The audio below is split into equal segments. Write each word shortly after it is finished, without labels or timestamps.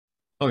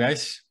Hello,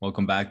 guys.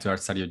 Welcome back to our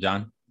study of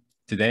John.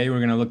 Today, we're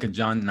going to look at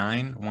John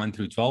 9, 1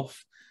 through 12.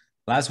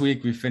 Last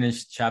week, we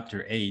finished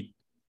chapter 8,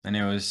 and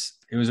it was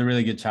a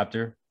really good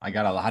chapter. I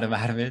got a lot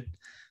out of it,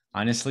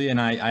 honestly, and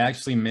I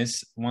actually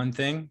missed one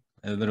thing,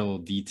 a little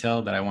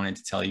detail that I wanted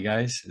to tell you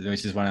guys,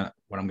 which is what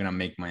I'm going to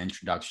make my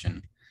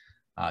introduction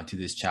to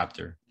this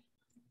chapter.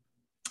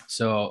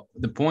 So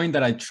the point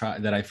that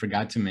I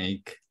forgot to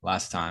make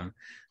last time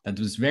that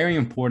was very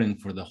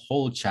important for the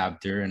whole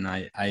chapter, and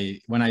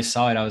I when I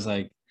saw it, I was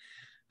like,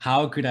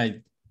 how could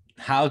I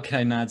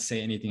not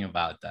say anything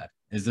about that?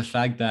 Is the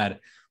fact that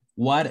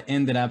what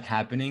ended up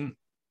happening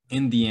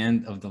in the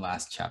end of the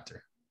last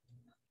chapter.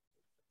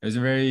 It was a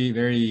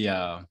very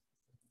it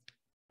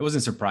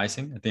wasn't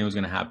surprising. I think it was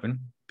going to happen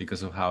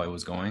because of how it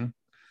was going,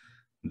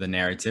 the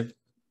narrative,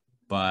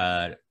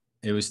 but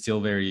it was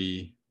still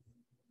very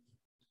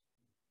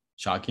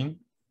shocking,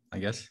 I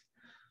guess.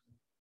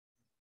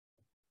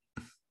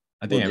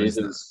 I think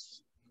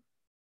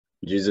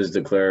Jesus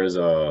declares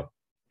that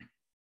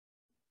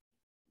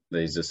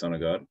he's the Son of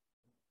God.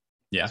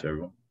 Yeah.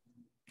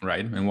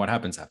 Right. And what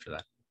happens after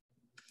that?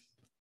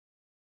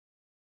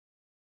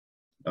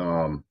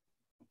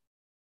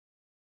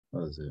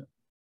 What is it? I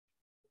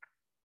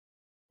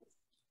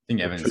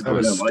think Evan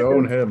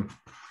stoned him.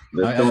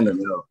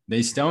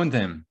 They stoned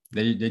him.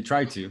 They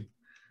tried to.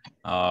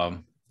 I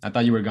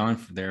thought you were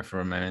gone there for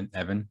a minute,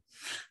 Evan.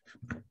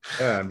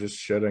 Yeah, I'm just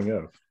shutting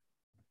up.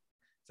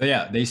 So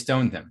yeah, they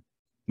stoned him.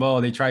 Well,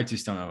 they tried to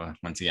stone him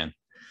once again.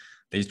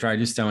 They tried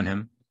to stone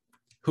him.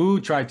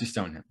 Who tried to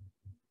stone him?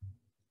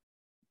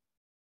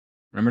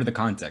 Remember the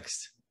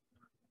context.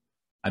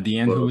 At the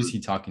end, who was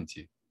he talking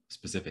to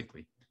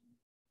specifically?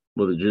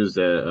 Well, the Jews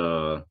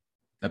that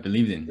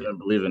believed in him. Didn't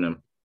believe in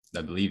him.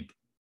 That believed.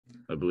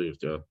 I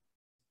believed, yeah.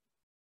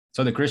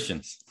 So the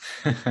Christians.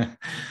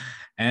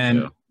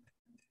 And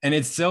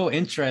it's so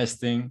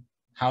interesting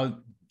how,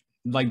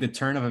 like, the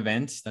turn of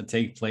events that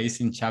take place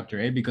in chapter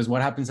 8, because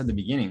what happens at the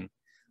beginning?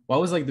 What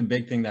was like the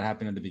big thing that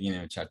happened at the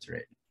beginning of chapter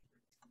 8?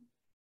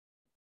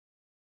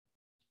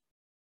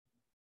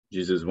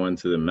 Jesus went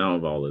to the Mount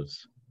of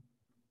Olives.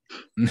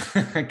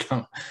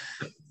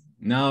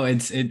 No,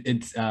 it's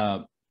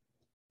what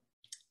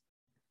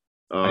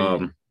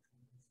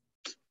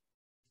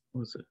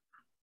was it?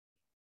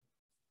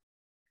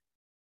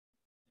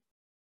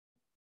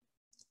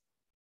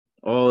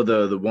 Oh,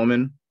 the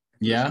woman.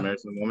 Yeah. The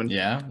Samaritan woman.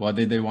 Yeah. What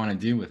did they want to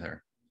do with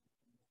her?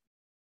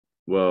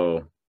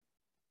 Well,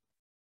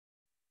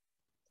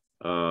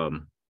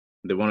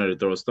 they wanted to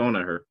throw a stone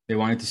at her. They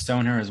wanted to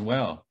stone her as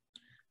well.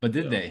 But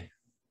did they?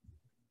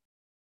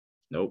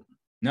 Nope.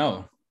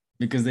 No,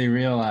 because they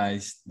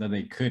realized that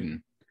they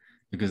couldn't,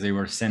 because they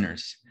were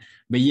sinners.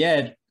 But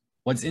yet,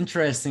 what's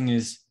interesting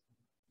is,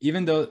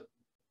 even though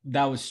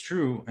that was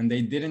true, and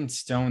they didn't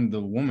stone the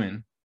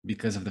woman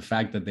because of the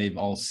fact that they've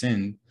all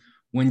sinned,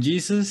 when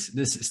Jesus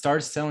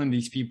starts telling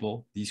these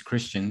people, these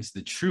Christians,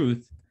 the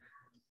truth,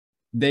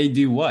 they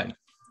do what?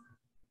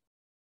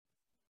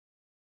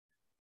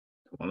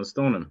 They want to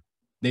stone him.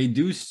 They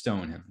do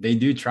stone him. They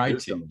do try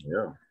to.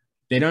 Yeah.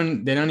 They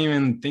don't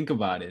even think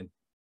about it.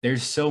 They're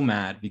so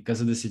mad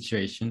because of the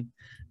situation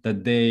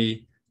that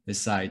they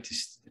decide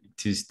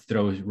to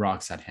throw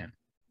rocks at him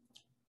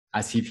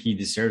as if he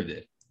deserved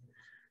it.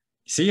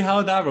 See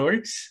how that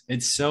works?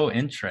 It's so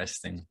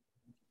interesting.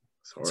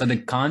 So the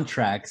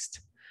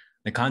contrast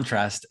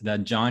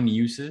that John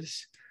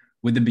uses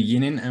with the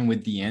beginning and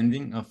with the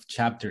ending of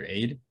chapter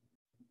 8,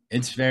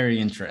 it's very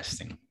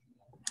interesting.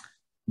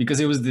 Because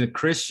it was the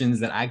Christians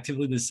that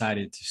actively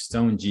decided to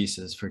stone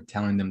Jesus for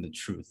telling them the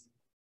truth.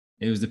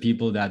 It was the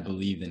people that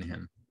believed in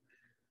him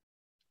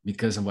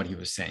because of what he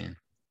was saying.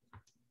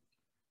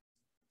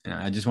 And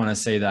I just want to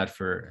say that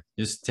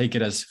just take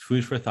it as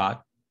food for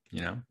thought,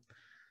 you know.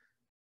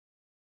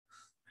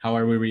 How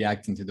are we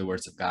reacting to the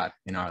words of God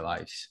in our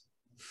lives?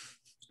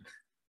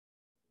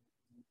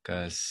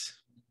 Because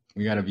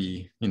we got to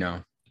be, you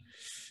know,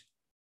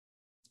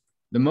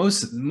 the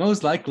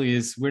most likely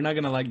is we're not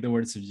going to like the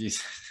words of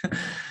Jesus.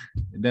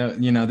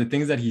 The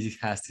things that he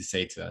has to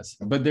say to us,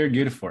 but they're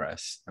good for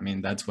us. I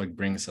mean, that's what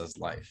brings us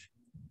life,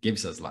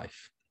 gives us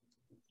life.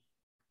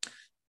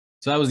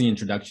 So that was the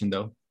introduction,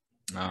 though.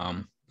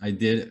 I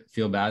did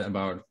feel bad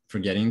about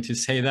forgetting to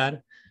say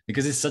that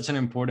because it's such an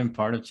important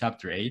part of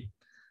chapter 8.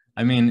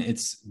 I mean,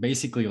 it's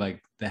basically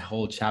like the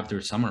whole chapter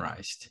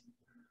summarized.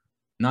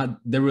 Not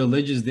the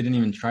religious didn't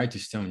even try to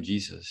stone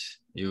Jesus.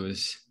 It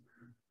was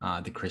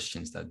the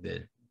Christians that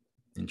did.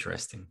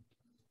 Interesting.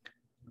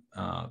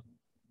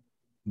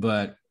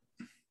 But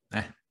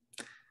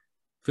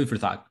food for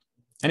thought.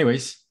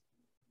 Anyways,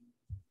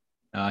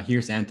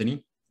 here's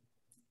Anthony.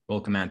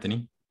 Welcome,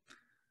 Anthony.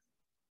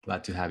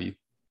 Glad to have you.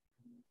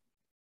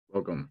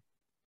 Welcome.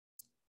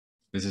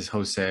 This is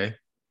Jose,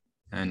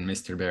 and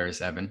Mr. Bear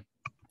is Evan.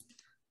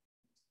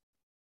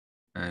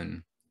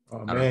 And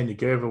man, you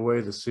gave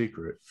away the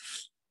secret.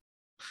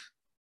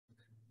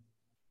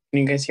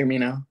 Can you guys hear me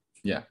now?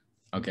 Yeah.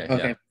 Okay.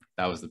 Yeah,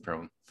 that was the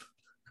problem.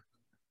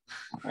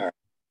 All right.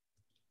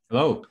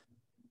 Hello.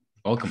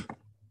 Welcome.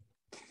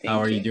 How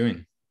are you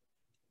doing?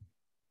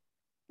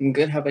 I'm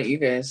good. How about you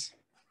guys?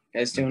 You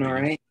guys doing all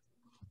right?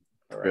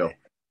 All right. Yeah.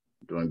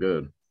 Doing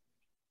good.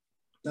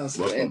 That was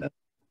Welcome. good.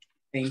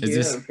 Thank Is you.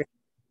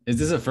 Is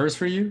this a first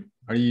for you?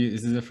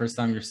 Is this the first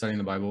time you're studying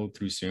the Bible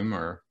through Zoom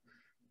or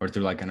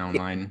through like an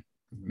online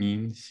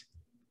means?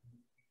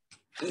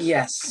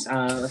 Yes.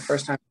 The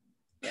first time.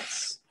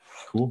 Yes.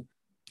 Cool.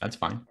 That's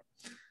fine.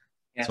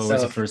 Yeah. So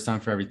it's the first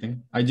time for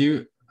everything.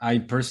 I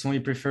personally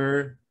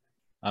prefer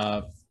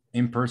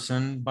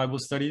in-person Bible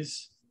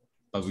studies,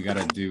 but we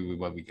gotta do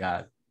what we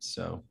got.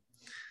 So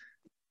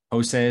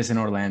Jose is in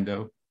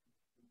Orlando,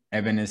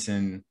 Evan is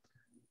in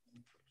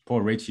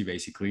Port Richey,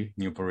 basically,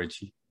 New Port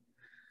Richey.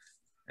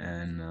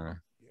 And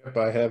Yep,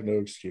 I have no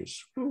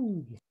excuse.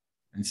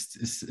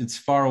 it's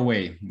far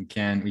away. We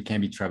can't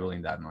be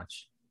traveling that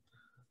much.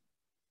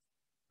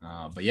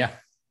 But yeah.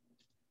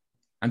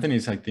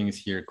 Anthony's, I think, is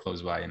here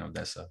close by in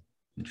Odessa,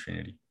 in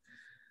Trinity.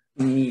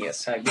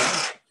 Yes, I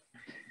guess.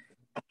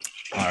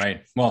 All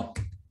right. Well,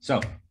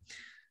 so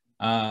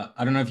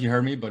I don't know if you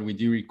heard me, but we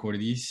do record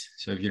these.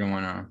 So if you don't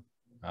want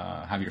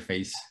to have your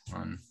face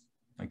on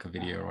like a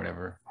video or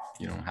whatever,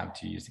 you don't have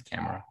to use the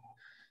camera.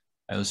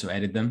 I also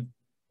edit them.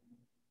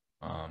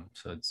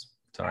 So it's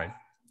all right.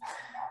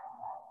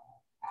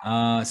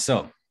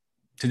 So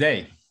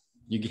today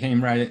you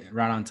came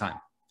right on time.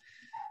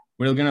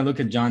 We're gonna look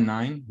at John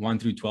 9, 1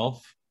 through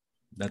 12.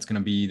 That's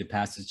gonna be the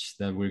passage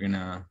that we're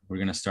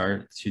gonna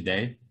start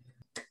today.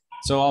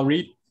 So I'll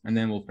read and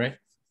then we'll pray.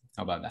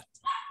 How about that?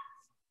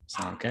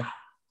 Sound okay?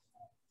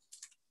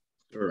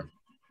 Sure.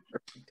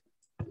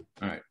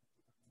 All right.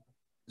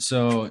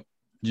 So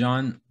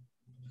John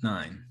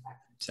 9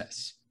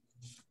 says,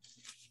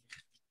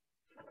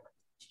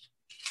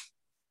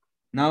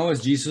 "Now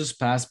as Jesus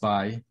passed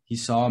by, he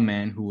saw a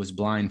man who was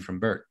blind from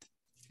birth.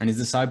 And his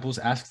disciples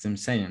asked him,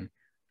 saying,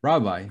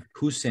 'Rabbi,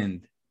 who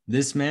sinned,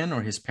 this man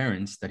or his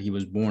parents, that he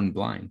was born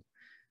blind?'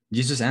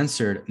 Jesus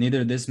answered,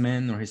 'Neither this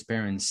man nor his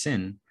parents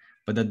sinned,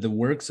 but that the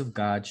works of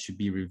God should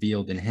be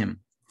revealed in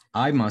him.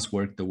 I must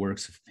work the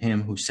works of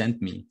him who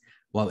sent me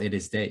while it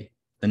is day.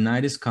 The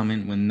night is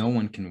coming when no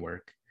one can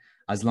work.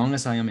 As long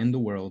as I am in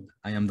the world,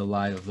 I am the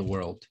light of the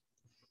world.'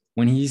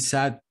 When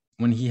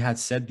he had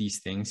said these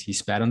things, he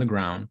spat on the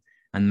ground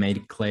and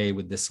made clay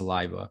with the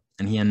saliva,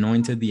 and he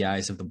anointed the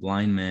eyes of the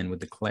blind man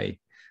with the clay.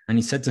 And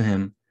he said to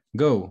him,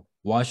 'Go,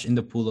 wash in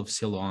the pool of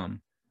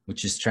Siloam,'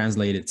 which is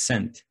translated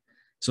sent.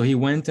 So he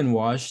went and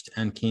washed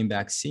and came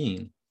back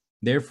seeing.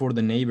 Therefore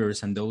the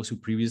neighbors and those who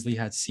previously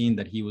had seen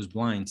that he was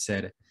blind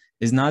said,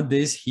 'Is not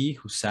this he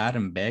who sat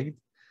and begged?'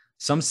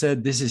 Some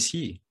said, 'This is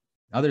he.'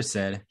 Others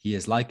said, 'He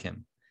is like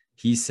him.'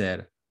 He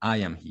said, 'I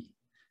am he.'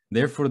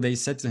 Therefore they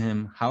said to him,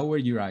 'How were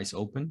your eyes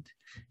opened?'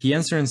 He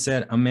answered and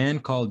said, 'A man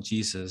called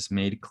Jesus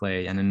made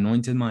clay and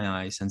anointed my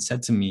eyes and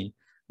said to me,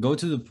 Go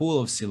to the pool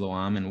of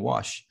Siloam and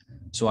wash.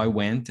 So I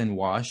went and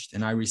washed,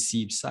 and I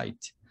received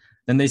sight.'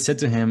 Then they said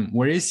to him,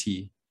 'Where is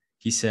he?'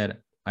 He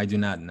said, 'I do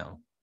not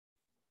know.'"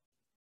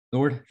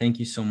 Lord, thank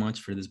you so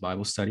much for this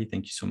Bible study.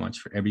 Thank you so much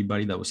for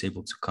everybody that was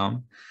able to come,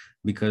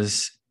 because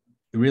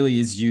it really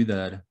is you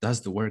that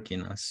does the work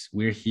in us.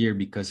 We're here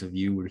because of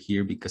you. We're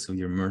here because of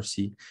your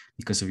mercy,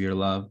 because of your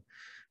love,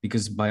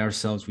 because by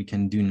ourselves we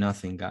can do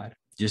nothing, God,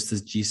 just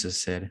as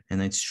Jesus said.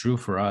 And it's true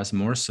for us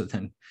more so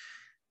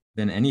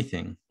than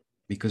anything,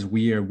 because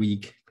we are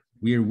weak.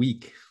 We are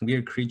weak. We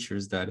are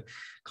creatures that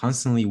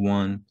constantly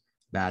want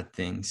bad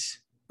things.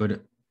 But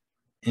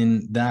in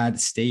that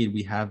state,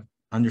 we have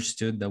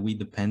understood that we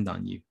depend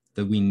on you,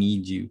 that we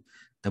need you,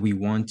 that we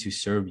want to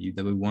serve you,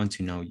 that we want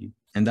to know you.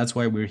 And that's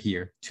why we're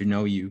here, to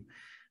know you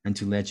and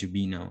to let you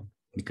be known,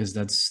 because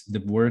that's the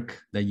work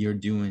that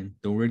you're doing,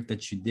 the work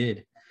that you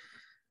did,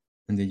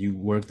 and the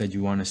work that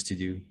you want us to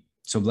do.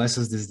 So bless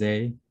us this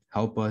day.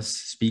 Help us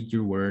speak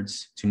your words,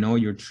 to know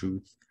your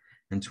truth,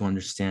 and to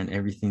understand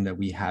everything that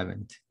we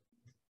haven't.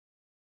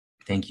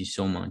 Thank you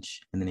so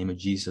much. In the name of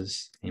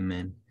Jesus,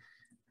 amen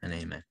and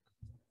amen.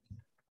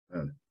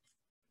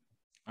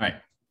 All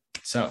right.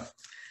 So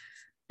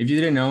if you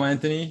didn't know,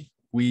 Anthony,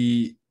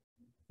 we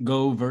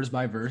go verse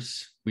by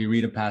verse. We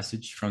read a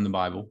passage from the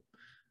Bible.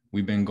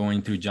 We've been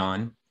going through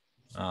John.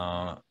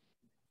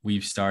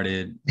 We've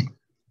started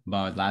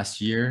about last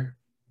year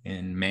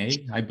in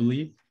May, I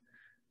believe.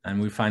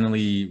 And we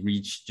finally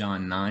reached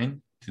John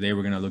 9. Today,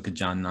 we're going to look at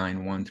John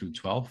 9, 1 through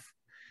 12.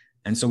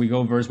 And so we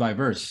go verse by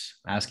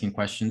verse, asking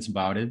questions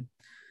about it,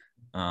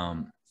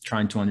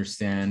 trying to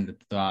understand the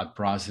thought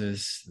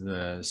process,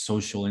 the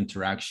social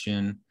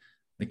interaction,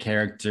 the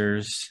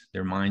characters,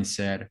 their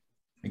mindset,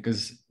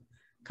 because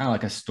kind of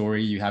like a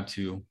story, you have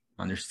to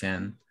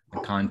understand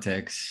the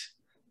context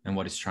and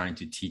what it's trying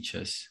to teach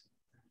us.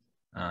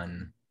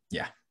 And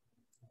yeah.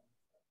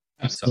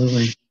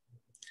 Absolutely.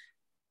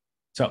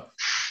 So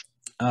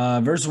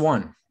verse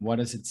 1, what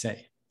does it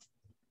say?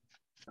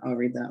 I'll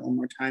read that one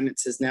more time. It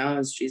says, "Now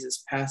as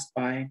Jesus passed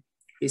by,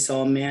 he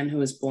saw a man who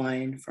was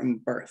blind from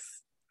birth."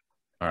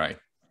 All right.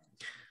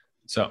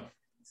 So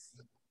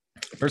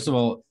first of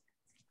all,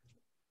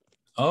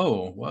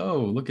 oh,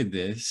 whoa, look at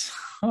this.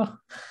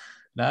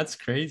 That's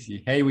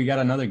crazy. Hey, we got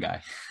another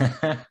guy.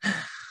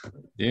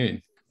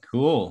 Dude,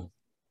 cool.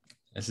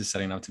 This is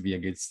setting up to be a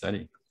good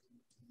study.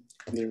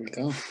 There we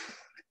go.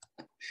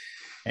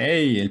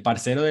 Hey, el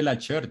parcero de la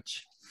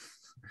church.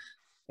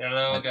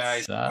 Hello,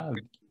 guys. What's up,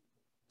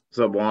 What's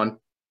up, Juan?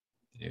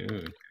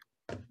 dude?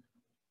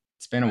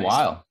 It's been a Nice.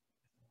 while.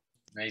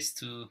 Nice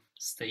to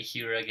stay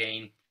here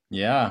again.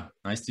 Yeah,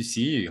 nice to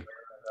see you.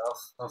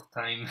 Of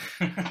time.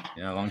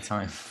 Yeah, a long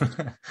time.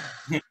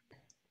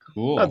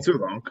 Cool. Not too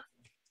long.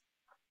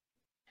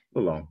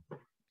 Too long.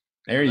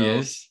 There he No.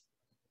 is.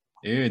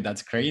 Dude,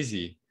 that's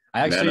crazy.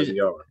 Man of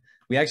the hour.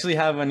 We actually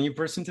have a new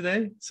person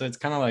today, so it's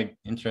kind of like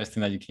interesting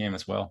that you came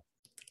as well.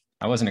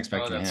 I wasn't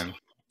expecting that's- him.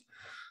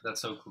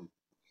 That's so cool.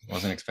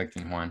 Wasn't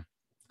expecting Juan.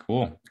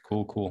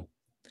 Cool.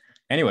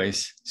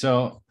 Anyways,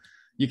 so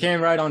you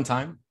came right on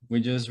time. We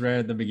just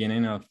read the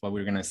beginning of what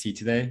we're gonna see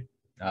today.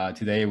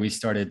 Today we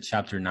started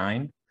chapter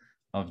 9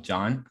 of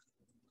John.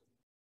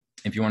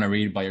 If you want to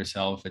read by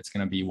yourself, it's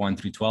gonna be 1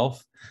 through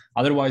 12.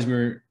 Otherwise,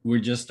 we're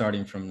just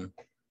starting from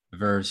the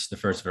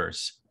first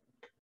verse.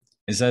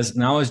 It says,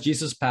 "Now as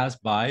Jesus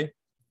passed by,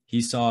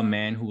 he saw a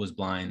man who was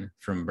blind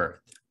from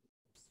birth."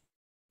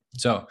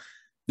 So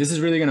this is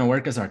really gonna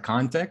work as our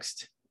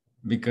context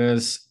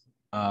because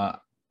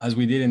as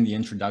we did in the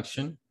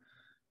introduction,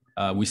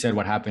 we said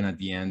what happened at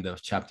the end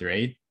of chapter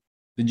 8.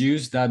 The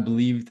Jews that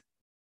believed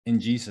in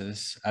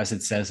Jesus, as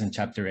it says in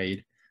chapter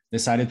 8,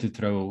 decided to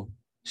throw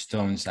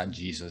stones at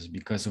Jesus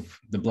because of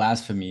the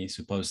blasphemy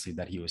supposedly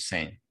that he was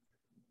saying.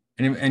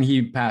 And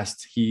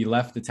he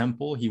left the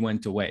temple, he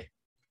went away.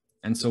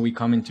 And so we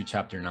come into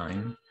chapter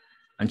 9,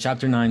 and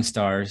chapter 9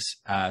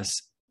 starts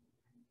as,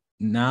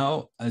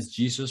 "Now as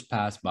Jesus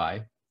passed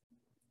by,"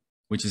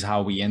 which is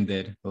how we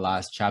ended the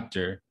last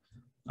chapter.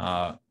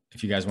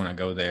 If you guys want to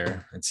go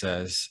there, it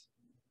says,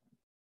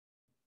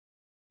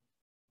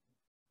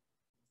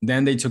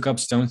 "Then they took up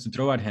stones to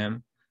throw at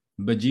him,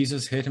 but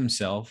Jesus hid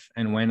himself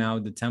and went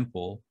out the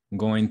temple,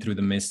 going through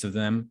the midst of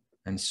them,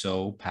 and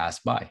so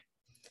passed by."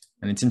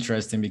 And it's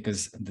interesting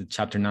because the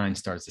chapter 9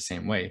 starts the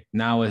same way.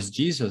 "Now as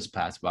Jesus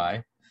passed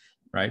by,"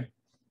 right?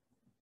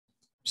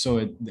 So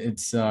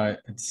it's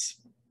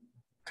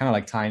kind of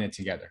like tying it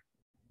together.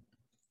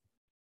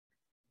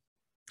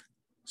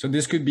 So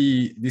this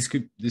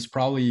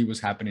probably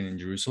was happening in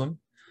Jerusalem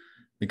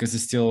because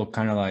it's still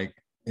kind of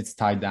like it's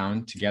tied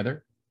down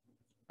together.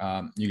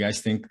 You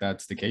guys think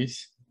that's the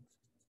case?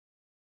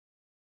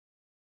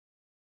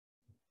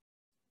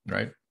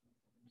 Right?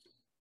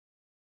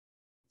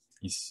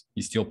 He's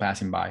still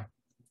passing by.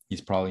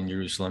 He's probably in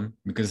Jerusalem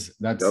because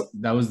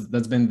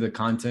that's been the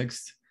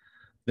context,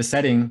 the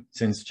setting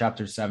since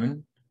chapter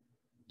 7.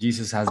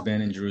 Jesus has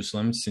been in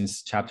Jerusalem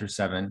since chapter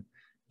 7.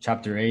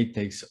 Chapter 8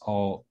 takes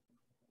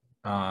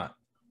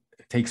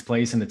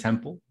place in the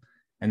temple,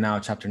 and now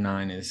chapter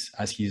 9 is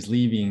as he's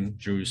leaving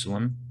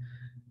Jerusalem.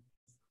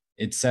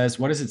 It says,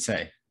 what does it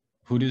say?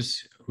 Who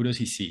does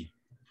he see?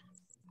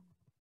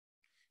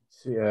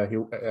 Yeah,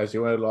 as he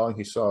went along,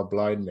 he saw a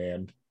blind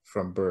man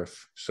from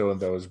birth, someone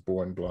that was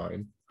born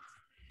blind.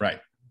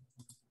 Right.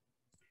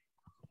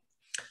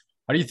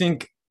 How do you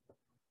think?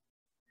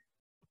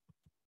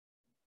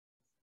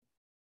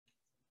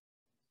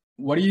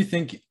 What do you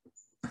think?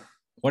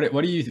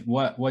 What do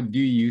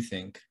you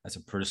think as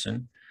a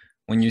person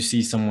when you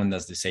see someone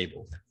that's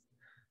disabled,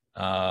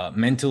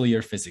 mentally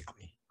or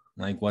physically?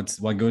 Like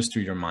what goes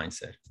through your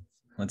mindset?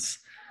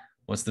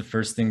 What's the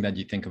first thing that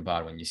you think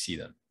about when you see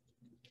them?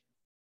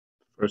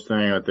 First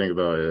thing I think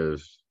about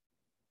is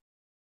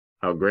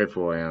how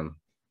grateful I am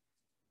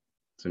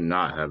to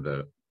not have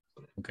that.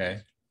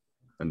 Okay.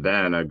 And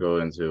then I go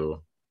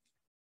into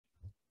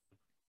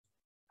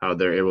how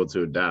they're able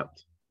to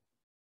adapt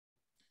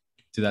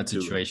To that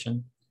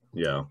situation?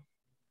 Yeah.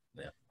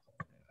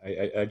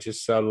 I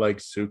just sound like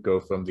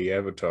Zuko from the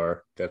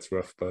Avatar. That's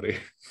rough, buddy.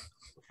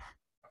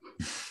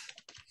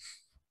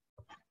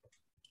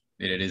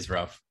 It is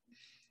rough.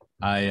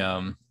 I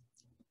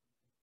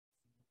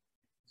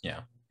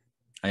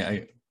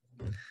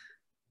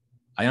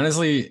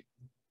honestly,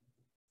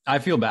 I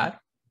feel bad,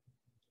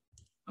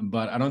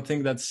 but I don't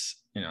think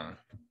that's, I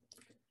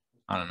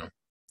don't know.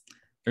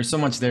 There's so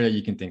much there that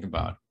you can think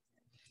about.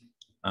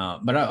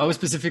 But I was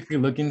specifically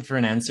looking for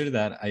an answer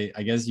that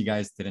I guess you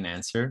guys didn't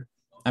answer.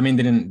 I mean,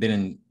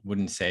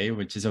 wouldn't say,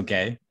 which is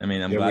okay. I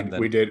mean, I'm glad that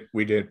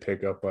we did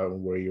pick up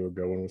on where you were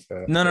going with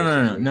that. No,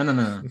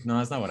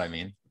 that's not what I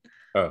mean.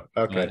 Oh,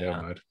 okay, But,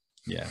 never mind.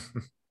 Yeah,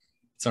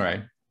 it's all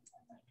right.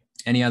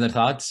 Any other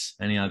thoughts?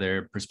 Any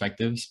other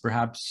perspectives,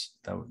 perhaps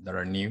that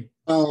are new?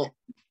 Well,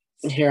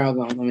 here I'll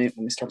go. Let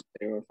me start with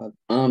the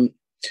video.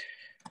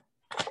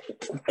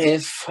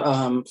 If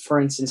for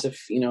instance,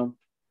 if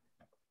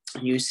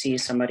you see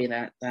somebody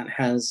that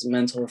has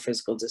mental or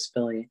physical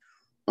disability,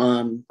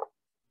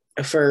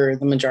 for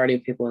the majority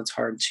of people, it's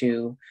hard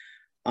to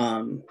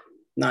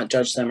not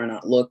judge them or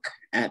not look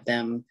at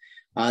them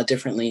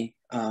differently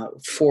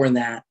for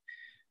that.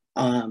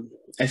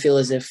 I feel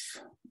as if,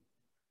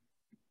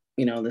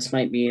 this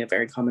might be a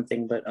very common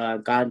thing,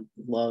 but God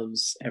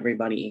loves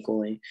everybody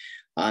equally,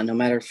 no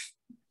matter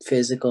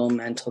physical,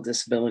 mental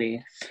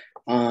disability.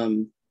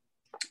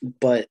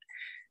 But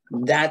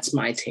that's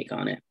my take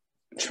on it.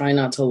 try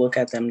not to look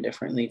at them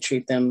differently.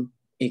 Treat them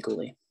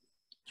equally.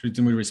 Treat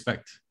them with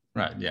respect.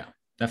 Right. Yeah,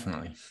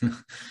 definitely.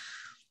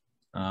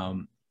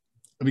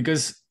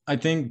 Because I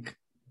think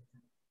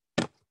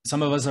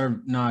some of us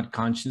are not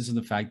conscious of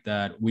the fact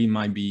that we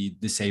might be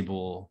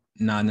disabled,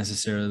 not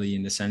necessarily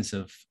in the sense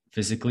of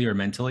physically or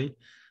mentally,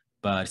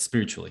 but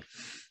spiritually.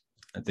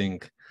 I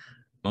think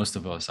most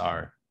of us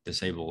are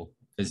disabled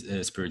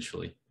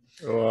spiritually.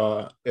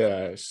 Well,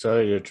 yeah,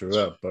 sorry to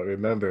interrupt, but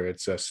remember,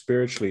 it's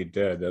spiritually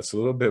dead. That's a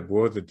little bit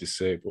more than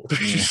disabled.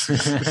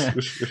 Yeah.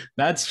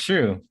 That's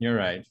true. You're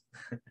right.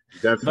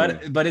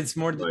 Definitely. But it's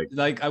more Like-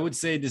 like I would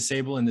say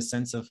disabled in the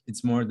sense of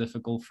it's more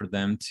difficult for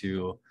them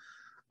to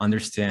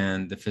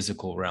understand the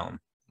physical realm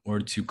or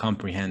to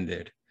comprehend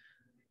it.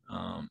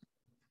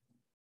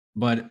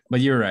 But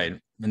you're right.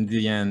 In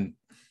the end,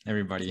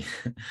 everybody,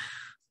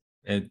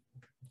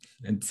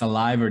 it's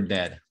alive or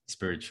dead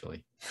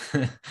spiritually.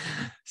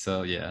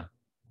 So yeah,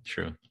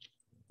 true.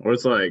 Or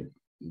it's like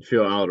you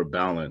feel out of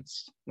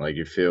balance. Like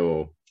you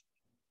feel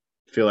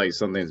like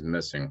something's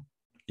missing.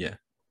 Yeah.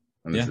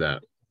 And it's Yeah.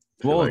 that.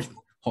 I feel Well,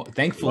 like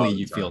thankfully a lot of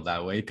you feel times.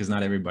 that way because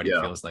not everybody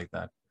Yeah. feels like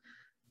that.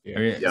 Yeah.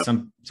 Or Yeah.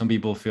 Some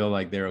people feel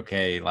like they're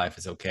okay, life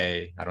is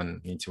okay, I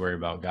don't need to worry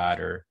about God,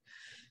 or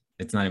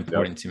it's not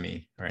important to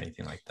me or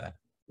anything like that.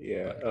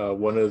 Yeah.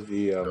 One of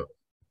the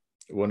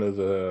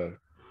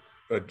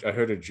I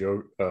heard a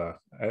joke.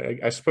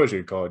 I suppose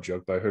you'd call it a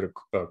joke, but I heard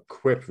a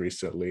quip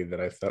recently that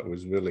I thought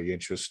was really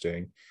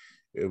interesting.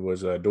 It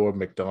was a Norm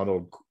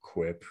Macdonald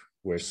quip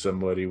where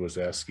somebody was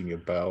asking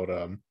about,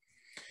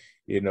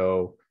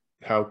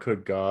 how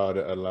could God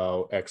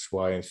allow X,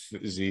 Y, and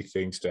Z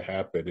things to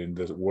happen in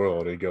this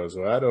world? He goes,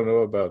 well, I don't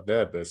know about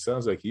that, but it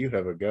sounds like you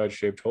have a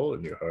God-shaped hole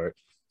in your heart.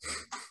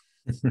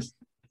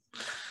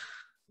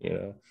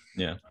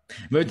 Yeah,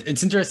 but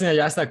it's interesting that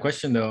you asked that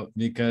question though,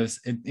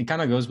 because it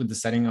kind of goes with the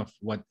setting of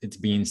what it's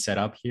being set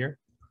up here.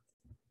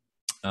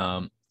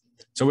 So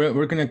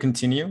we're going to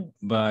continue,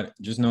 but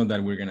just know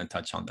that we're going to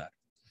touch on that.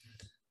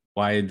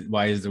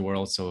 Why is the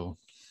world so,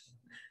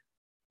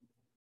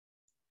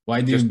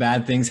 why do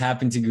bad things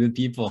happen to good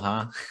people,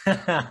 huh?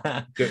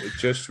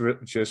 just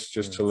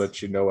to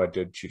let you know, I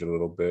did cheat a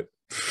little bit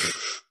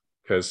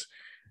because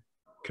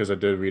I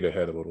did read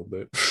ahead a little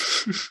bit.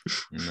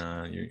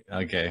 No,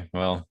 okay.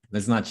 Well,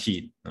 let's not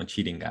cheat. No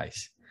cheating,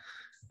 guys.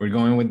 We're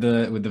going with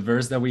the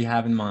verse that we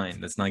have in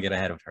mind. Let's not get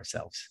ahead of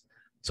ourselves.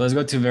 So let's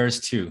go to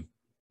verse 2.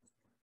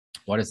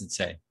 What does it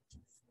say?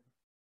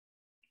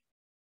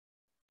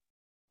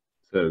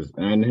 It says,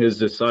 and his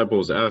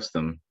disciples asked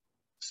him,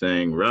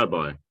 saying,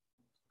 Rabbi,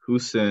 who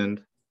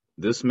sinned,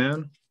 this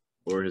man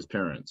or his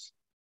parents,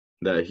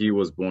 that he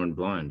was born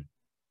blind?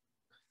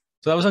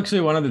 So that was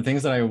actually one of the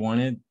things that I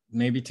wanted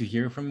maybe to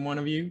hear from one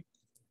of you.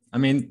 I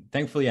mean,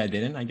 thankfully I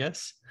didn't, I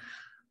guess.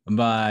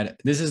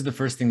 But this is the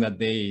first thing that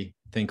they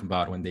think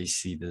about when they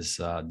see this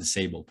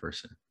disabled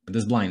person,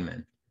 this blind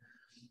man,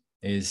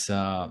 is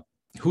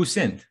who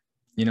sinned?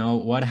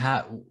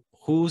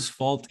 Whose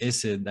fault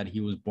is it that he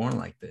was born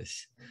like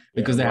this?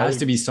 Because there has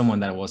to be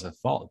someone that was at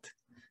fault.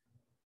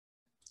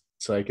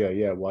 It's like,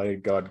 why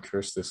did God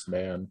curse this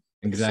man?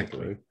 Exactly.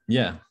 Basically?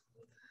 Yeah.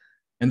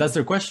 And that's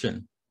their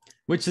question,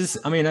 which is,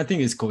 I mean, I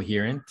think is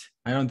coherent.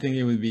 I don't think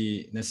it would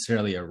be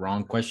necessarily a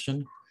wrong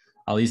question,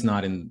 at least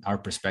not in our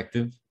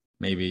perspective.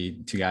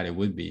 Maybe to God it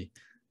would be,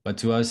 but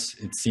to us,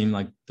 it seemed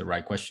like the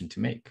right question to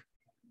make.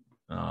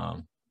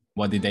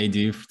 What did they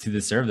do to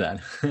deserve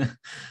that?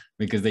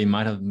 Because they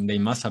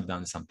must have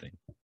done something.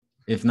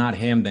 If not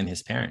him, then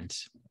his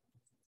parents.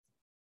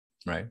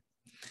 Right.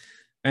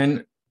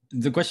 And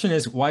the question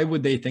is, why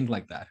would they think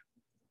like that?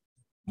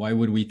 Why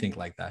would we think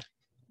like that?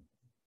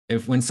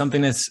 If when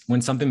something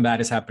bad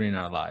is happening in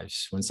our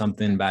lives, when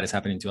something bad is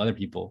happening to other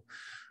people,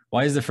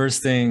 why is the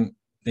first thing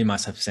they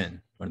must have sinned,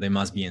 or they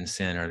must be in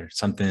sin, or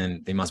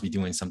something, they must be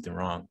doing something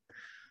wrong?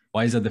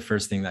 Why is that the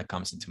first thing that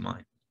comes into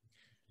mind?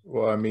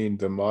 Well, I mean,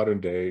 the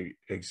modern day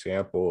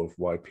example of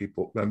why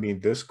people, I mean,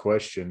 this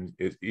question,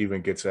 it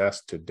even gets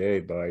asked today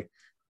by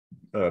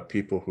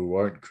people who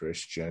aren't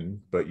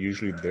Christian, but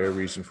usually their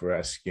reason for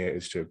asking it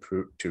is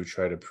to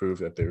try to prove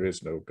that there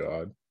is no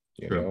God,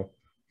 you know?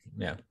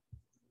 Yeah.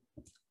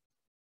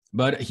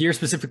 But here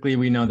specifically,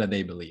 we know that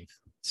they believe.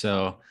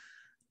 So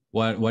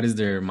what is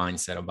their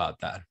mindset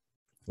about that?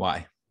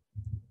 Why?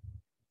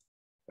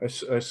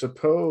 I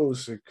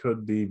suppose it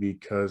could be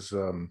because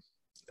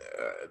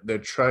they're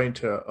trying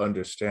to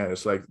understand.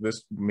 It's like,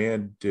 this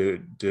man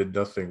did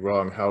nothing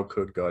wrong. How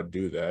could God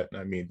do that?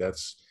 I mean, that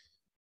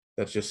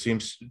just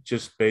seems,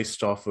 just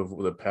based off of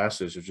the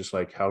passage of just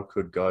like, how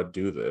could God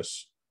do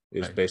this,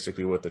 is right.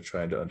 Basically what they're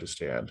trying to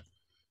understand.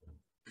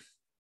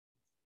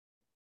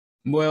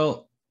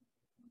 Well,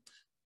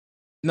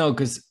 no,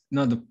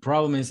 the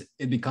problem is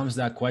it becomes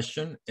that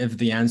question if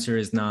the answer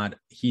is not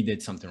he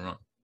did something wrong.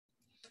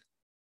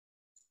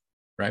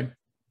 Right?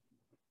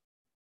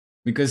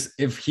 Because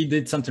if he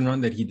did something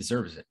wrong, then he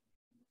deserves it.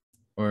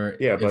 Or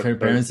if her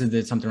parents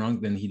did something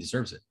wrong, then he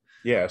deserves it.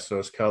 Yeah, so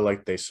it's kind of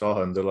like they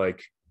saw him, they're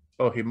like,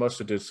 oh, he must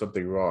have did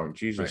something wrong.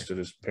 Jesus, right. Did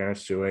his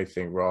parents do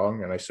anything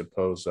wrong? And I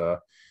suppose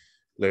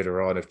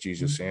later on, if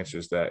Jesus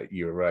answers that,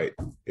 you're right,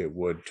 it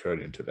would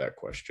turn into that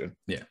question.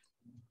 Yeah.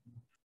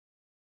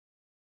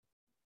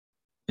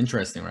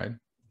 Interesting, right?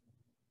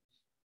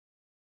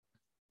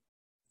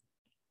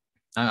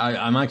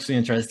 I'm actually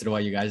interested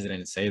why you guys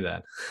didn't say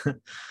that.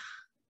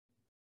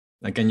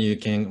 Like,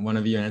 can one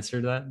of you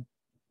answer that?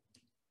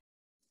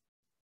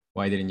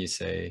 Why didn't you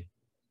say?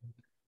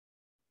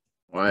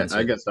 Well,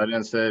 I guess I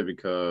didn't say it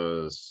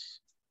because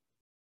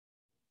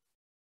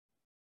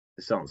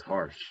it sounds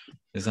harsh.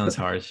 It sounds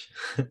harsh.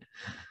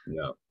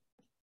 Yeah.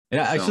 It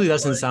actually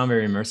doesn't sound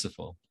very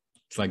merciful.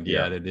 It's like,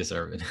 yeah, they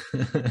deserve it.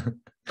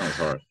 Sounds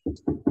harsh.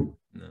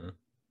 No.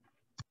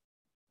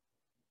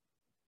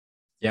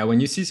 Yeah, when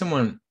you see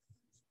someone,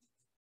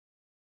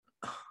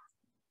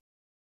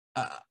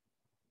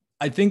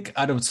 I think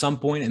at some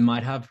point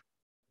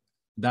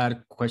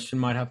that question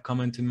might have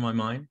come into my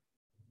mind.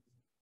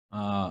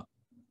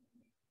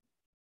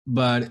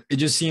 But it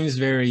just seems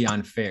very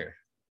unfair,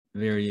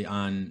 very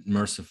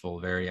unmerciful,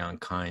 very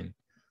unkind.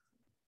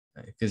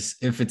 Because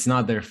if it's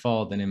not their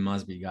fault, then it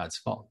must be God's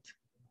fault.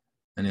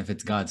 And if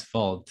it's God's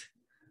fault,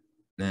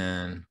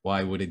 then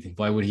why would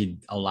he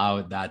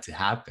allow that to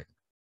happen?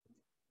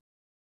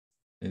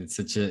 And it's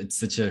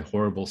such a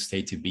horrible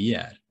state to be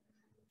at.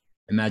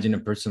 Imagine a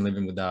person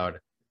living without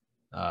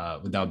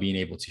being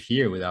able to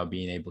hear, without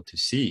being able to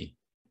see,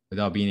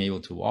 without being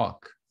able to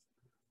walk,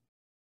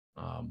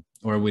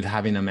 or with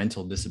having a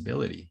mental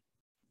disability.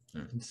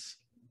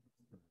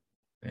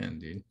 Man,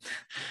 dude,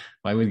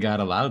 why would God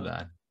allow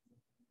that?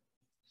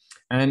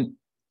 And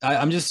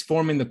I'm just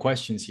forming the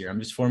questions here. I'm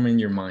just forming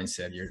your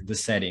mindset, the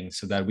setting,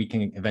 so that we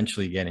can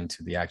eventually get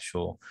into the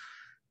actual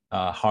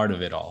heart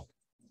of it all.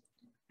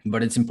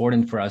 But it's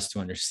important for us to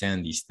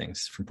understand these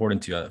things. It's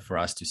important for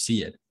us to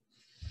see it.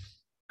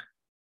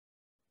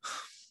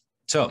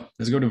 So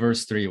let's go to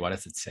verse 3. What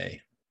does it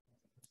say?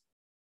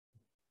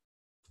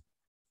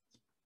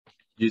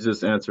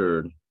 Jesus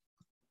answered,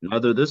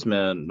 "Neither this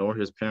man nor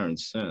his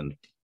parents sinned,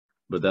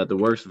 but that the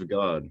works of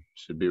God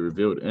should be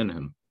revealed in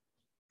him."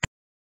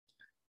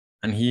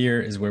 And here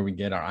is where we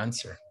get our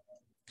answer.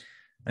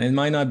 And it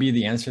might not be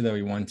the answer that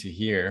we want to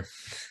hear.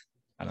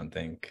 I don't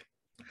think.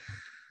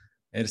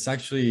 It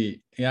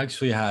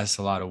actually has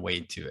a lot of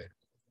weight to it.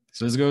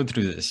 So let's go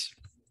through this.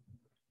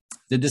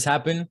 Did this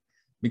happen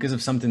because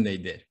of something they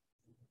did?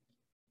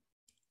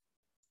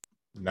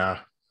 Nah.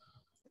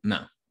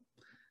 No.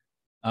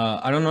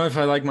 I don't know if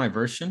I like my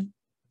version,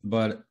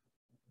 but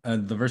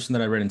the version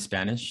that I read in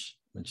Spanish,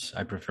 which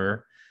I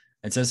prefer,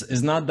 it says,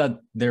 it's not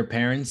that their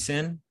parents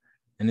sinned,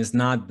 and it's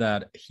not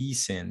that he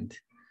sinned.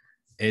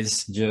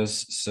 It's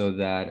just so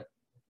that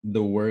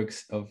the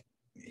works of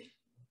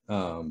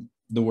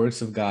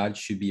God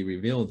should be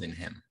revealed in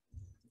him.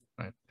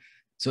 Right?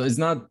 So it's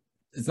not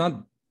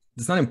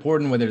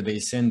important whether they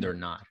sinned or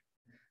not.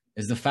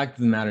 It's the fact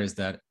of the matter is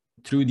that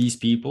through these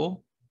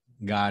people,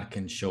 God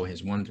can show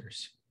his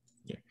wonders.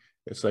 Yeah,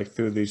 it's like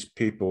through these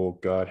people,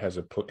 God has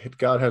a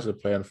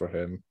plan for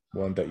him,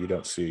 one that you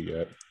don't see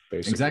yet,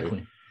 basically.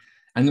 Exactly.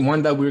 And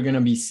one that we're going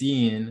to be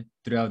seeing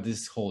throughout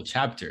this whole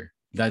chapter.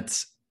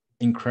 That's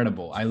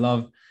incredible. I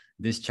love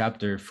this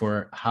chapter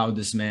for how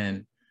this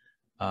man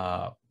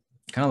kind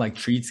of like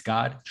treats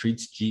God,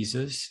 treats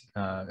Jesus,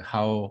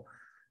 how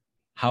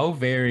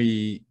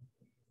very,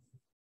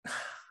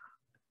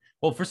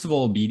 well, first of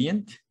all,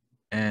 obedient,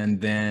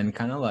 and then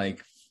kind of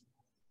like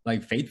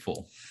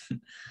faithful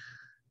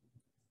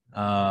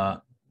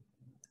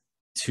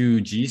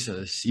to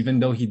Jesus, even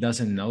though he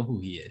doesn't know who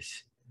he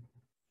is.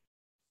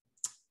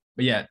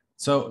 But yeah,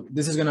 so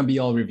this is going to be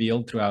all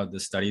revealed throughout the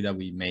study that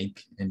we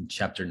make in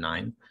chapter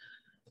 9.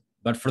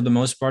 But for the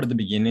most part, at the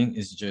beginning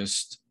is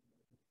just,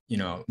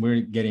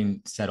 we're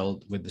getting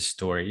settled with the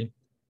story.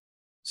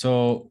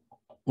 So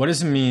what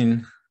does it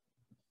mean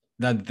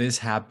that this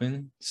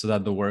happened so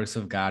that the works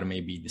of God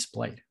may be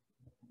displayed?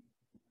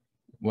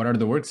 What are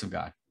the works of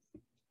God?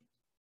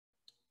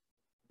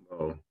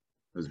 Oh,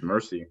 his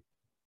mercy.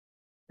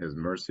 His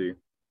mercy.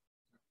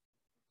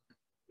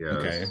 Yes.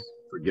 Okay.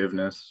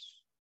 Forgiveness.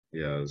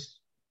 Yes.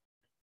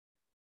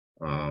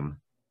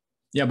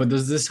 Yeah, but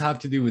does this have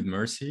to do with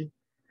mercy?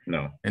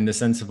 No. In the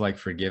sense of like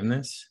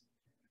forgiveness?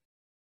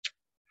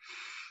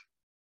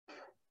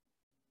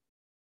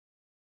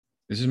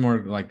 This is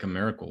more like a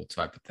miracle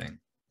type of thing.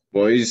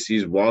 Well,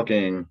 he's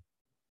walking.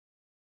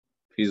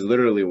 He's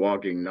literally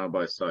walking not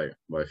by sight,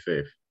 by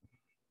faith.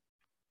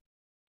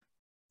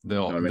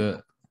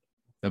 The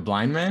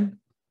blind man?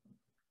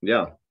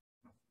 Yeah.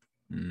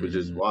 Which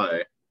is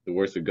why the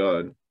works of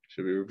God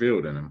should be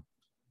revealed in him.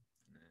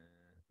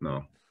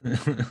 No.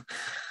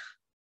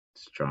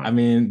 I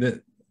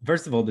mean,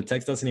 first of all, the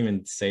text doesn't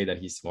even say that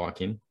he's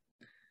walking.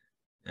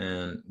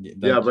 And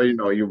but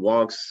he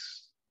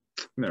walks.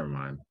 Never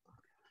mind.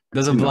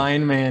 Does a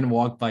blind man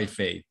walk by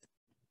faith?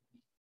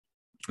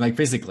 Like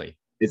physically?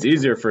 It's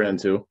easier for him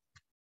to.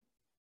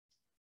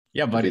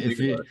 Yeah, but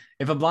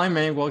if a blind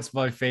man walks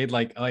by faith,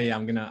 like, oh yeah,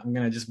 I'm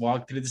gonna just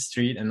walk through the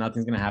street and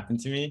nothing's gonna happen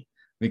to me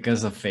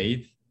because of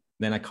faith,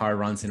 then a car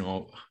runs him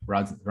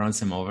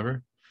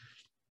over.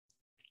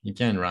 You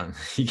can't run.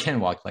 You can't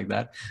walk like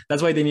that.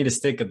 That's why they need a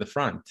stick at the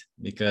front,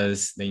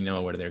 because they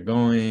know where they're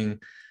going,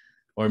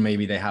 or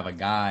maybe they have a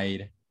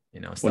guide,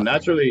 Well, stuff like that.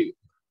 naturally,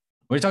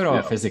 We're talking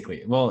about yeah.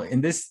 physically. Well,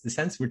 in this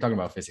sense, we're talking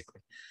about physically.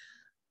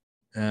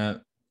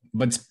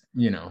 But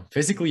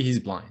physically he's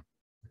blind.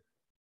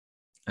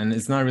 And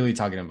it's not really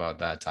talking about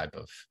that type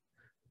of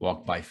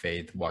walk by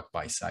faith, walk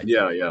by sight.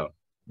 Yeah. Yeah.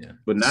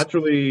 But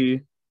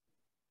naturally,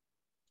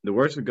 the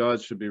works of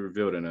God should be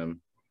revealed in him.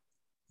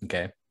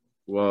 Okay.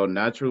 Well,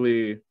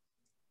 naturally,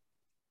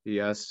 he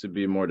has to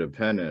be more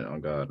dependent on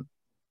God.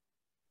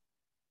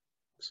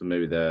 So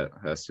maybe that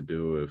has to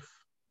do with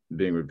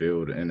being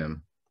revealed in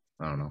him.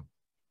 I don't know.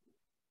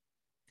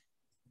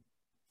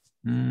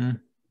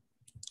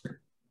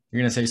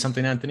 You're gonna say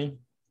something, Anthony?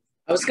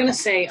 I was gonna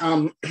say,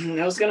 I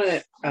was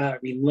gonna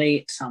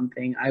relate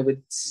something. I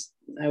would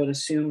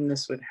assume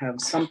this would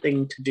have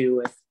something to do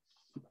with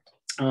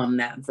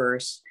that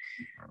verse,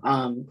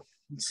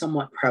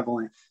 somewhat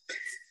prevalent.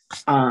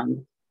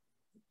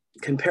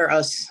 Compare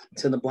us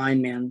to the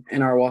blind man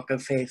in our walk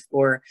of faith,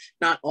 or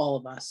not all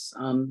of us.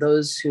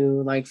 Those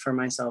who, like for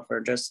myself,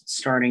 are just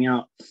starting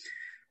out,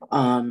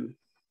 or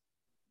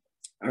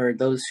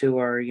those who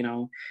are,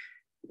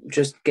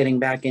 just getting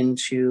back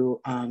into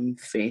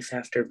faith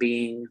after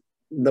being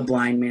the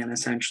blind man,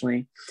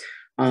 essentially.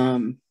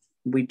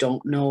 We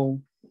don't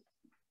know.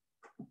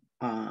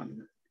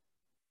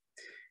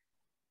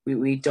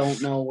 We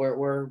don't know.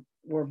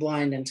 We're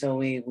blind until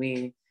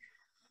we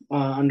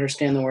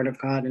understand the Word of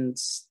God and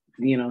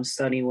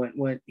study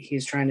what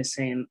He's trying to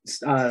say in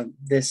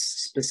this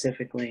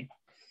specifically,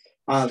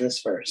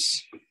 this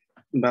verse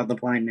about the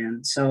blind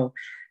man. So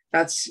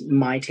that's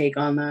my take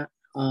on that.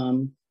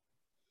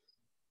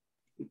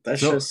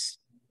 So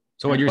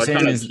what you're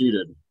saying is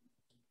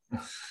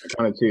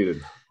kind of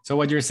cheated. So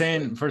what you're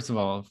saying, first of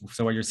all,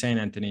 what you're saying,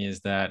 Anthony, is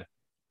that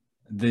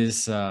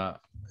this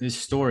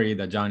story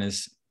that John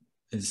is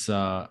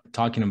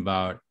talking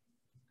about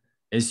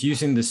is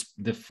using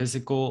the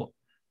physical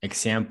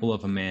example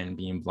of a man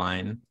being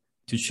blind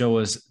to show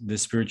us the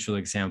spiritual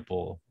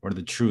example or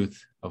the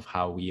truth of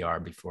how we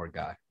are before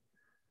God.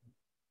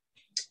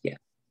 Yeah,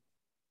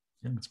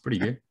 it's pretty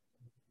good.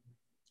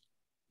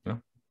 Yeah.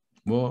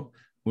 Well,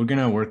 we're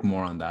gonna work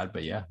more on that,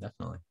 but yeah,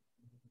 definitely.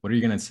 What are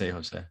you gonna say,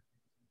 Jose?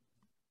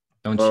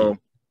 Don't cheat.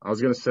 I was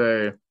gonna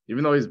say,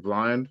 even though he's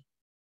blind,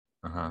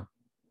 so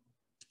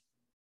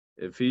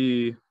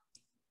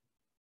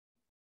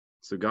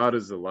God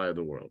is the light of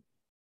the world.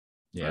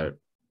 Yeah. Right?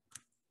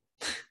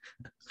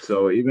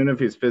 So even if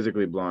he's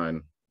physically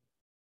blind,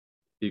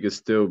 he could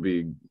still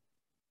be,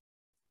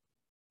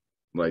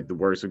 like, the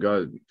works of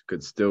God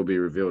could still be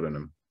revealed in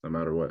him, no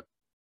matter what.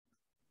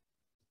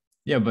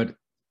 Yeah, but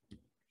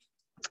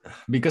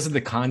because of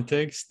the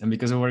context and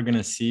because of what we're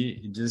gonna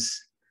see,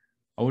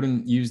 I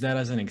wouldn't use that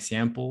as an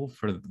example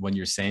for what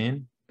you're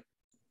saying.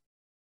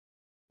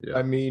 Yeah.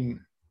 I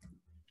mean,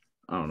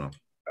 I don't know.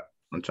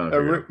 I'm trying to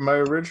figure out. My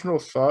original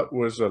thought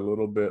was a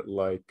little bit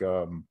like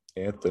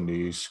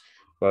Anthony's,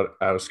 but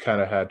I was kind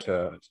of had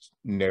to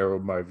narrow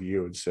my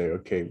view and say,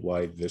 okay,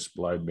 why this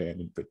blind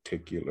man in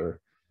particular?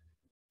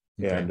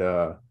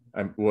 Okay.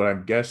 And what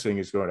I'm guessing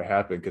is going to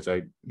happen, because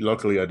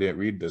luckily I didn't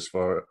read this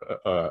far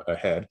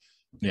ahead.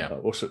 Yeah.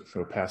 Also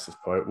past this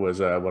part was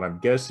what I'm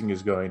guessing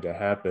is going to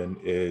happen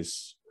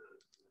is,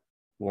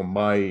 well,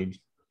 I'm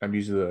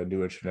using the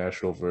New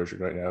International Version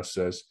right now,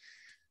 says,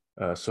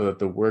 so that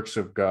the works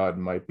of God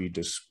might be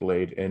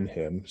displayed in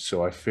him.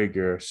 So I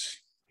figure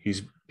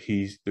he's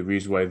the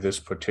reason why this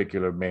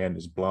particular man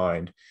is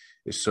blind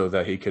is so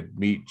that he could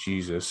meet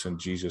Jesus and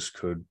Jesus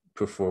could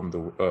perform the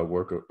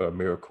work of a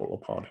miracle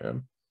upon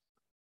him.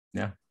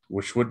 Yeah.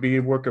 Which would be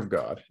a work of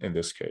God in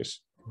this case.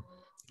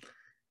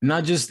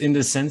 Not just in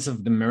the sense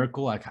of the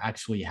miracle like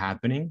actually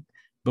happening,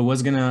 but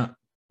what's gonna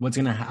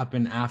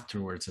happen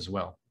afterwards as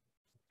well.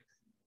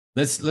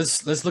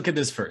 Let's look at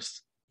this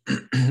first.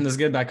 Let's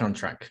get back on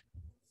track.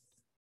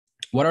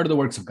 What are the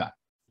works of God?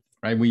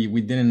 Right? We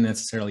didn't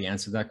necessarily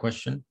answer that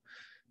question.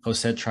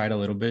 Jose tried a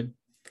little bit,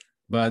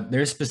 but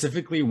there's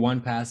specifically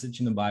one passage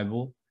in the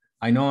Bible.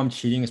 I know I'm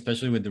cheating,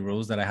 especially with the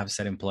rules that I have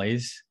set in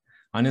place.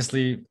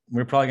 Honestly,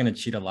 we're probably gonna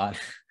cheat a lot.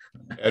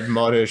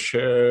 Admonish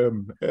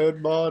him,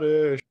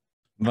 admonish.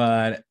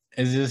 But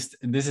this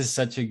is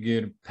such a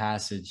good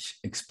passage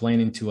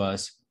explaining to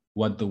us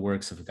what the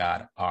works of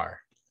God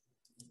are.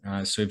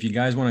 So if you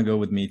guys want to go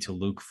with me to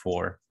Luke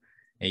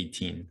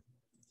 4:18,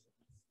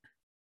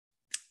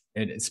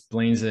 it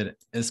explains it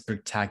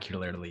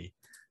spectacularly.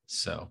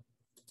 So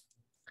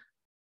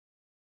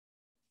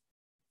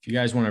if you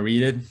guys want to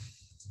read it,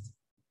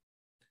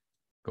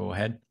 go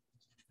ahead.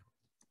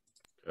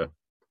 Okay.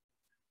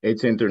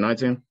 18 through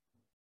 19?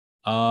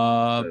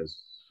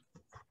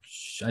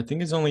 I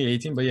think it's only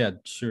 18, but yeah,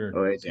 sure.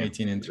 Oh, 18.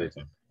 18 into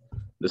 18.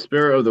 The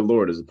Spirit of the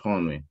Lord is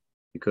upon me,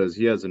 because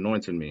he has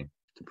anointed me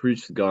to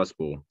preach the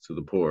gospel to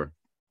the poor.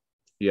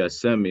 He has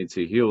sent me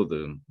to heal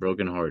the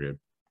brokenhearted,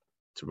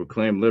 to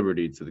proclaim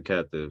liberty to the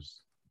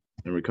captives,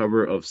 and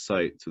recover of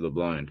sight to the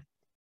blind,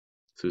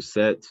 to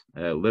set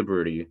at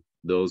liberty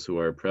those who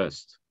are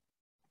oppressed.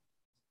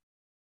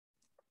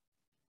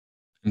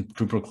 and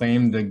to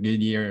proclaim the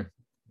good year,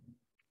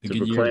 to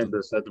proclaim the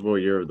acceptable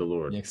year of the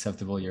Lord. The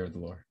acceptable year of the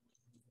Lord.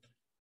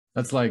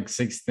 That's like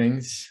 6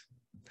 things.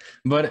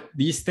 But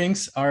these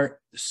things are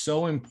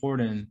so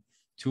important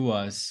to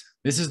us.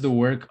 This is the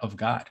work of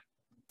God.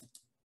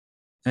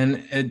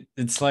 And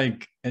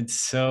it's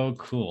so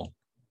cool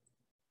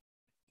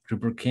to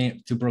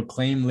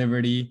proclaim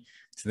liberty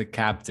to the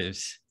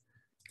captives.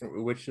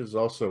 Which is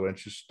also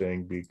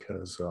interesting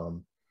because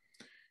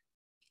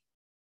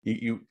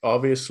you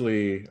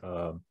obviously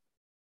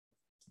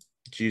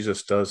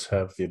Jesus does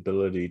have the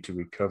ability to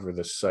recover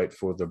the sight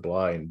for the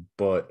blind,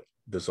 but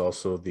there's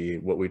also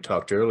what we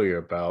talked earlier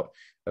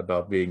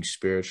about being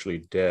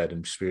spiritually dead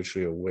and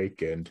spiritually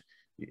awakened.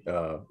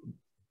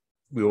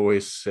 We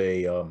always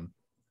say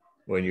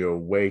when you're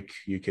awake,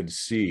 you can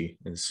see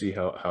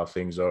how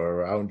things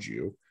are around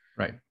you.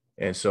 Right.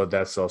 And so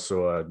that's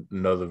also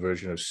another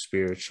version of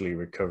spiritually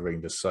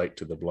recovering the sight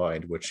to the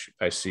blind, which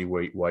I see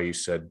why you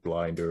said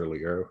blind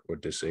earlier or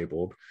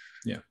disabled.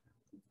 Yeah.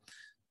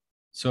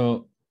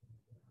 So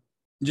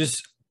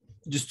just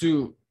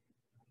to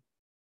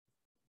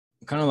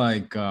kind of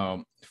like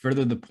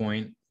further the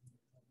point,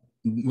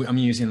 I'm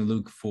using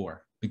Luke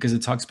 4 because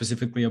it talks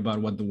specifically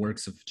about what the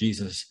works of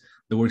Jesus,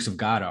 the works of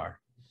God are.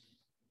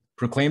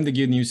 Proclaim the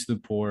good news to the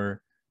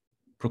poor,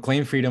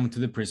 proclaim freedom to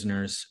the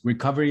prisoners,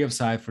 recovery of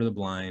sight for the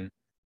blind,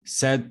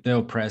 set the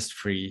oppressed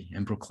free,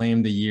 and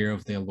proclaim the year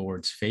of the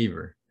Lord's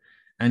favor.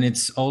 And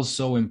it's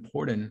also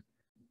important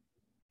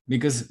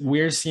because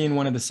we're seeing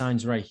one of the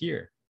signs right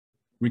here,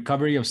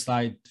 recovery of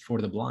sight for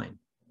the blind.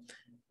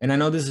 And I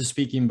know this is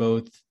speaking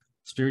both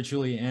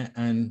spiritually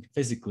and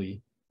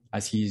physically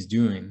as he's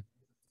doing.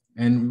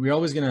 And we're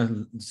always going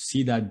to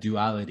see that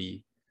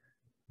duality.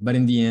 But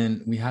in the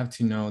end, we have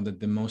to know that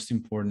the most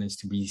important is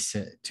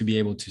to be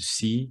able to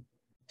see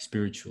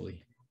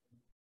spiritually.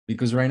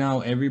 Because right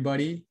now,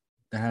 everybody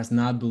that has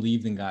not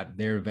believed in God,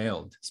 they're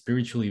veiled,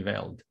 spiritually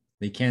veiled.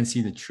 They can't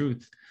see the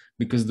truth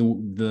because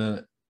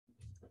the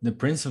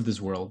prince of this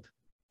world,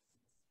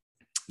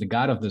 the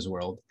God of this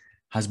world,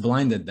 has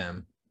blinded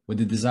them with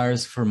the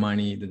desires for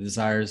money, the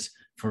desires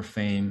for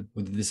fame,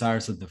 with the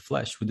desires of the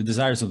flesh, with the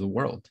desires of the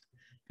world.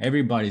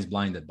 Everybody's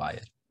blinded by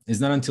it. It's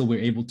not until we're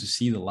able to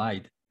see the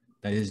light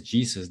that is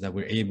Jesus that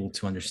we're able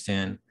to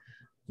understand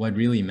what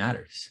really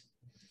matters.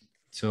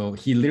 So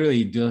he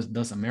literally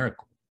does a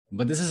miracle.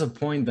 But this is a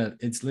point that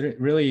it's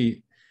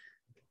really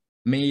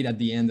made at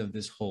the end of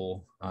this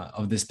whole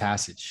of this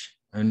passage,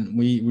 and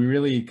we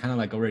really kind of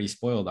like already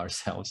spoiled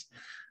ourselves,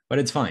 but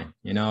it's fine.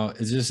 You know,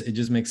 it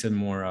just makes it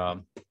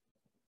more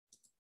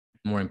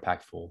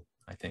impactful.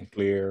 I think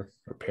clear,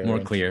 apparent. More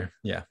clear,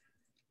 yeah.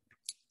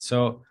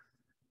 So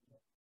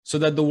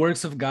that the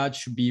works of God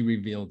should be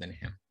revealed in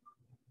him.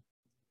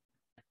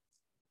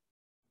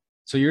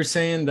 So you're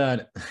saying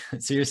that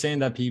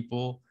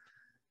people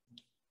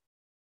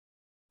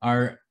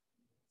are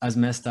as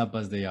messed up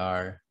as they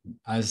are,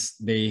 as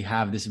they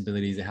have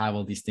disabilities, they have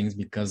all these things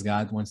because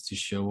God wants to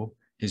show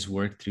his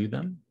work through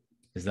them?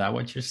 Is that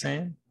what you're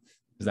saying?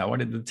 Is that what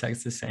the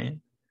text is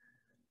saying?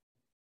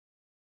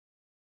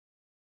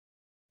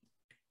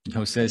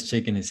 Jose is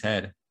shaking his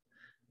head.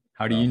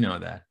 How do you know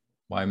that?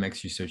 Why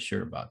makes you so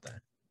sure about that?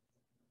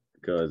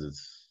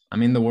 Because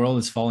the world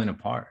is falling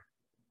apart.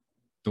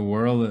 The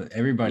world,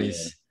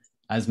 everybody's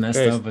as messed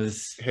up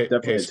as... Hey,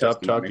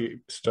 stop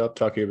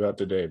talking about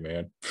today,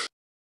 man.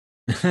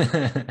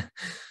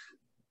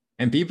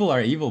 And people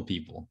are evil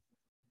people.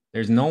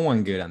 There's no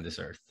one good on this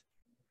earth.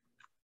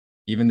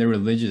 Even the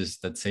religious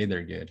that say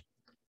they're good,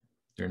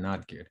 they're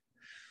not good.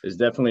 It's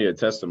definitely a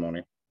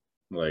testimony.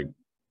 Like,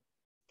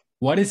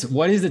 what is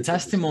the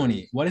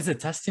testimony? What is the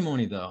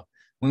testimony though?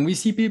 When we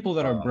see people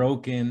that are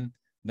broken,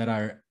 that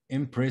are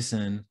in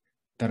prison,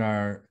 that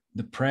are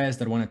depressed,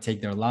 that want to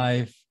take their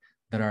life,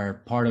 that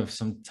are part of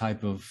some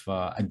type of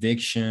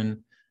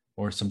addiction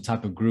or some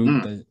type of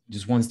group that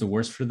just wants the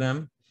worst for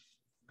them.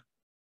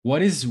 What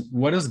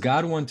does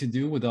God want to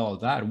do with all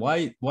of that?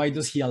 Why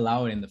does he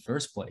allow it in the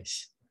first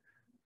place?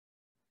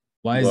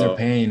 Why is there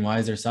pain? Why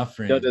is there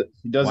suffering?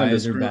 He doesn't Why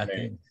is there bad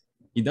things?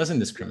 He doesn't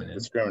discriminate.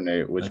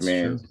 Which That's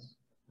means true.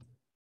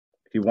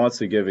 He wants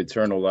to give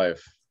eternal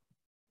life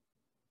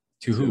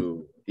to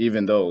who?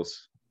 Even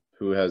those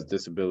who has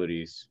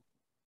disabilities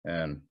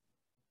and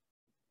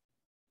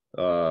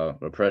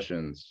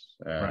oppressions,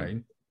 and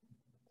right.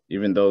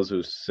 Even those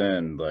who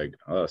sin like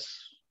us.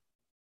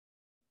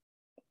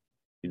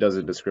 He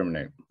doesn't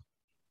discriminate.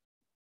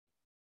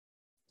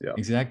 Yeah.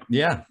 Exactly.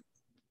 Yeah.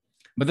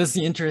 But that's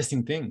the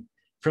interesting thing.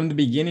 From the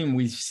beginning,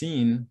 we've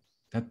seen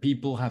that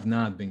people have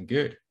not been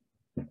good.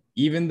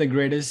 Even the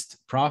greatest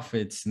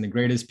prophets and the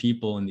greatest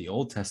people in the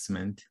Old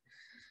Testament,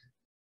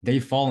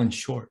 they've fallen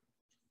short.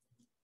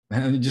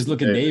 And just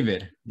look at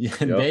David. Yeah,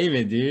 yep.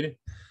 David, dude.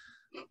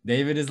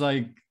 David is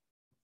like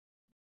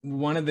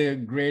one of the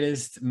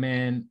greatest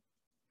men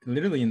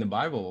literally in the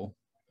Bible.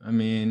 I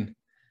mean,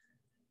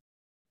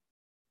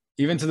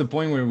 even to the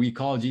point where we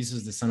call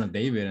Jesus the son of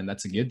David, and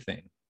that's a good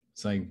thing.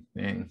 It's like,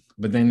 dang.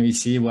 But then we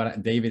see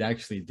what David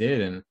actually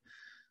did, and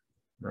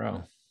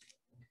bro,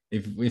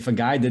 if a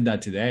guy did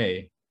that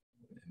today,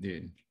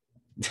 dude.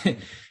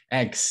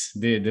 X,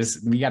 dude,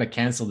 we gotta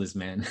cancel this,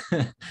 man.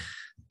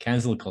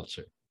 Cancel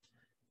culture.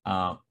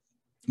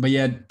 But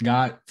yet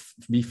God,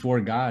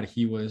 before God,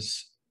 he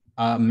was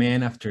a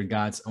man after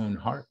God's own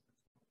heart.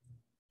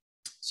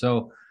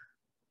 So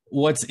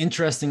what's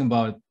interesting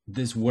about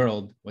this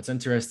world, what's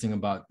interesting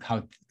about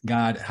how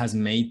God has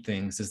made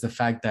things, is the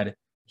fact that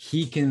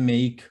he can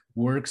make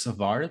works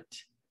of art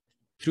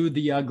through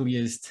the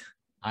ugliest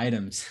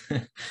items.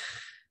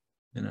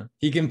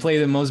 He can play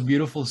the most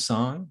beautiful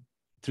song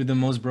through the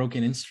most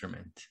broken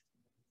instrument,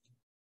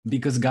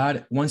 because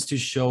God wants to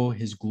show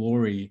his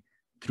glory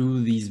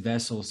through these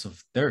vessels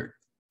of dirt,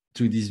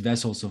 through these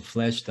vessels of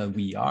flesh that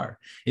we are.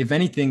 If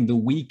anything, the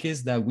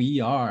weakest that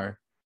we are,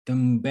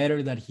 the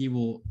better that he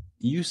will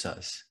use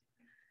us.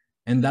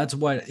 And that's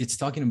what it's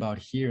talking about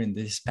here in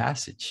this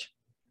passage.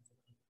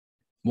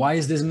 Why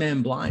is this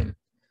man blind?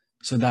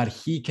 So that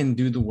he can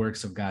do the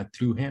works of God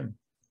through him.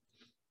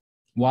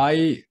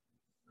 Why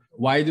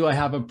do I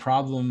have a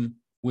problem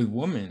with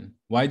women?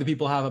 Why do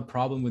people have a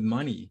problem with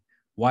money?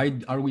 Why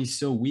are we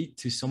so weak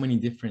to so many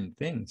different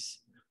things?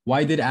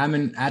 Why did Adam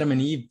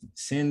and Eve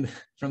sin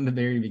from the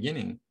very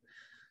beginning?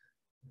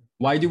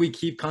 Why do we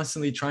keep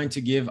constantly trying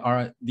to give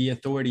the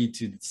authority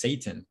to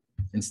Satan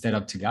instead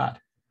of to God?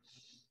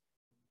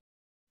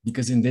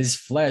 Because in this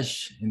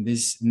flesh, in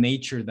this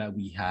nature that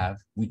we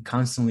have, we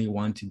constantly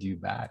want to do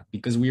bad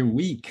because we're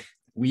weak.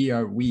 We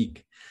are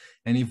weak.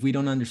 And if we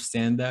don't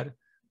understand that,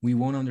 we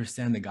won't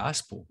understand the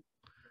gospel.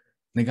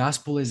 The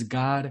gospel is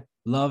God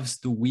loves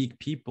the weak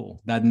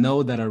people that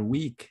know that are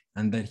weak,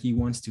 and that he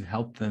wants to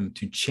help them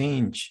to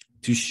change,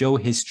 to show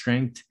his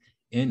strength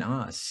in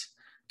us,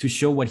 to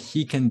show what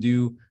he can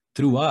do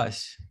through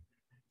us.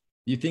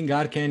 You think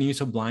God can use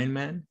a blind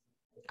man?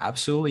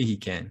 Absolutely he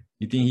can.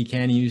 You think he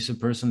can use a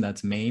person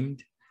that's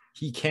maimed?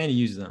 He can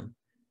use them.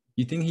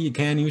 You think he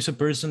can use a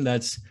person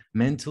that's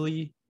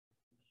mentally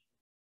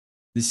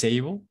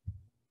disabled?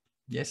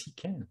 Yes, he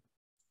can.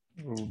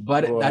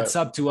 But that's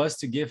up to us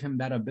to give him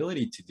that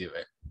ability to do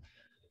it.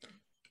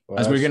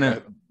 As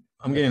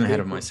I'm getting ahead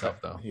of myself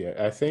though. Yeah,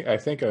 I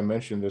think I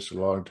mentioned this a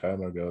long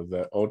time ago,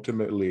 that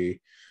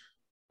ultimately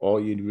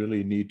all you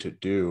really need to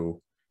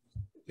do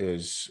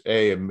is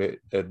A,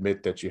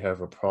 admit that you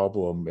have a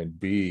problem, and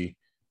B,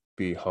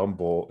 be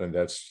humble, and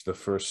that's the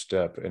first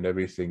step, and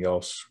everything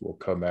else will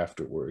come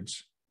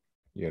afterwards,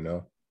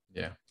 Yeah.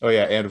 Oh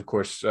yeah, and of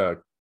course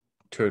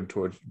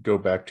go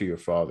back to your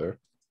father.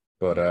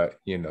 But that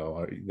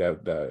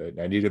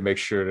I need to make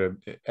sure to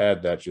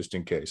add that just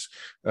in case.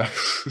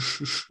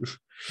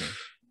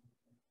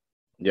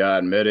 Yeah,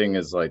 admitting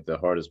is like the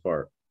hardest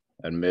part.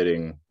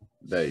 Admitting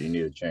that you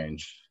need to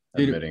change.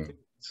 Admitting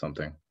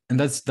something. And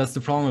that's the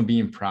problem of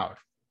being proud.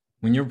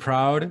 When you're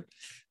proud,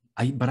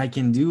 but I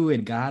can do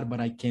it, God, but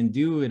I can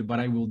do it, but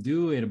I will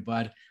do it,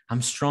 but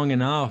I'm strong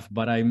enough,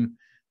 but I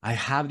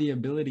have the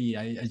ability.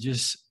 I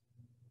just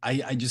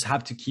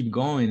have to keep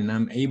going, and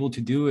I'm able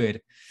to do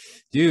it.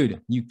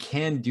 Dude, you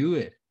can do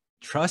it.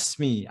 Trust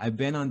me. I've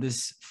been on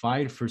this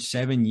fight for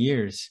 7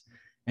 years,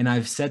 and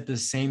I've said the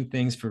same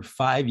things for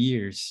 5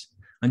 years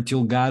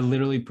until God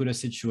literally put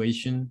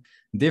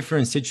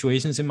different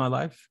situations in my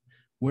life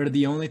where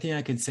the only thing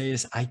I could say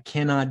is, I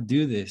cannot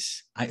do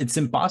this. It's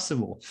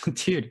impossible.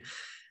 Dude,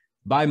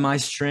 by my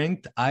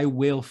strength, I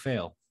will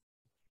fail.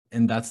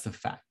 And that's the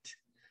fact.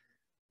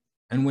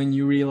 And when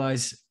you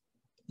realize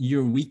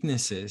your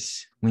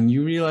weaknesses, when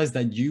you realize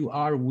that you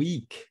are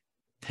weak,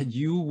 that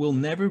you will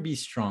never be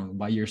strong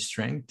by your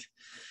strength,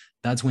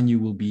 that's when you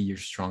will be your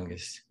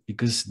strongest,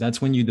 because that's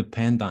when you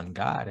depend on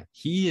God.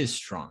 He is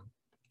strong.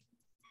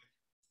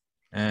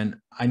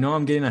 And I know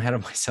I'm getting ahead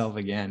of myself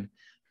again,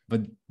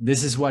 but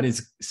this is what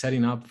it's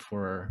setting up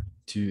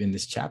in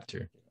this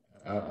chapter.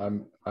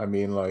 The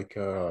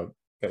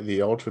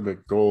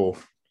ultimate goal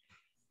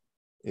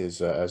is,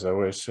 as I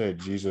always say,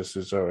 Jesus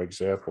is our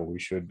example. We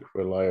should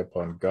rely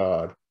upon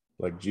God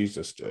like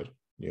Jesus did,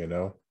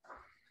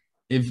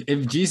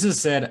 If Jesus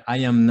said, I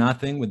am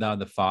nothing without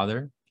the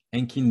Father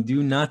and can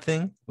do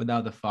nothing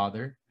without the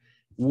Father,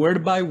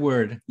 word by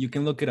word, you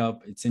can look it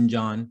up. It's in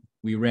John.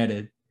 We read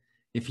it.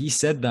 If he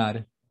said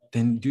that,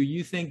 then do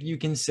you think you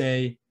can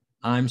say,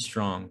 I'm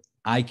strong,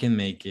 I can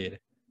make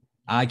it,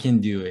 I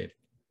can do it?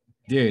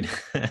 Dude,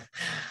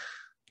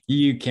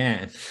 you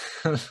can.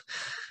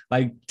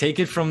 Like, take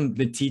it from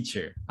the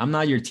teacher. I'm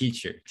not your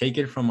teacher. Take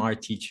it from our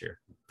teacher.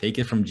 Take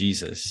it from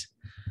Jesus.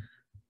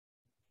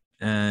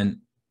 And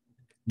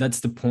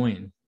that's the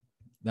point.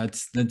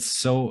 It's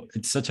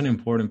such an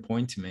important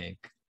point to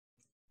make.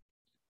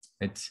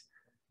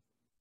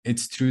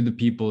 It's through the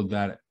people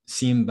that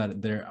seem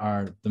that they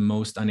are the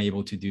most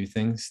unable to do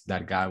things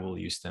that God will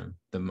use them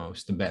the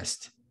most, the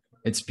best.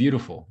 It's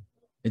beautiful.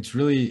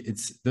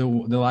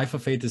 The life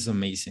of faith is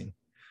amazing.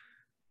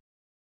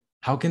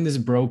 How can this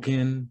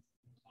broken,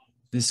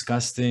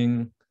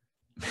 disgusting,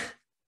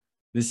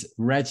 this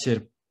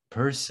wretched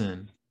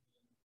person,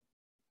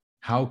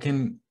 how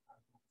can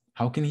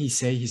he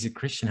say he's a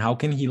Christian? How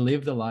can he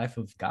live the life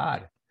of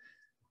God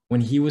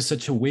when he was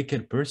such a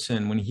wicked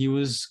person, when he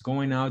was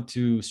going out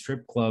to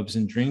strip clubs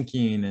and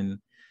drinking and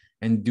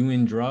and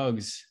doing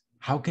drugs,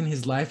 how can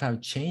his life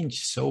have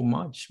changed so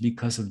much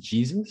because of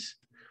Jesus?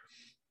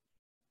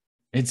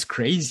 It's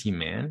crazy,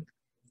 man.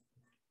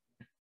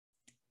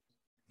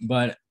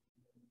 But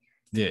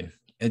dude,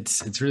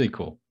 it's really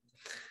cool.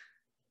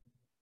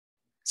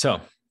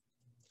 So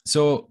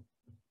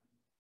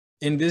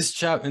in this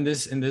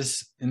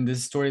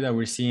story that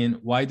we're seeing,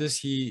 why does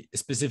he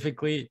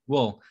specifically,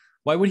 well,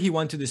 why would he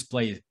want to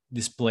display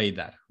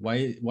that?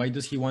 Why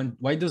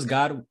does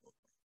God,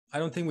 I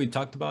don't think we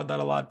talked about that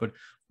a lot, but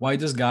why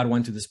does God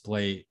want to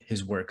display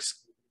his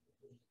works?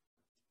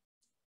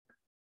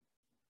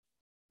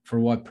 For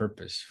what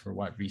purpose? For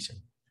what reason?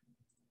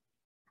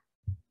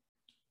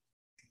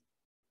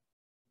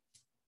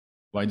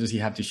 Why does he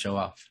have to show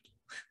off?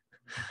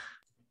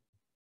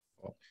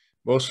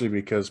 Mostly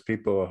because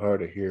people are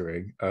hard of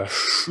hearing.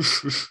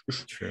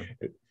 True.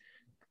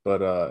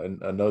 But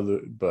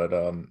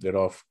it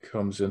all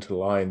comes into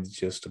line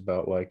just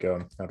about like,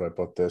 how do I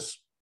put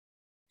this?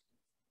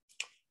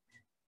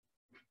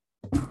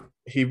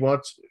 He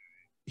wants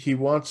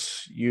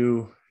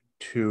you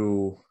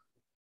to,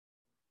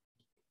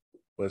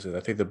 what is it? I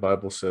think the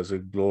Bible says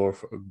it,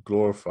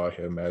 glorify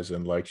him, as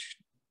in like,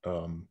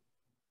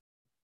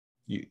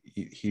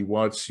 he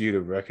wants you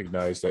to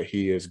recognize that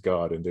he is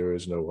God and there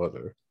is no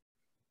other.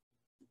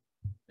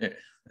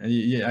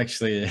 Yeah,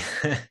 actually, I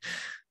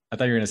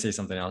thought you were going to say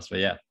something else, but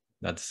yeah,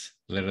 that's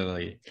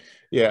literally.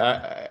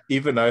 Yeah,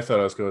 I thought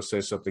I was going to say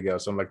something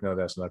else. I'm like, no,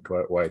 that's not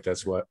quite right.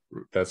 That's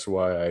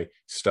why I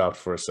stopped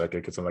for a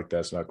second, because I'm like,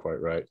 that's not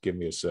quite right. Give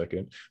me a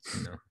second.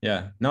 No.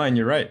 Yeah, no, and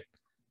you're right.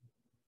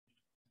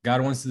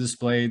 God wants to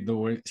display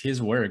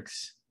his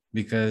works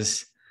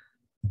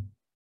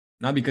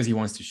not because he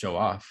wants to show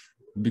off,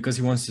 because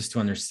he wants us to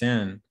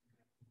understand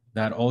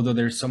that although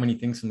there's so many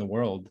things in the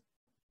world,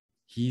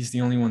 he's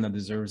the only one that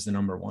deserves the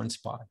number one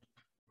spot.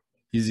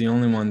 He's the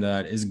only one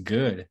that is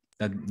good,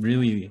 that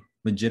really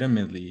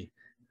legitimately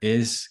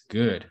is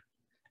good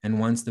and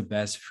wants the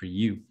best for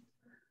you.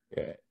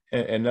 Yeah.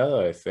 And now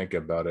that I think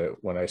about it,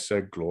 when I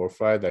said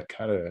glorify, that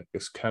kind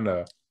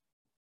of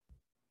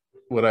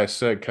what I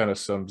said kind of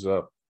sums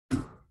it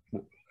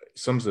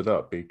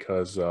up,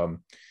 because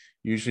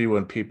usually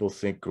when people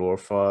think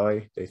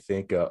glorify, they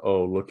think,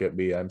 oh, look at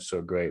me, I'm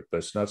so great. But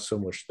it's not so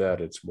much that.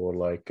 It's more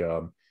like,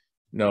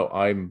 no,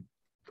 I'm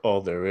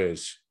all there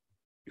is.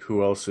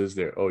 Who else is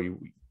there? Oh,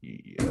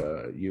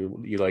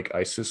 you like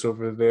ISIS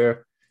over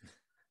there?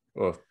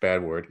 Oh,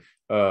 bad word.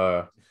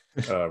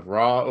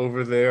 Raw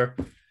over there.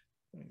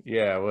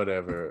 Yeah,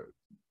 whatever.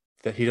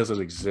 That he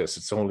doesn't exist.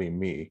 It's only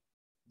me.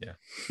 Yeah.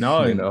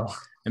 No, you know.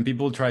 And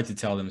people try to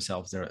tell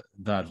themselves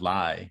that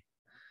lie.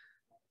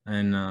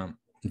 And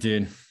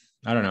dude,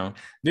 I don't know.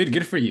 Dude,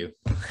 good for you.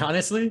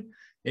 Honestly,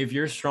 if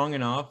you're strong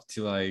enough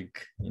to,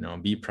 like,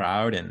 be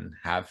proud and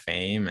have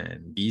fame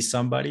and be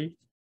somebody,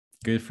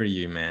 good for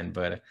you, man.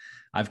 But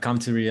I've come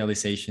to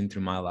realization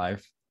through my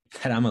life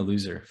that I'm a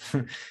loser.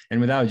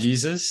 And without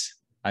Jesus,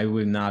 I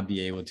would not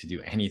be able to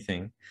do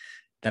anything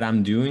that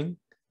I'm doing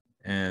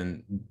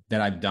and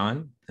that I've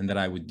done and that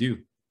I would do.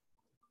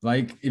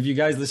 Like, if you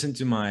guys listen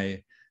to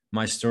my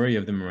story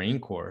of the Marine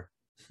Corps,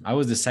 I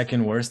was the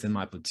second worst in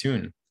my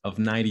platoon of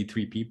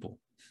 93 people.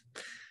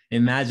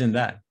 Imagine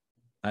that.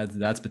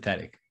 That's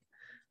pathetic.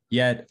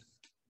 Yet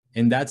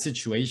in that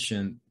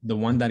situation, the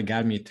one that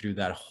got me through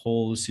that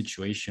whole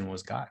situation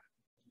was God.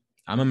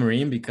 I'm a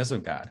Marine because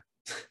of God.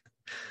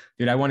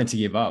 Dude, I wanted to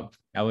give up.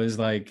 I was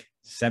like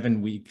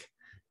 7 weeks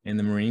in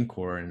the Marine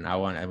Corps and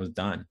I was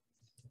done.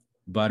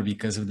 But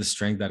because of the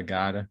strength that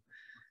God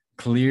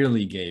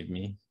clearly gave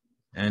me,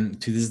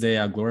 and to this day,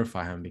 I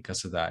glorify him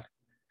because of that.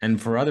 And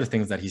for other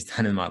things that he's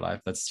done in my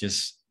life, that's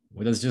just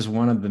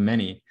one of the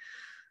many.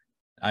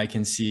 I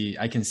can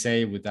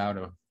say without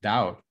a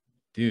doubt,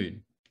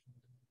 dude,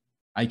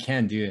 I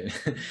can do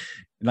it.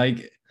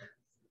 Like,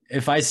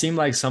 if I seem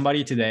like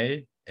somebody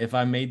today, if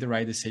I made the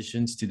right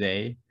decisions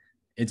today,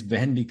 it's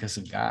been because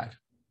of God.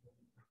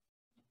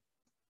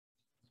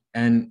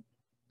 And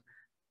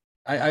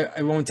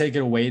I won't take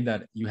it away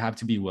that you have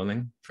to be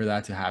willing for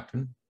that to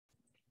happen.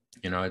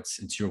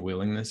 It's your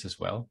willingness as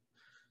well.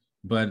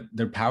 But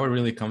their power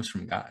really comes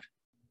from God.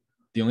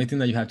 The only thing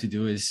that you have to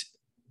do is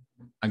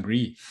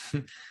agree.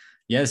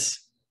 Yes,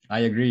 I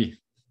agree.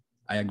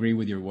 I agree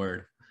with your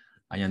word.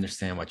 I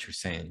understand what you're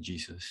saying,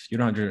 Jesus. You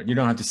don't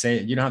have to say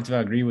it. You don't have to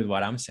agree with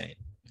what I'm saying.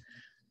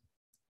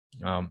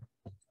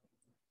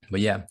 But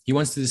yeah, he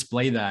wants to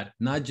display that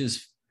not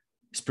just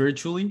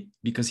spiritually,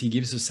 because he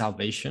gives us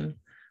salvation,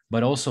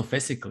 but also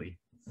physically,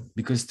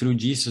 because through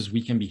Jesus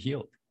we can be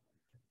healed.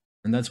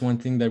 And that's one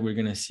thing that we're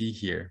going to see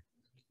here.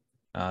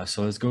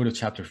 So let's go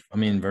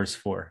to verse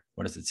 4.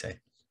 What does it say?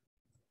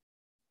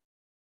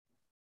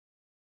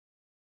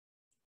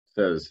 It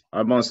says,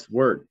 I must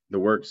work the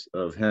works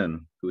of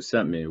him who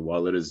sent me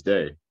while it is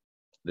day.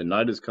 The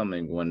night is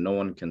coming when no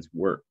one can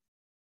work.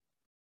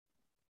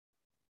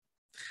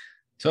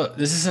 So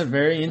this is a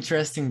very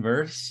interesting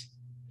verse.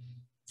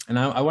 And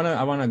I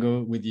wanna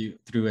go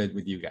through it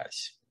with you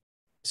guys.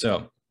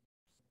 So,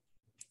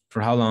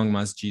 for how long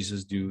must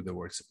Jesus do the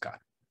works of God?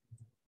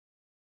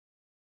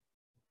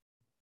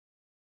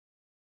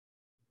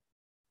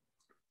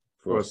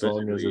 For as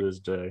long as it physically- is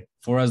day.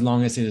 For as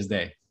long as it is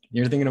day.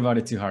 You're thinking about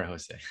it too hard,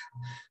 Jose.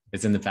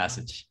 It's in the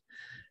passage.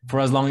 For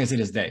as long as it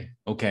is day.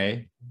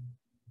 Okay.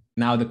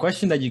 Now the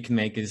question that you can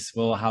make is,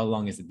 well, how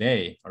long is the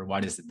day, or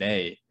what is the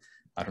day?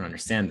 I don't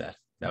understand that.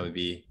 That would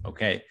be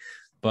okay,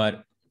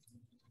 but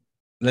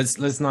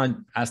let's not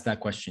ask that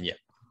question yet.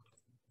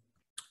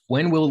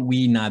 When will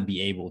we not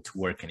be able to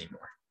work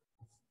anymore?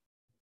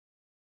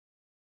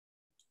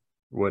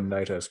 When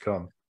night has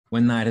come.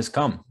 When night has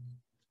come.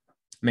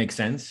 Makes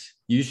sense.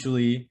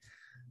 Usually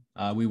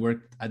we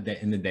work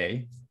in the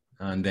day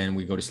and then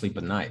we go to sleep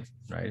at night,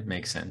 right?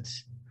 Makes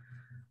sense.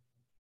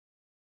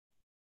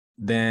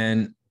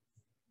 Then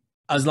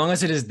as long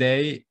as it is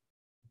day,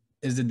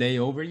 is the day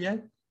over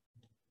yet?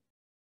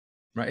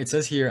 Right? It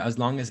says here, as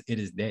long as it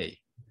is day.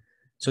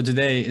 So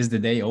today, is the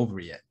day over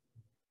yet?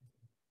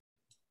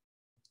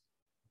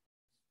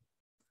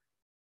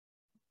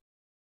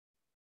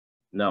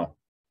 No.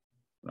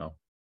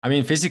 I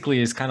mean,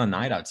 physically, it's kind of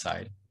night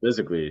outside.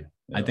 Physically.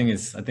 I think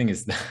it's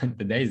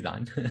the day's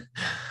done.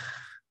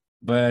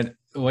 But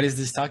what is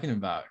this talking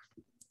about?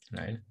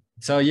 Right?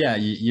 So yeah,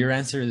 your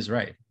answer is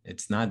right.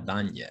 It's not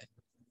done yet.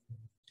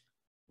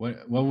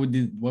 What would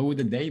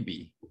the day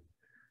be?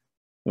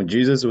 When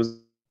Jesus was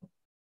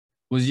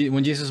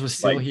When Jesus was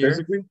still like here?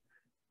 physically?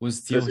 Was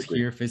still Physically.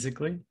 here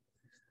physically?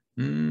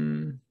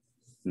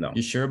 No.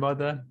 You sure about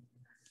that?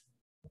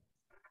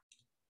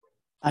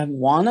 I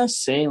want to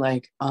say,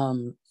 like,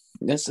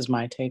 this is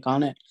my take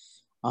on it.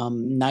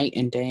 Night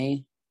and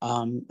day,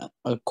 not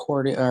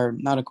according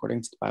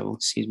to the Bible,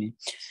 excuse me.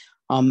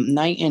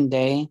 Night and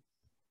day,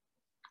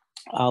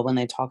 when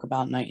they talk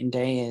about night and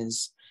day,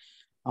 is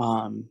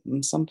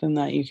something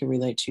that you can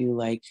relate to,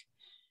 like,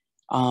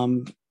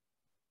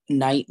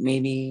 night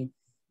maybe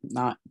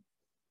not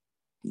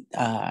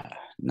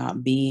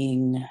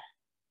being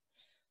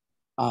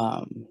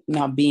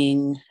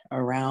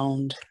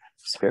around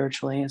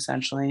spiritually,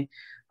 essentially,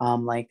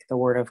 like the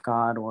word of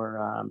God,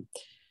 or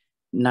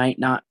night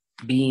not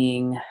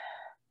being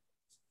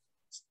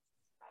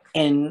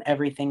in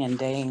everything, and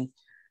day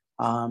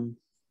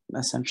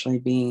essentially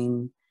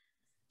being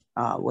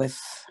with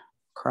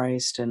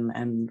Christ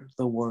and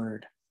the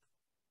word.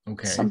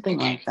 Okay. Something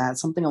like that,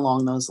 something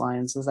along those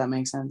lines. Does that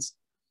make sense?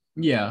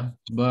 Yeah,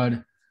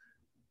 but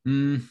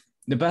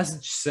the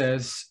passage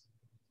says,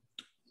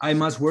 I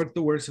must work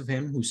the works of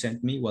him who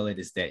sent me while it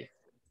is day.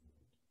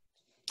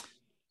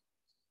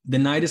 The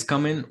night is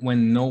coming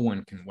when no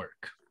one can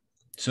work.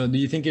 So do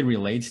you think it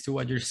relates to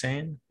what you're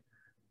saying?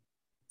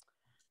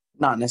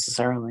 Not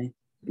necessarily.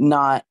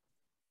 Not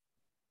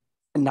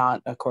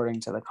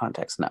according to the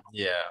context, no.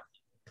 Yeah.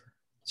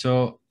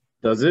 So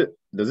Does it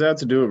have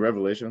to do with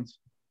Revelations?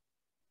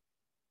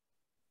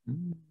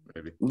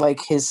 Maybe. Like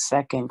his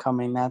second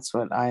coming, that's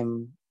what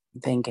I'm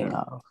thinking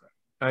of.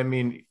 I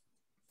mean,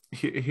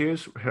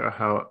 here's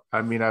how,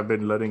 I mean, I've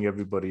been letting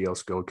everybody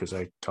else go because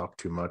I talk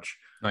too much.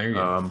 no, you're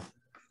good.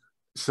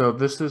 So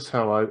this is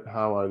how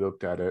I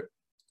looked at it.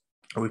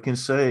 We can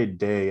say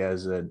day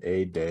as an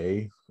a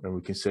day, and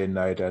we can say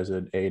night as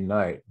an a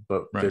night,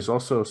 but Right. there's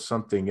also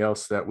something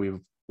else that we've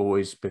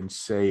always been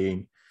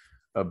saying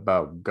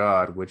about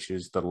God, which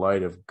is the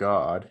light of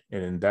God.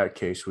 And in that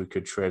case, we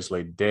could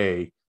translate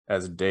day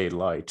as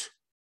daylight,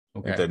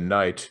 Okay. and then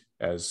night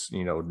as,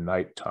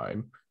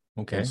 nighttime.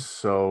 Okay. And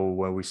so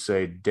when we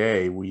say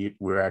day,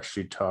 we're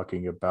actually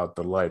talking about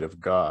the light of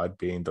God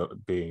being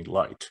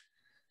light.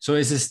 So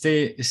is it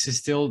still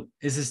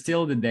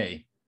the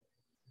day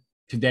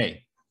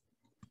today?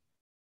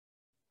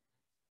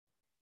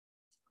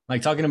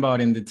 Like talking about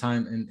in the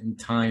time in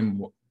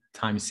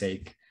time's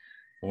sake,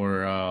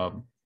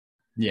 or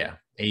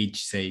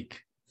age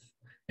sake,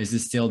 is it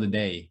still the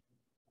day?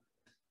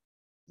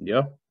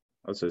 Yeah,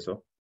 I'd say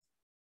so.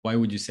 Why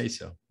would you say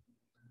so?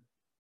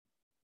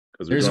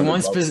 Because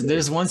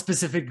There's one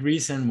specific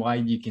reason why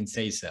you can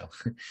say so.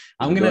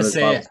 I'm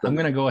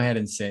gonna go ahead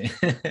and say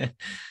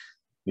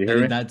You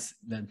hear me? That's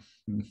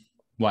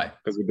why?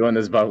 Because we're doing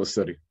this Bible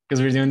study. Because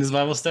we're doing this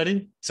Bible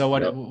study. So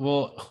what? Yep.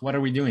 Well, what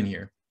are we doing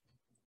here?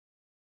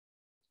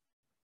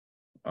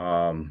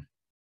 I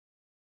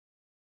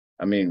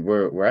mean,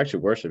 we're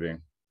actually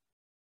worshiping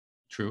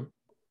True.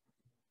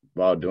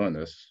 while doing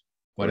this.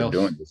 What We're else?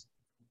 doing this.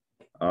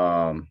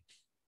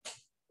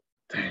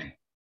 Dang.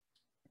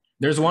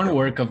 There's one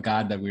work of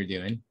God that we're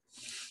doing.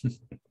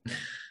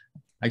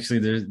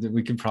 Actually,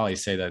 we could probably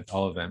say that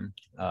all of them,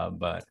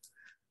 but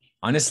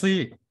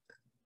honestly,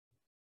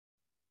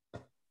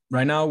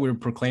 right now we're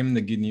proclaiming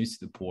the good news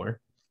to the poor.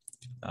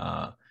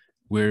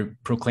 We're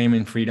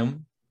proclaiming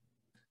freedom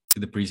to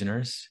the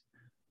prisoners.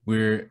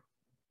 We're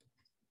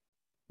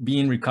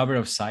being recovered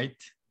of sight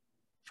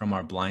from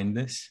our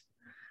blindness.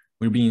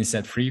 We're being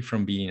set free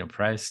from being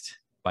oppressed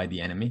by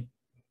the enemy.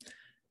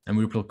 And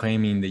we're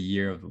proclaiming the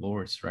year of the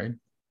Lord's, right?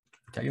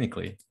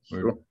 Technically,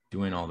 we're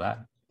doing all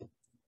that.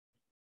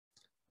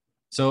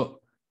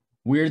 So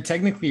we're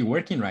technically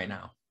working right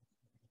now.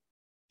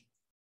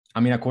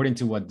 I mean, according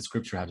to what the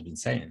scripture has been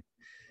saying.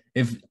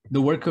 If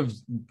the work of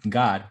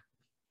God,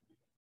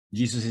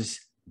 Jesus is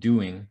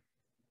doing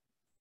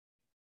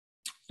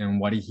And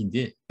what did he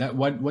did?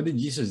 What did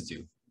Jesus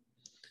do?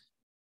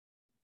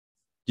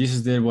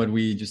 Jesus did what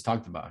we just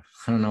talked about.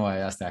 I don't know why I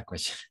asked that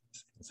question.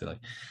 So like,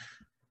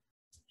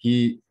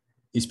 he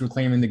is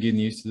proclaiming the good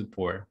news to the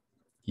poor.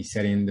 He's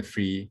setting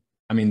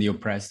the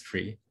oppressed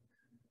free,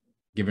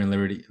 giving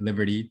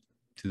liberty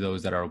to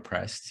those that are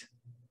oppressed,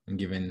 and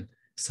giving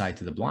sight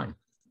to the blind.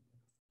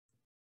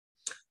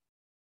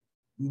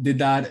 Did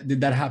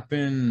that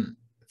happen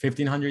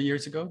 1,500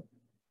 years ago?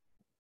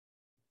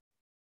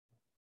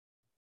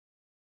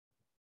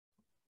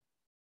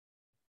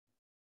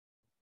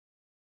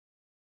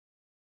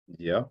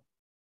 Yeah.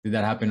 Did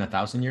that happen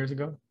 1,000 years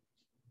ago?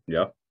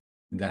 Yeah.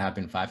 Did that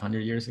happen 500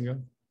 years ago?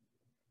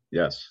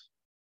 Yes.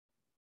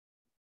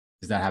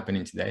 Is that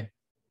happening today?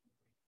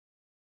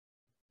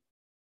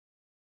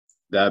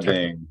 That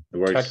being the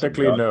works of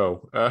Technically, God.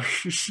 no.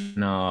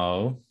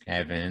 No,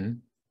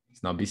 Evan.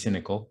 Let's not be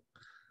cynical.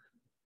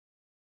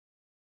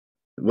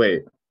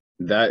 Wait,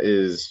 what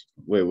is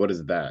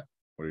that?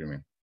 What do you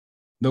mean?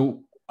 The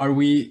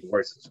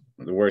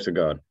works of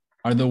God.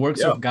 Are the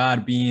works Yeah. of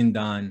God being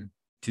done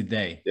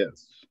today?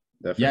 Yes,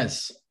 definitely.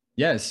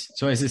 Yes.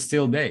 So is it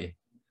still day?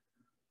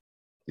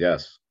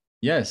 Yes.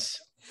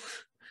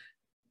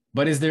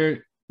 But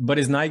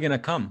is night gonna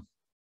come?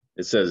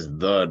 It says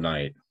the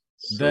night.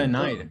 The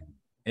night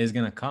is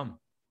gonna come.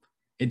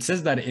 It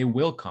says that it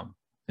will come.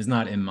 It's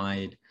not it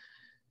might,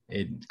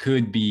 it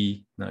could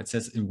be. No, it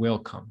says it will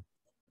come.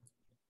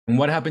 And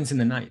what happens in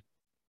the night?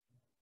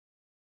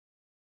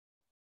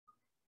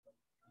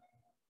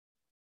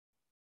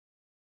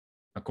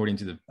 According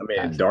to the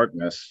passage.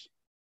 Darkness.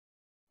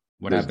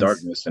 There's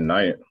darkness and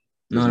night.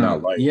 There's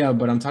not light. Yeah,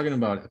 but I'm talking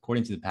about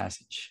according to the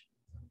passage.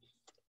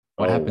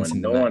 What happens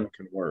in the night? No one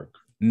can work.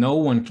 No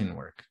one can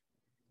work.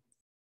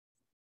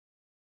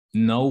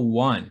 No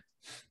one.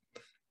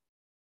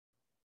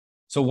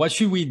 So what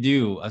should we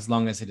do as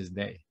long as it is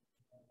day?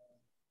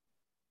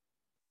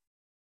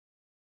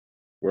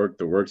 Work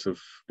the works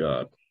of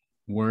God.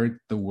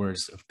 Work the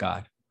works of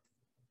God.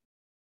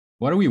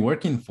 What are we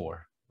working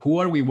for? Who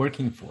are we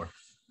working for?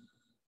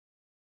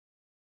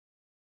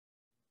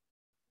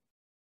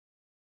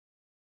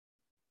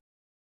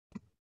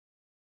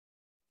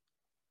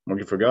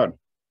 Working for God.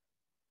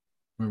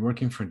 We're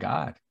working for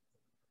God.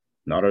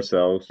 Not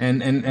ourselves.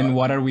 And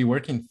what are we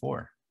working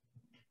for?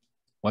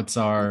 What's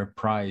our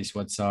prize?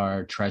 What's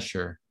our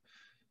treasure?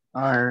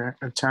 Our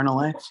eternal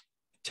life.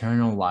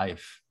 Eternal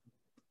life.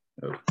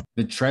 Oh.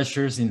 The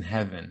treasures in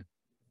heaven.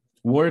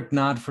 Work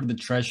not for the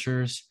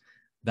treasures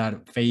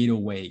that fade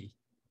away,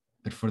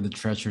 but for the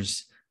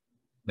treasures.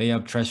 Lay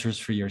up treasures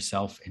for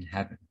yourself in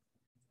heaven.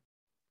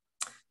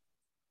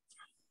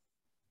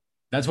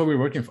 That's what we're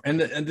working for. And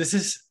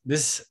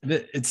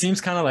it seems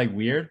kind of like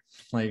weird.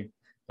 Like,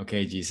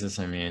 okay, Jesus,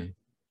 I mean,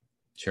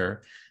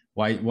 sure.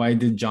 Why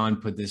did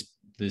John put this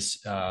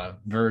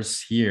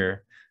verse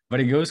here? But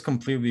it goes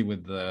completely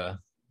with the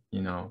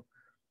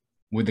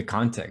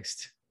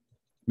context,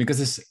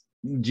 because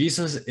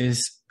Jesus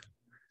is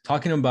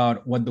talking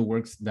about what the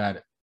works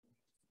that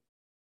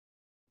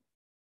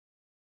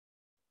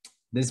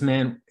this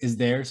man is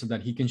there so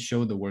that he can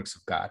show the works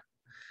of God.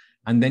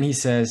 And then he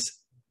says,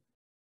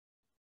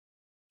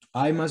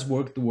 I must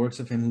work the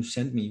works of him who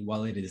sent me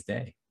while it is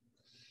day.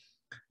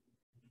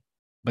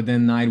 But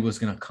then night was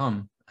going to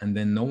come, and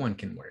then no one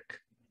can work.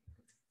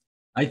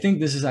 I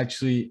think this is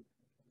actually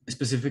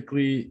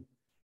specifically,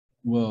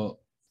 to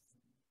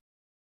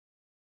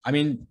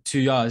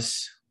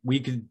us, we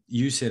could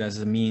use it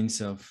as a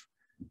means of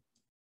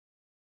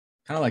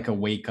kind of like a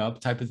wake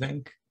up type of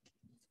thing.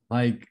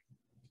 Like,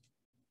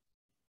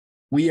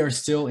 we are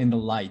still in the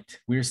light.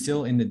 We're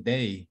still in the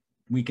day.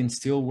 We can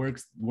still work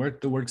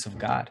the works of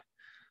God.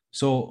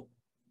 So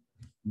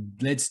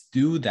let's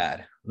do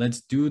that.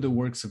 Let's do the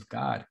works of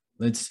God.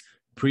 Let's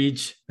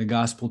preach the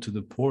gospel to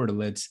the poor.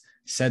 Let's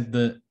set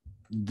the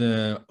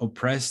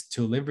oppressed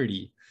to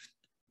liberty.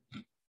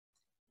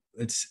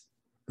 Let's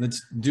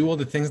do all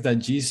the things that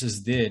Jesus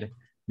did,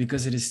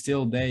 because it is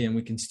still day and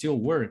we can still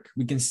work.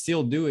 We can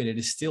still do it. It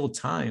is still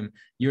time.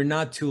 You're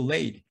not too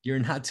late. You're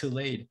not too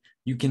late.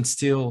 You can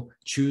still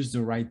choose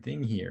the right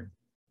thing here.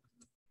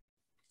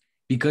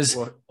 Because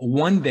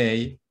one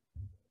day,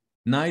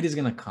 night is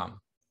going to come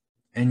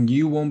and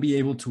you won't be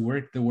able to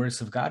work the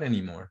works of God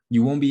anymore.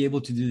 You won't be able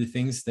to do the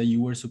things that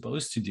you were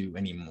supposed to do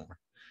anymore.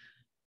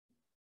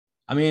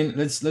 I mean,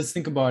 let's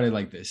think about it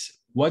like this.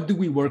 What do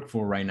we work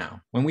for right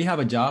now? When we have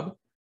a job,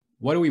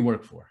 what do we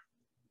work for?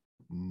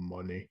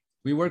 Money.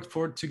 We work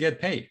to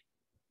get paid.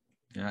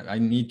 I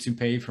need to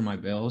pay for my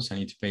bills. I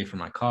need to pay for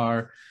my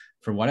car,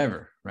 for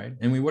whatever, right?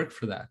 And we work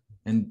for that.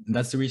 And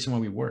that's the reason why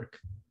we work.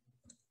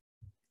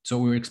 So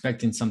we're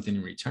expecting something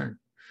in return.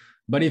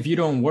 But if you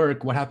don't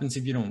work, what happens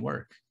if you don't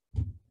work?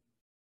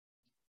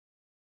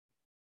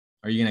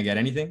 Are you going to get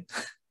anything?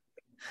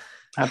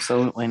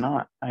 Absolutely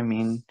not. I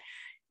mean,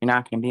 you're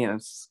not going to be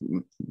as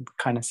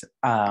kind of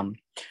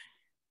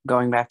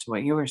going back to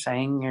what you were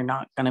saying, you're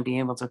not going to be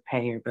able to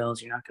pay your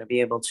bills. You're not going to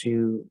be able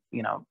to,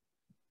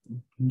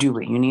 do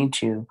what you need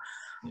to.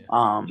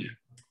 Yeah.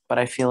 But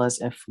I feel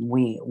as if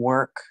we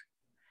work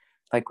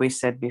like we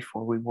said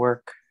before, we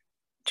work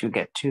to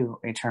get to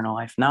eternal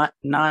life,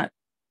 not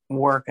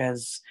work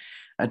as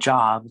a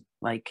job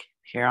like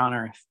here on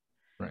earth.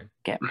 Right.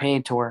 Get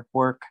paid to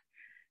work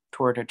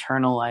toward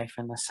eternal life,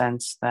 in the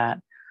sense that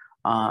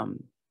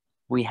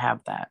we have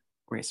that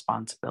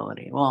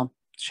responsibility. Well,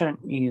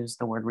 shouldn't use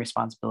the word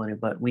responsibility,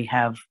 but we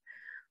have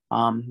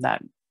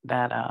that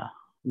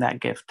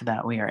gift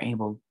that we are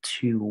able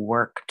to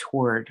work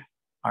toward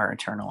our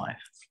eternal life.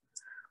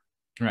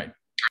 Right.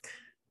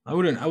 I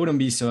wouldn't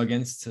be so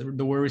against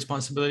the word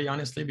responsibility,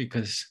 honestly,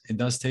 because it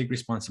does take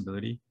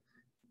responsibility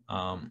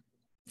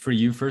for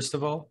you, first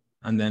of all,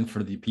 and then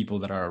for the people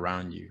that are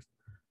around you.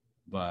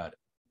 But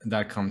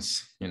that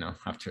comes,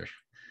 after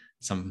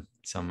some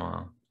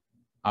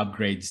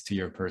upgrades to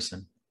your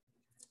person.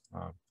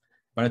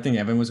 But I think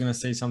Evan was going to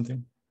say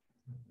something.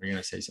 We're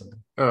going to say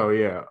something. Oh,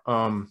 yeah.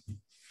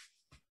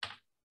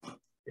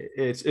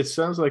 It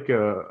sounds like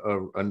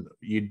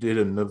you did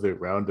another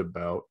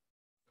roundabout,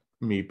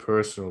 me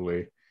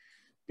personally,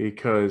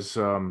 because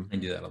I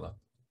do that a lot.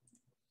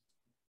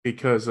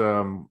 Because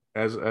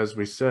as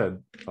we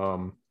said,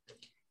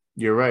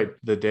 you're right.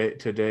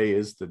 Today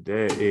is the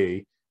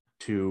day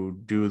to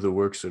do the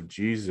works of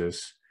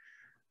Jesus,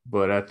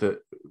 but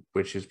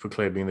which is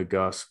proclaiming the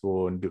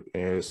gospel and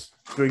is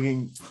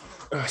bringing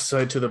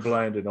sight to the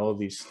blind and all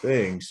these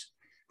things,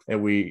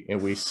 and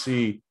we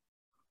see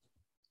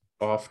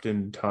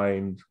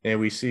oftentimes, and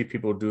we see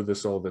people do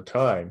this all the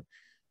time,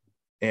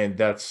 and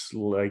that's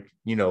like,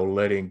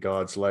 letting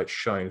God's light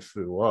shine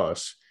through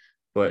us.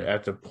 But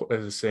at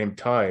the same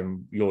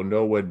time, you'll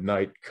know when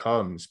night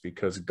comes,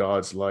 because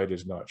God's light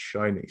is not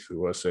shining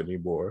through us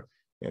anymore.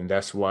 And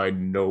that's why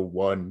no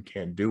one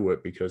can do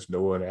it, because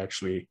no one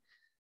actually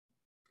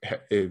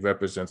it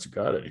represents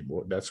God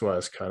anymore. That's why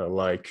it's kind of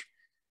like,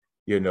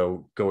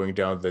 going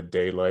down the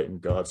daylight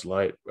and God's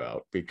light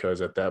route,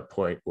 because at that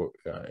point,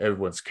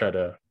 everyone's kind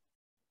of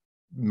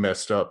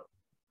messed up,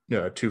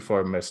 too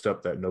far messed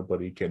up that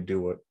nobody can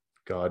do what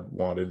God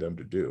wanted them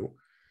to do.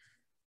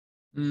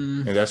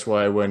 And that's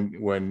why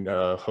when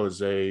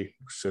Jose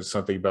said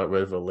something about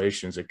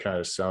Revelations, it kind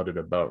of sounded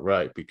about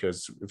right,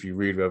 because if you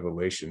read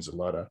Revelations, a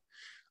lot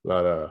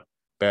of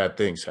bad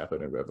things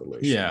happen in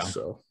Revelations. Yeah.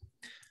 So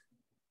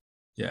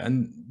yeah,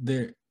 and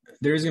there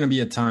is going to be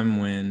a time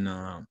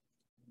when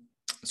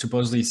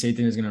supposedly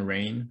Satan is going to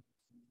reign,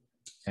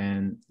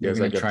 and they're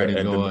going to try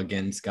to go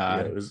against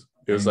God. Yeah,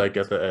 it was like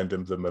at the end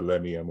of the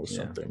millennium or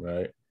something,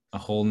 right? A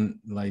whole,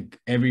 like,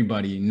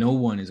 everybody, no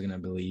one is going to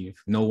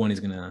believe, no one is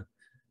going to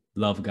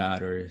love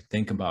God or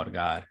think about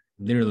God.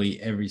 Literally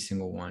every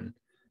single one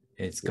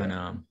is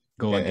gonna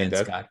go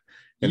against God.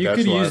 You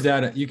could use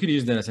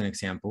that as an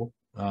example.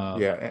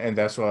 And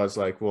that's why I was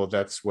like, well,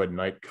 that's when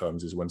night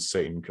comes, is when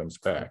Satan comes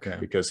back,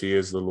 because he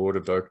is the Lord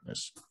of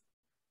darkness.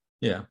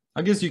 Yeah,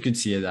 I guess you could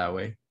see it that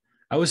way.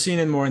 I was seeing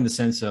it more in the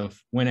sense of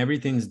when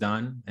everything's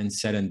done and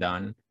said and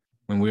done,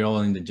 when we're all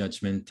in the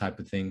judgment type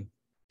of thing,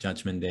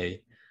 judgment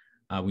day,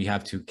 we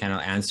have to kind of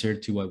answer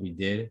to what we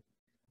did,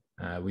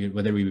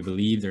 whether we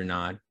believed or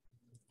not.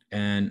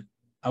 And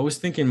I was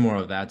thinking more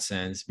of that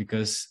sense,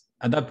 because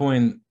at that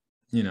point,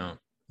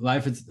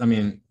 life is,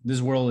 this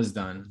world is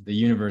done. The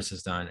universe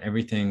is done.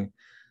 Everything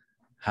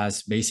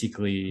has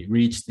basically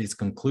reached its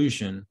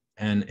conclusion,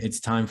 and it's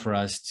time for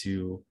us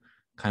to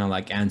kind of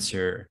like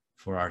answer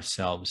for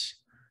ourselves,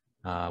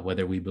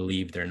 whether we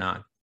believed or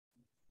not.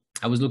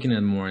 I was looking at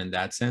it more in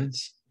that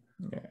sense.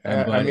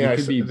 Yeah. But it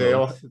could be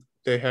both.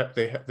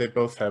 They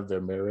both have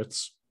their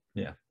merits.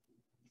 Yeah,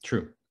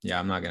 true. Yeah,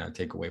 I'm not going to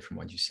take away from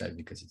what you said,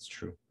 because it's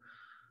true.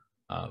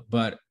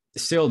 But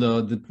still,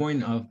 though, the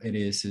point of it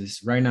is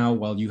right now,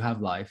 while you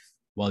have life,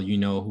 while you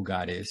know who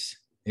God is,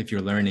 if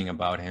you're learning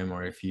about him,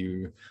 or if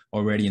you're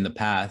already in the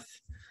path,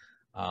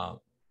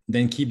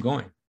 then keep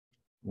going.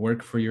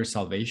 Work for your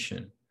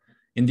salvation.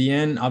 In the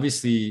end,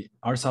 obviously,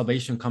 our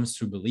salvation comes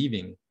through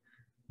believing,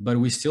 but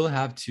we still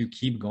have to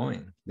keep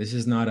going. This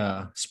is not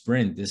a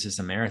sprint. This is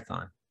a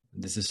marathon.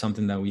 This is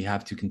something that we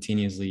have to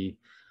continuously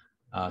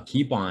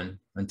keep on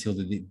until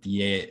the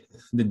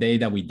day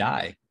that we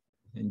die.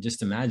 And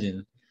just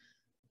imagine,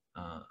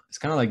 it's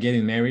kind of like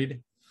getting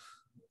married,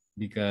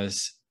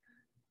 because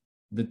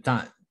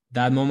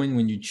that moment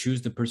when you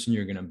choose the person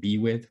you're going to be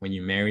with, when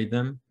you marry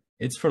them,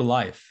 it's for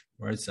life,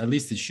 or at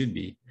least it should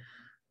be.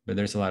 But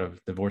there's a lot of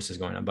divorces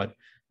going on. But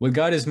with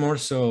God is more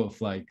so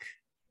of like,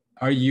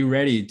 are you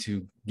ready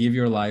to give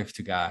your life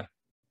to God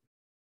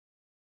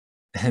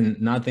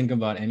and not think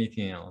about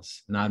anything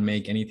else, not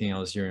make anything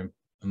else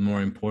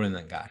more important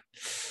than God?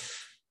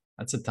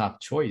 That's a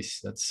tough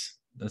choice.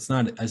 That's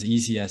not as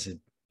easy as it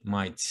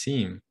might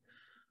seem,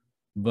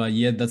 but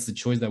yet that's the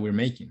choice that we're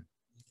making,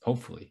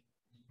 hopefully.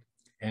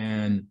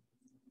 And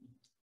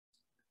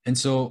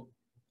so,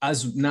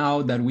 as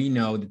now that we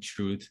know the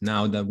truth,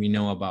 now that we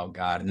know about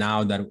God,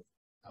 now that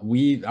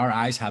our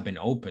eyes have been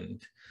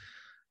opened,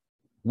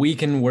 we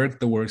can work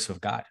the works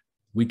of God.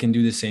 We can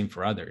do the same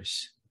for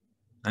others.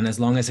 And as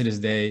long as it is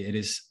day, it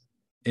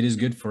is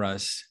good for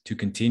us to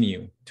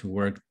continue to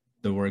work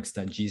the works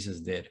that Jesus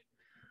did.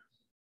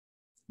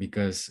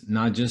 because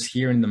not just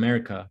here in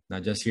America,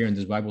 not just here in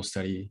this Bible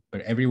study, but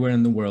everywhere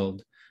in the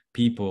world,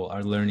 people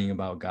are learning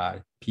about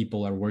God.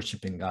 People are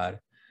worshiping God,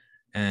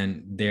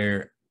 and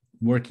they're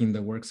working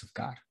the works of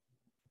God,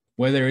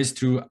 whether it's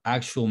through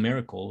actual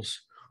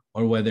miracles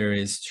or whether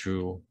it's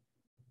through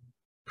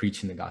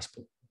preaching the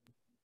gospel.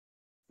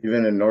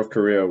 Even in North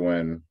Korea,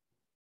 when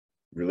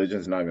religion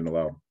is not even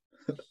allowed.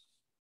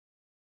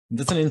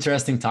 That's an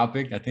interesting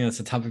topic. I think that's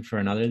a topic for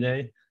another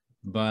day.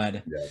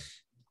 But Yeah.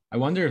 I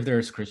wonder if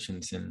there's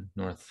Christians in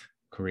North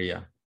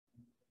Korea.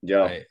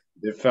 Yeah,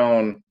 they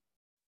found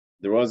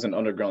there was an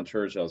underground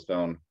church that was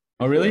found.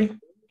 Oh, really?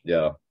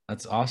 Yeah.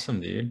 That's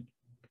awesome, dude.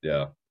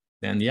 Yeah.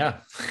 And yeah,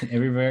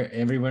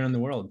 everywhere in the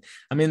world.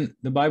 I mean,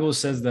 the Bible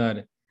says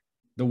that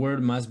the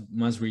word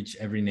must reach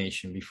every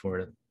nation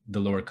before the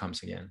Lord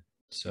comes again.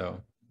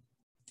 So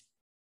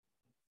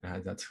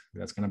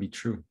that's gonna be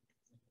true.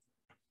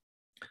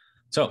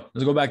 So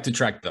let's go back to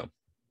track though.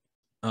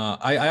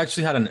 I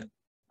actually had an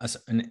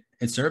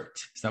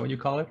excerpt. Is that what you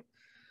call it?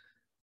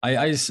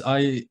 There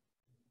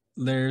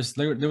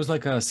was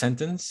like a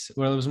sentence,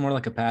 well, it was more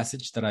like a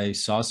passage that I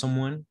saw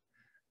someone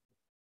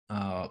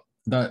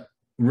that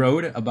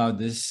wrote about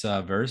this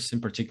verse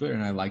in particular,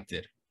 and I liked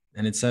it.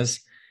 And it says,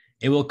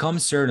 "It will come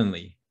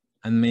certainly,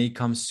 and may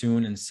come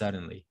soon and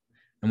suddenly.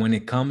 And when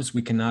it comes,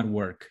 we cannot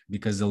work,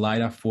 because the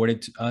light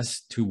afforded to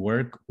us to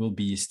work will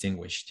be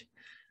extinguished,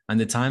 and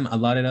the time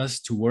allotted us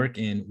to work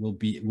in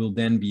will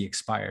then be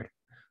expired.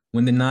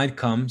 When the night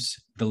comes,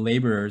 the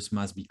laborers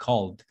must be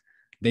called.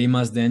 They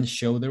must then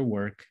show their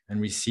work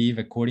and receive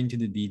according to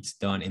the deeds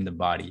done in the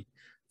body.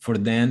 For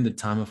then the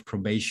time of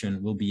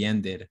probation will be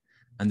ended,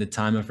 and the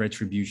time of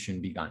retribution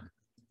begun."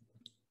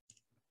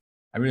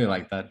 I really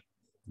like that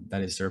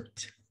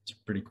excerpt. It's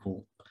pretty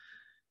cool.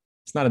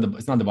 It's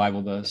not the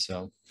Bible though,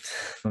 so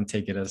don't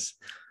take it as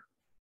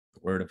the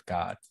word of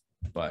God,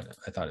 but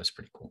I thought it was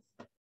pretty cool.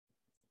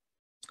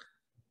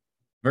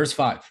 Verse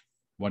 5,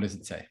 what does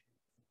it say?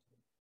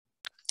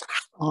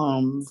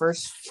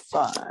 Verse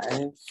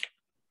 5,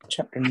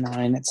 chapter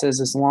 9, it says,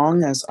 as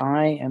long as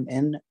I am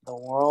in the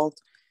world,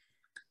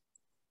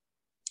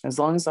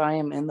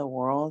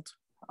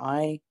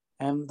 I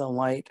am the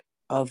light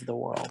of the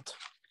world.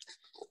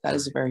 That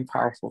is a very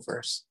powerful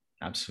verse.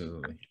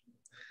 Absolutely.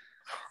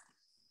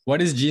 What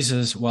is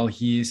Jesus while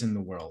he is in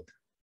the world?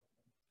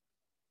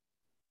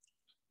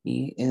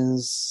 He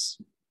is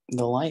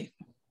the light.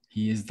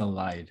 He is the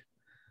light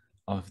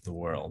of the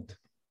world.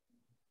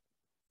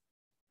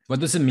 What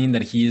does it mean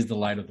that he is the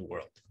light of the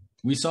world?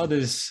 We saw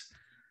this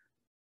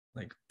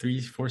like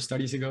 3-4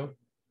 studies ago,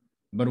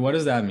 but what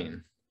does that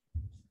mean?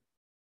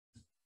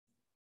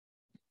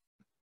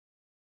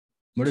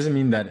 What does it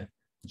mean that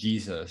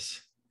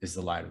Jesus is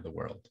the light of the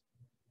world?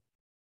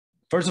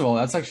 First of all,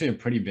 that's actually a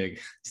pretty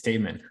big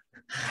statement.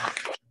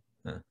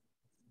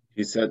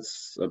 He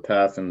sets a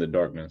path in the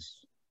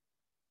darkness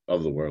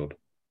of the world.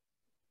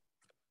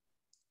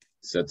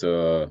 He's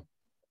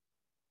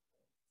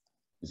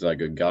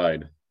like a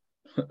guide.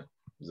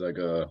 He's like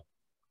a...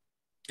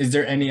 Is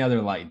there any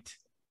other light?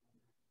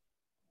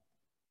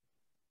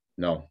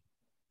 No.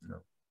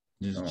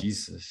 Just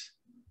Jesus.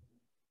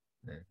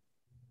 Yeah.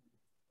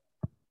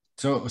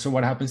 So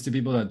what happens to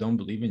people that don't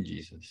believe in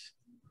Jesus?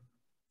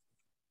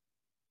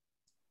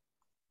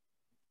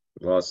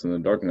 Lost in the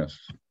darkness.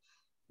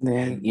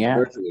 Yeah.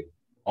 Spiritually.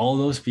 All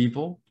those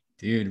people,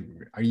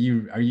 dude. Are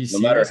you serious, No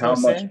matter how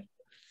Jose?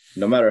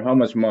 No matter how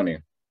much money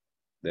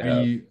they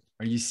have.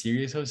 Are you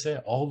serious, Jose?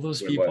 All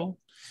those Wait, people, what?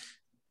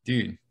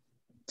 dude.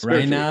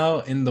 Right now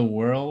in the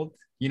world,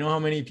 you know how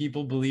many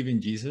people believe in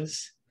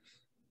Jesus?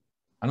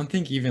 I don't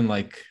think even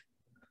like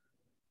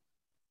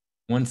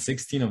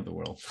 1/16 of the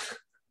world.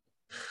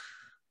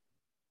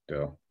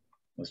 Yeah,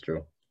 that's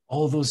true.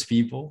 All those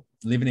people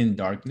living in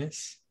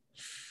darkness.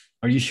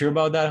 Are you sure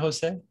about that,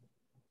 Jose?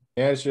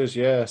 The answer is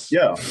yes.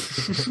 Yeah.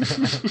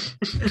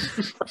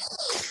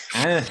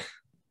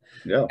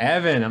 Yeah.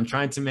 Evan, I'm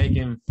trying to make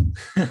him.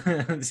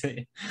 I'm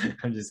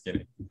just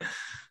kidding.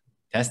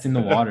 Testing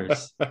the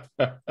waters.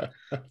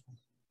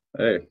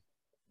 Hey.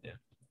 Yeah.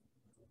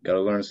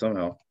 Gotta learn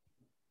somehow.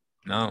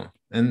 No.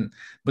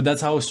 But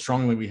that's how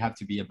strongly we have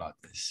to be about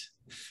this.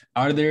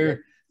 Are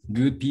there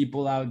good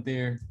people out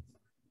there?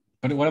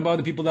 But what about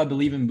the people that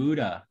believe in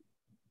Buddha?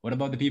 What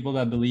about the people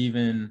that believe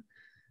in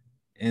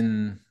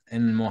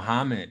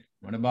Muhammad?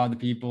 What about the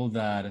people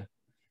that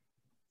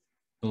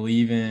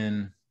believe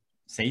in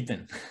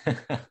Satan?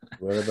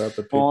 What about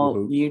the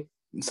people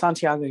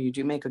Santiago, you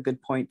do make a good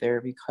point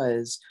there,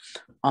 because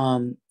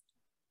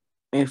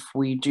if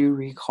we do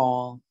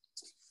recall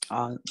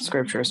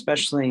scripture,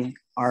 especially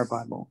our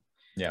Bible,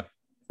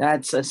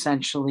 that's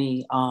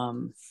essentially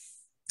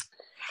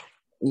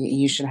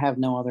you should have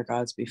no other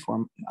gods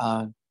before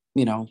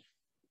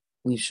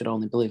you should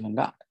only believe in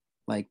God,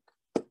 like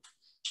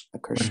a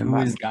Christian. Who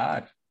is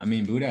God? I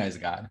mean, Buddha is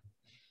God,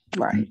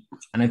 right?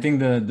 And I think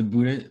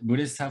the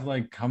Buddhists have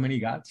like how many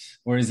gods,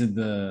 or is it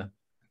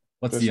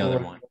what's the other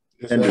one?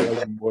 Is that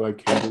like more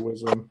like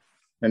Hinduism?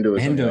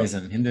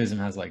 Hinduism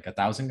has like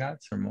 1,000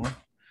 gods or more.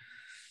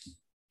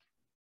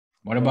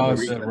 What about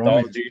the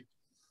Roman?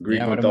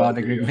 Greek What about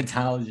the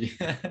mythology.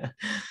 Greek mythology?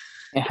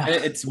 Yeah.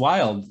 It's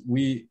wild.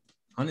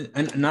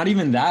 And not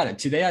even that.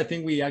 Today, I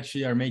think we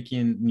actually are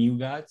making new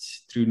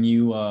gods through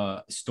new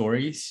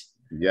stories.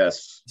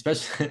 Yes.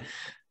 Especially,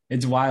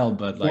 it's wild,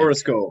 but like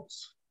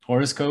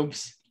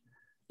horoscopes,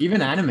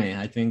 even anime.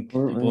 I think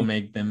people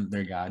make them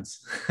their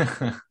gods,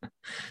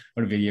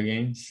 or video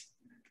games,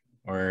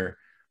 or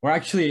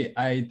actually,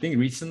 I think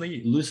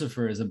recently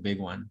Lucifer is a big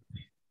one.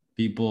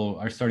 People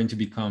are starting to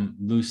become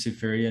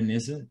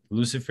Luciferianist.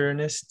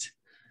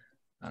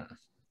 I don't know,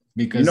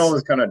 because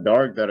what's kind of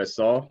dark that I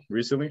saw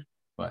recently?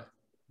 What?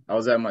 I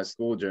was at my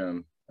school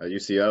gym at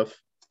UCF.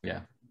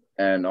 Yeah.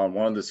 And on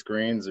one of the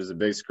screens, there's a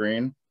big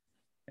screen.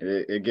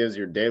 It gives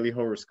your daily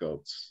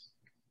horoscopes.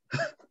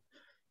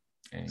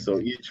 So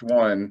each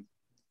one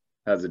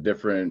has a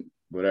different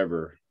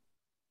whatever.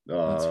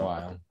 That's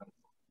wild.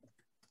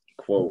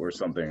 Quote or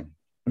something.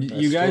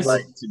 You guys,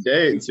 like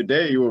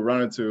today you will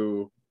run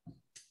into.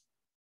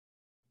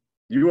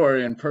 You are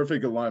in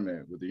perfect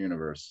alignment with the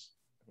universe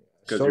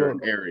because you're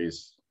in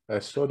Aries. I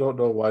still don't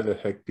know why the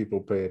heck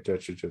people pay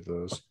attention to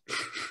those.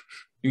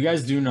 You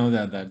guys do know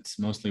that that's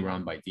mostly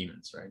run by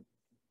demons, right?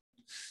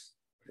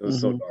 It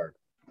was so dark.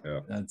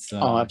 Yeah. That's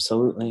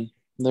absolutely.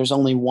 There's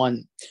only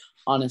one.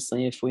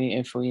 Honestly, if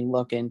we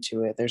look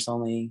into it, there's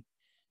only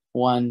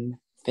one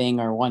thing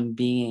or one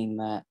being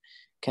that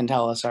can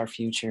tell us our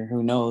future,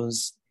 who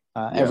knows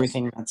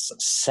everything that's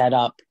set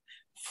up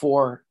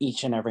for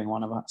each and every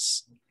one of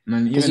us.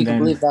 Because you can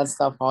believe that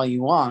stuff all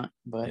you want,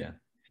 but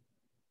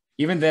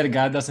even then,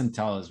 God doesn't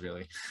tell us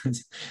really.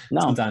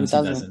 No, sometimes he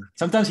doesn't.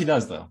 Sometimes he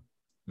does though,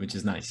 which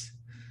is nice.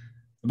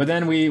 But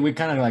then we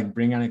kind of like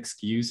bring an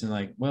excuse and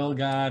like, well,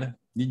 God,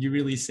 did you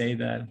really say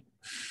that?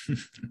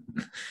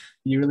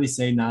 You really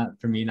say not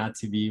for me not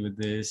to be with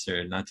this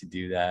or not to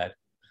do that?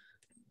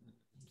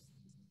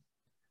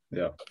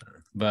 Yeah.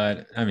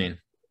 But I mean,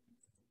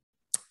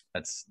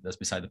 that's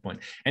beside the point.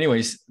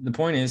 Anyways, the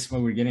point is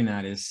what we're getting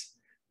at is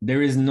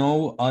there is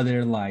no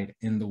other light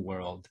in the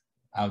world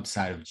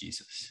outside of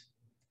Jesus.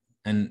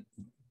 And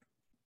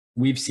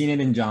we've seen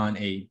it in John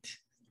 8.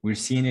 We're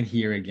seeing it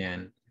here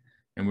again.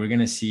 And we're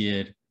going to see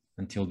it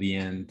until the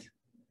end,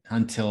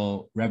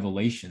 until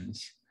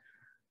Revelations.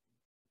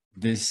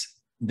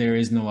 There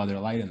is no other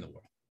light in the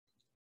world.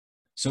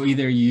 So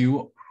either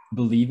you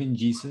believe in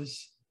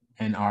Jesus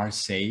and are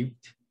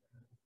saved,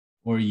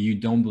 or you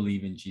don't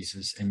believe in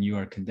Jesus and you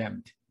are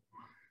condemned.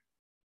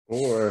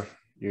 Or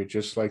you're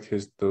just like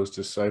those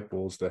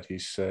disciples that he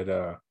said,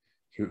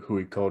 who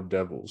he called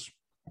devils.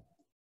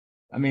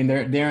 I mean,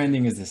 their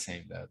ending is the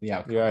same though.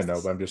 Yeah, I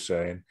know, but I'm just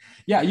saying.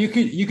 Yeah, you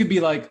could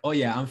be like, oh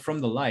yeah, I'm from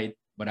the light,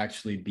 but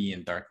actually be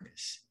in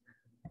darkness.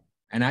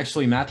 And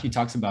actually, Matthew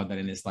talks about that,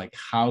 and it's like,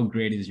 how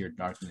great is your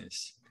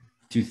darkness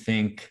to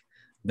think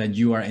that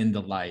you are in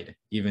the light,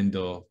 even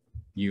though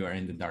you are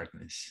in the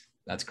darkness.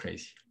 That's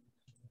crazy.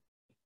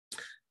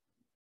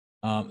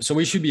 So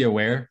we should be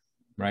aware,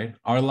 right?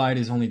 Our light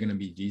is only going to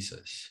be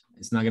Jesus.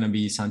 It's not going to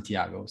be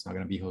Santiago. It's not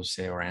going to be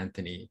Jose or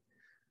Anthony.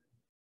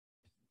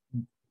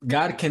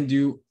 God can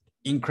do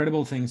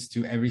incredible things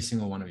to every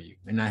single one of you.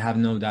 And I have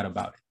no doubt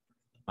about it.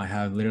 I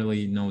have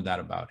literally no doubt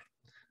about it.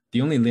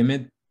 The only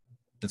limit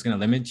that's going to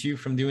limit you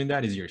from doing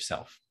that is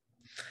yourself.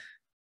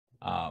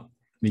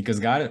 Because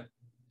God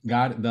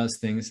does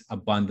things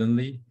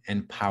abundantly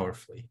and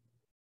powerfully.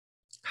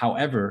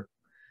 However,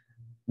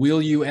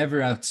 will you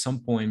ever at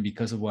some point,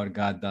 because of what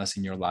God does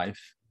in your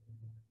life,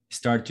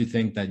 start to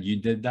think that you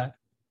did that?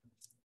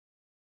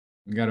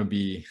 You got to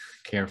be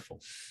careful.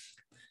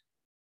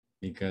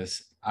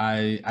 Because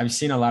I've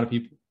seen a lot of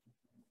people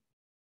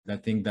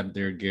that think that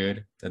they're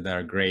good, that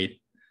they're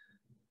great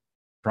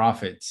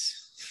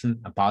prophets,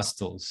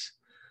 apostles,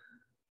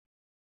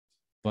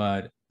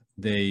 but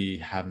they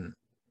haven't.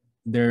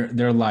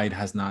 Their light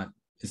has not.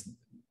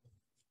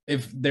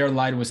 If their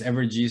light was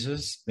ever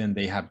Jesus, then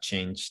they have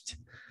changed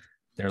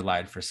their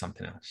light for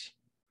something else.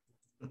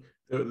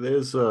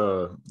 There's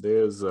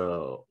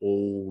a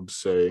old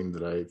saying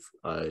that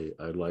I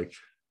like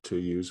to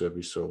use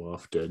every so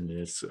often.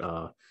 It's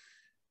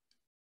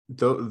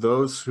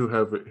those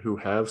who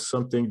have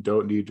something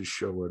don't need to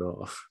show it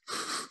off.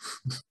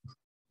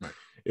 Right.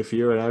 If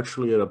you're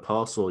actually an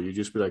apostle, you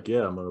just be like,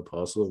 yeah, I'm an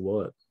apostle.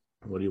 What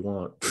do you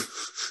want?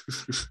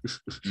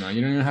 No,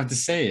 you don't even have to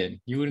say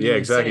it. You wouldn't. Yeah,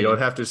 exactly. You don't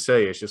have to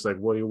say it. It's just like,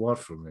 what do you want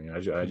from me? I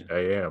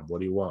am. What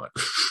do you want?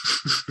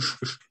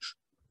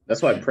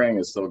 That's why praying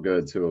is so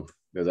good too,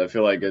 because I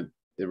feel like it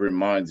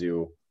reminds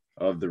you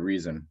of the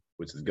reason,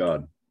 which is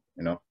God.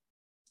 You know.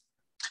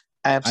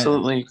 I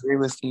absolutely agree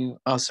with you.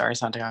 Oh, sorry,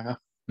 Santiago.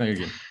 No, you're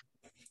good.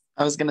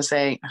 I was gonna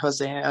say,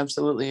 Jose, I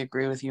absolutely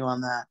agree with you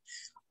on that.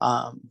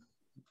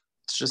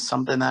 It's just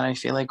something that I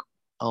feel like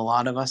a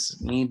lot of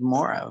us need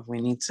more of. We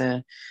need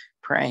to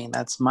pray.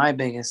 That's my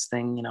biggest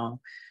thing, you know.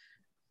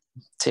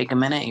 Take a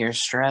minute, you're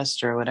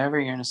stressed or whatever,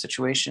 you're in a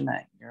situation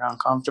that you're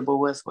uncomfortable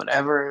with,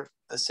 whatever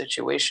the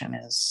situation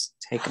is,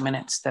 take a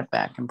minute, step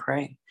back and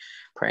pray.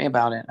 Pray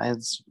about it.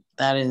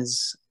 That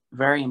is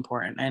very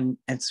important, and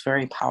it's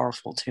very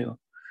powerful too.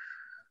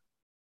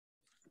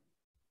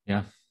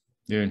 Yeah,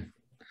 dude.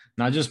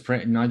 not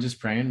just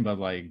praying, but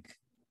like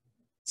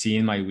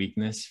seeing my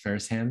weakness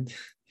firsthand.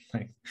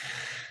 Like,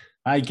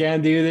 I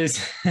can't do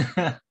this.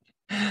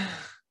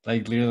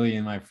 Like literally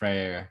in my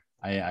prayer,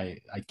 I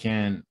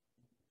can't,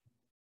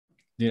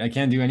 dude, I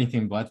can't do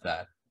anything but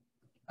that.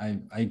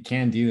 I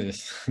can't do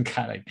this.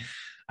 God,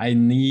 I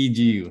need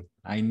you.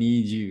 I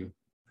need you.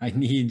 I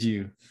need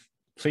you.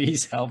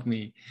 Please help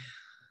me.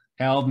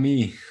 Help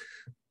me.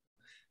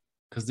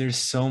 Because there's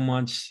so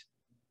much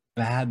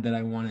bad that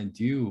I want to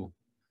do,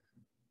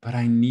 but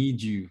I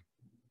need you.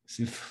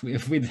 So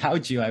if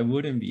without you, I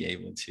wouldn't be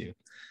able to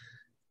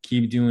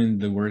keep doing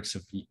the works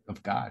of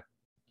God.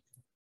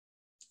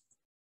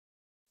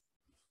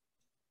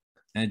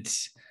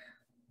 It's,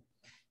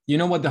 you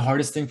know what the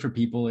hardest thing for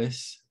people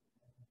is?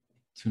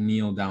 To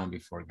kneel down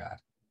before God,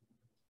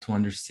 to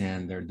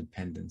understand their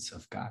dependence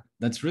of God.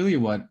 That's really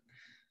what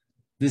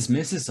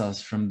dismisses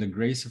us from the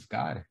grace of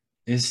God,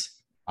 is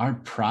our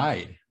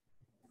pride.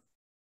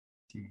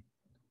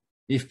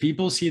 If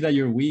people see that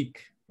you're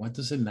weak, what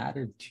does it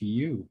matter to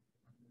you?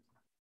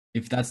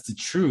 If that's the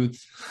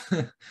truth,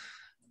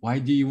 why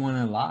do you want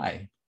to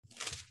lie?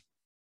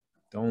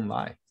 Don't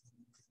lie.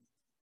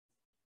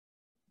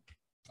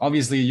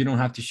 Obviously, you don't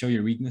have to show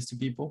your weakness to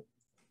people.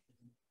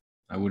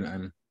 I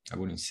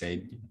wouldn't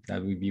say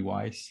that would be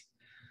wise,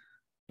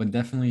 but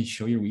definitely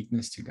show your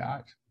weakness to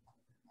God.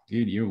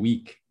 Dude, you're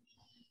weak.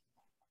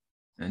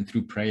 And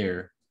through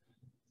prayer,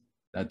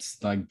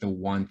 that's like the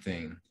one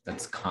thing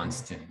that's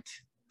constant.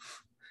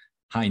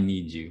 I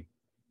need you.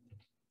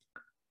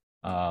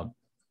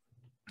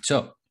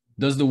 So,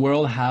 does the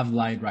world have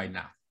light right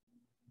now?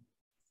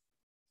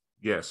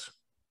 Yes.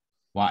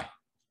 Why?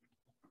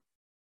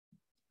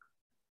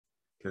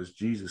 Because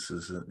Jesus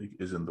is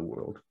in the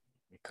world.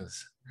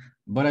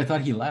 But I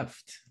thought he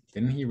left.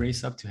 Didn't he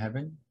raise up to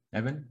heaven?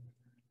 Heaven?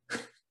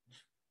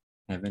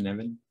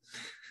 Heaven?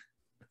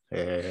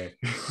 Hey.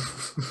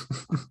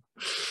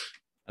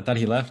 I thought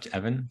he left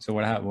Evan. So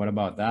what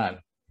about that?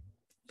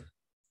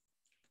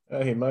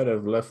 He might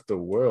have left the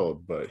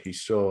world, but he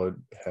still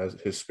has,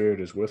 his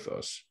spirit is with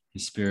us.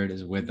 His spirit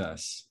is with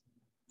us.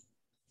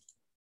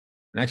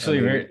 And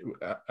actually,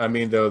 I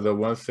mean, the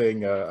one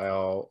thing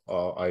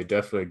I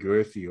definitely agree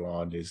with you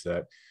on is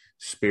that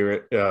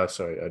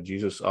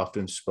Jesus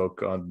often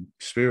spoke on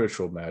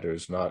spiritual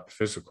matters, not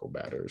physical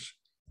matters.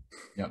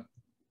 Yep.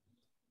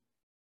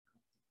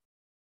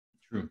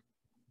 True.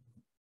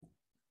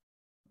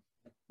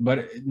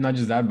 But not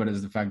just that, but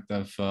it's the fact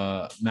of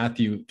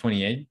Matthew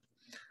 28,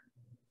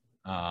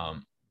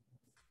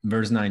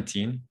 verse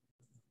 19,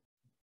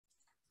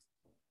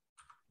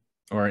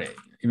 or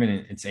even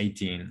it's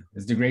 18.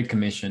 It's the Great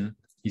Commission.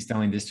 He's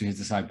telling this to his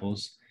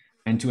disciples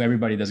and to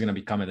everybody that's going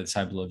to become a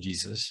disciple of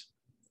Jesus.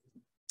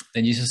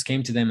 Then Jesus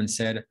came to them and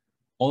said,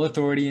 "All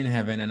authority in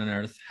heaven and on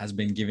earth has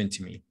been given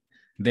to me.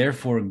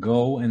 Therefore,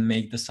 go and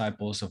make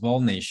disciples of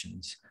all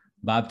nations,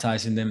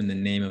 baptizing them in the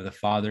name of the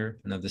Father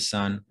and of the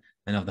Son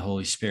and of the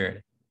Holy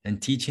Spirit,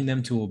 and teaching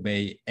them to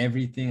obey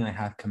everything I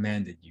have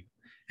commanded you.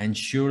 And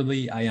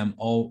surely I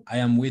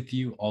am with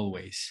you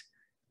always,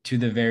 to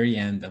the very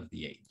end of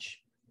the age."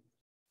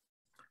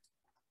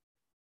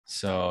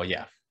 So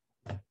yeah,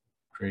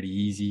 pretty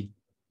easy.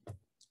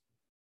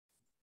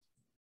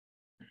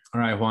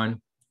 All right,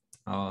 Juan,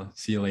 I'll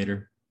see you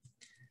later.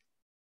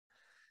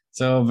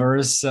 So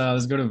let's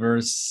go to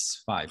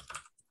verse 5.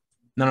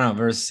 No,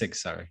 verse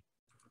 6, sorry.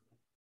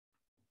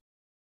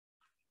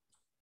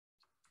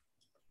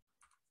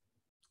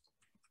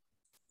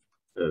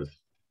 Says,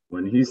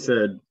 when he had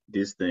said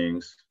these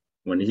things,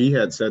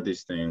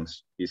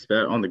 he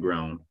spat on the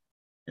ground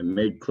and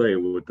made clay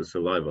with the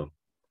saliva,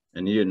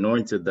 and he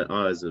anointed the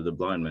eyes of the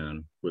blind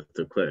man with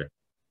the clay.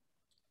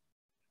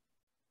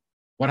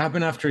 What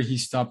happened after he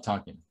stopped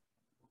talking?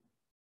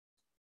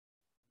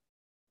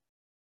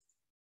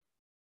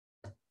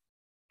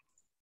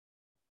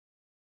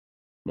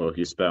 Well,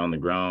 he spat on the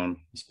ground,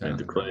 made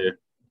the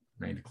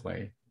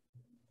clay.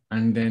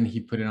 And then he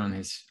put it on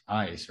his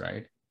eyes,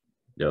 right?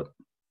 Yep.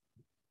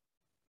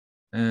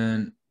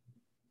 And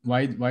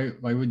why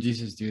would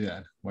Jesus do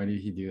that? Why did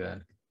he do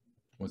that?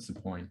 What's the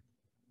point?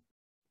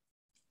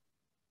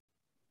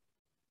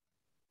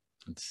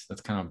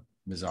 That's kind of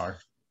bizarre.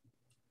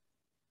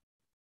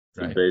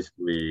 So right?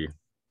 basically,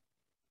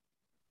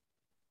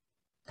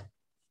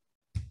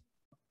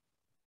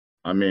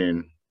 I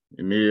mean,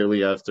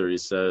 immediately after he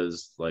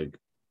says like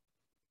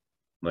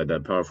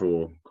that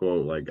powerful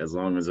quote, like, as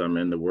long as I'm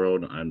in the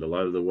world, I'm the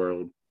light of the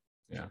world.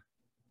 Yeah.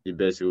 He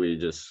basically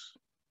just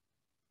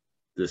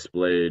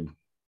displayed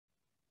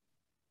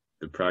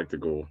the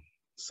practical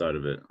side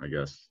of it, I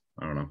guess.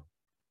 I don't know.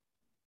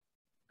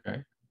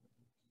 Okay.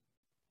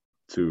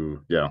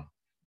 Yeah.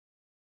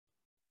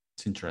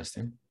 It's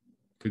interesting.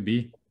 Could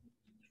be.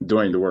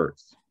 Doing the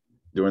works.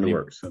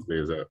 Simply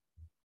as that.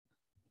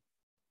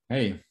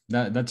 Hey,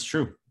 that's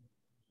true.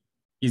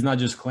 He's not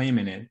just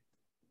claiming it,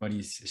 but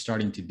he's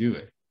starting to do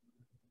it.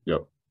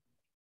 Yep.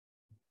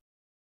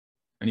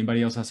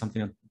 Anybody else have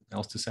something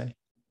else to say?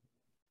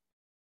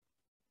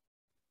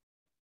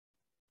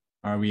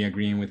 Are we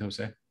agreeing with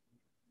Jose?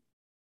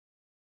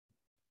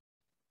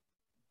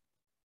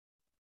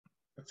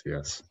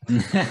 Yes.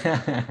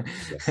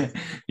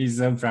 He's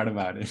so proud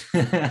about it.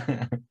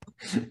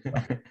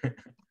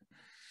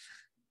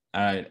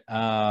 All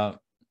right.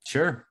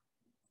 Sure.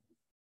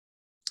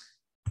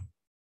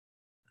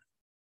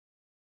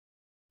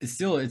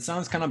 It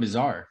sounds kind of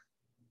bizarre.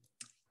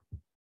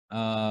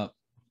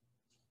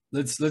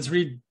 Let's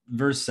read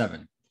verse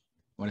 7.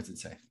 What does it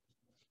say?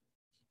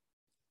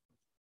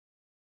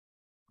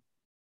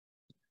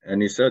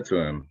 And he said to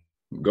him,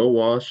 go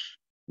wash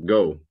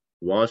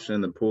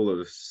in the pool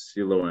of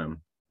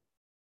Siloam,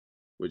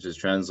 which is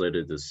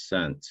translated to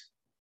sent.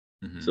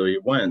 Mm-hmm. So he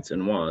went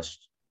and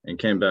washed and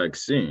came back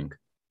seeing.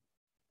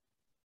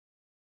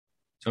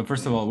 So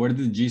first of all, where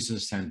did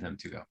Jesus send him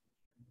to go?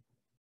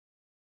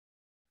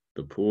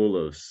 The pool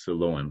of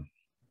Siloam.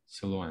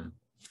 Siloam.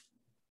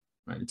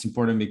 Right. It's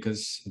important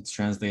because it's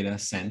translated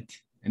as sent,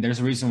 and there's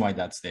a reason why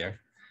that's there.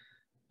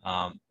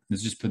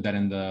 Let's just put that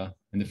in the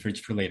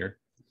fridge for later.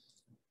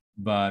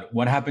 But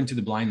what happened to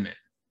the blind man?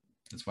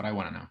 That's what I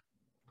want to know.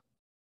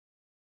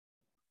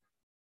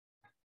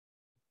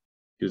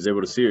 He was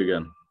able to see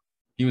again.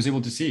 He was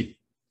able to see.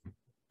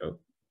 Yep.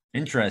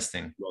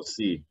 Interesting. Well,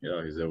 see.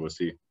 Yeah, he's able to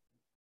see.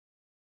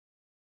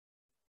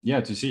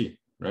 Yeah, to see,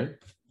 right?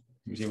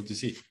 He was able to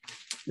see.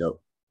 Yep.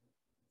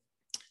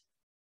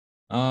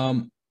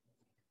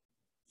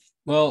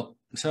 Well,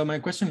 so my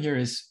question here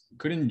is,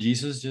 couldn't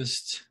Jesus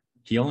just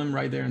heal him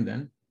right there and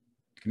then?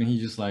 Couldn't he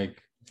just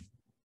like,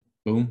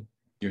 boom,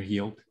 you're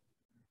healed?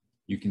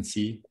 You can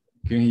see.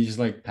 Couldn't he just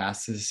like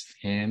pass his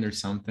hand or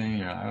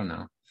something? Or I don't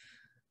know.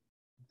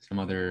 Some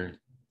other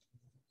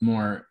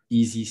more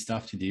easy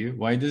stuff to do.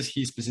 Why does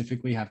he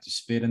specifically have to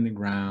spit on the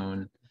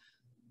ground?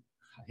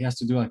 He has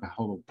to do like a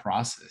whole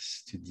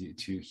process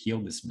to heal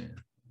this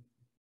man.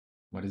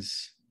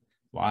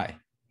 Why?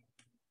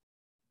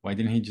 Why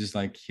didn't he just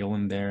like heal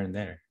him there and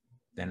there,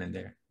 then and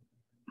there?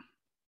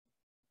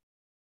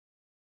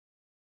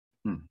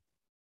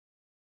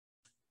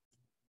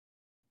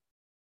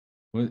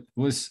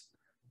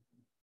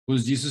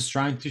 Was Jesus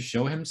trying to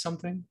show him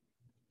something?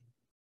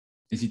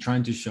 Is he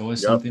trying to show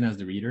us something as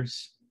the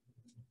readers?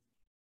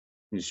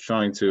 He's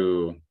trying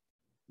to.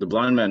 The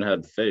blind man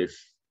had faith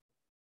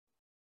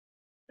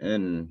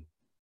in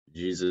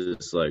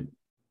Jesus, like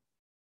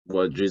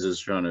what Jesus is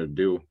trying to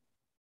do.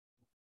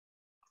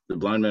 The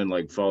blind man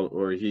like followed,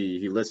 or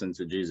he listened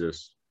to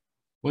Jesus.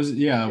 Was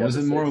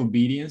it more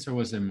obedience or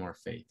was it more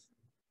faith?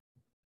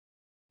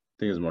 I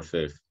think it was more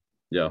faith.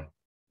 Yeah.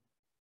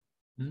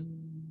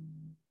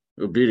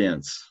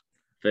 Obedience,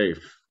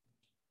 faith.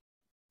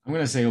 I'm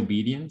gonna say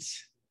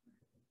obedience.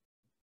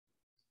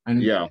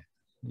 And yeah.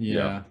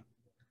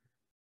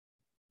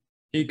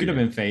 He could have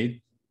been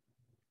faith.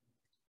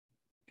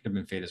 Could have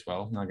been faith as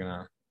well. Not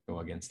gonna go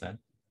against that.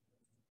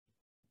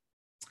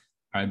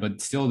 All right, but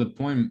still the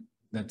point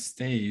that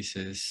stays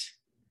is,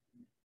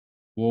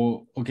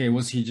 well, okay,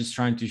 was he just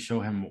trying to show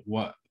him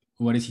what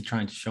is he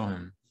trying to show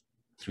him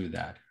through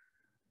that?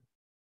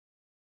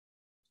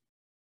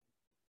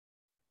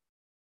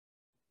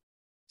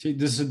 See,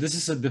 this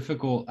is a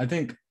difficult, I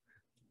think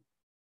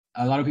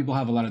a lot of people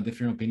have a lot of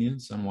different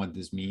opinions on what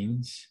this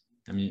means.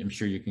 I mean, I'm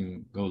sure you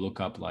can go look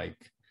up like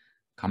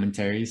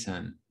commentaries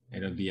and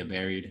it'll be a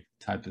varied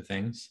type of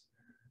things.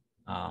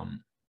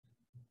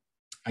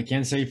 I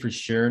can't say for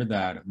sure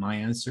that my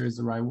answer is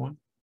the right one,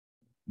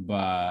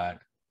 but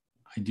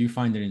I do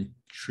find it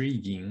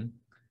intriguing.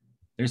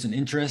 There's an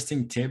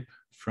interesting tip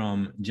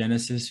from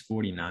Genesis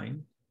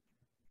 49,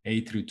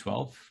 8 through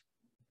 12,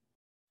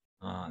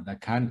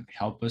 that can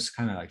help us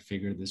kind of like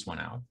figure this one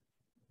out.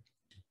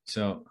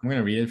 So I'm going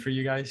to read it for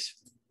you guys.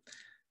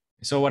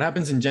 So what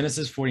happens in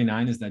Genesis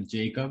 49 is that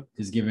Jacob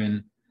is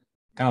given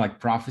kind of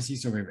like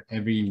prophecies over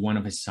every one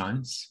of his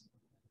sons.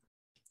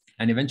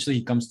 And eventually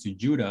he comes to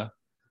Judah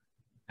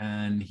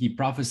and he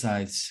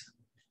prophesies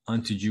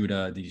unto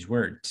Judah these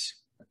words.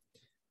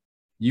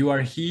 You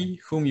are he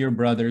whom your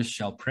brothers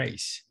shall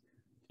praise.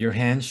 Your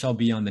hand shall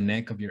be on the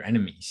neck of your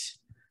enemies.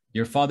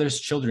 Your father's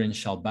children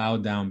shall bow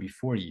down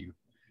before you.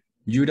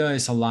 Judah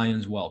is a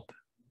lion's whelp.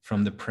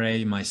 From the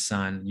prey, my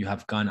son, you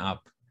have gone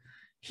up.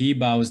 He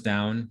bows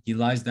down, he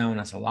lies down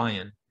as a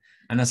lion.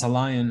 And as a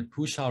lion,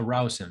 who shall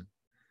rouse him?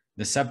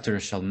 The scepter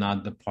shall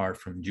not depart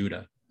from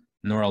Judah,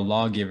 nor a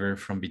lawgiver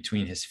from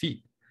between his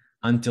feet,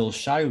 until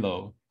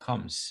Shiloh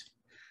comes.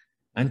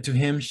 And to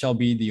him shall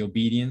be the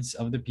obedience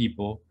of the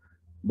people,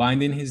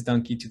 binding his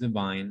donkey to the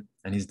vine,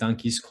 and his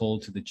donkey's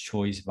colt to the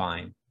choice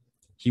vine.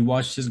 He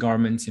washed his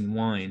garments in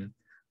wine,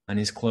 and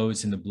his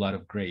clothes in the blood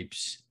of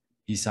grapes.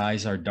 His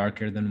eyes are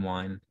darker than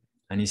wine,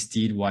 and his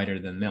teeth whiter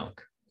than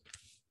milk.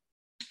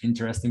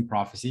 Interesting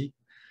prophecy.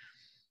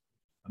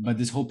 But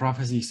this whole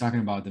prophecy is talking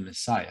about the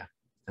Messiah,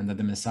 and that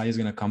the Messiah is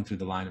going to come through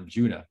the line of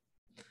Judah.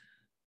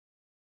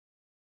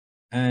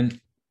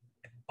 And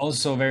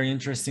also very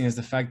interesting is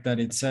the fact that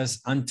it says,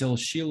 until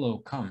Shiloh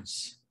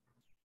comes.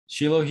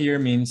 Shiloh here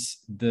means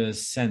the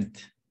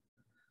sent,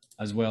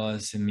 as well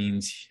as it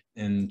means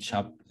in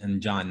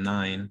John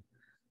 9,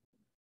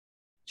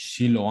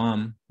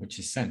 Shiloam, which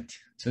is sent.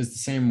 So it's the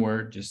same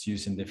word, just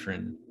used in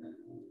different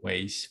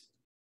ways.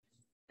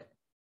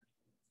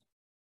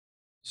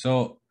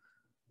 So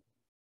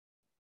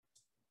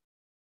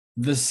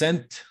the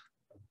sent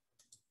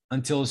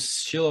until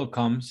Shiloh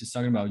comes is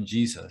talking about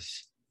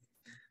Jesus.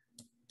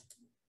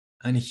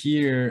 And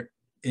here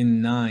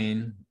in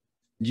 9,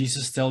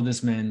 Jesus tells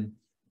this man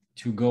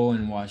to go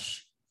and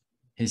wash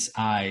his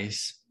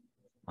eyes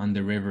on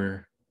the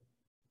river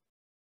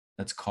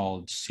that's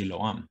called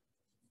Siloam,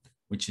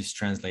 which is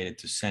translated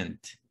to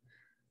sent.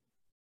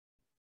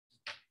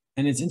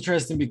 And it's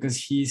interesting because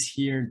he's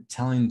here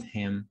telling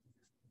him,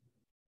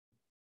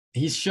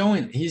 he's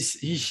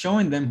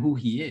showing them who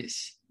he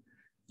is.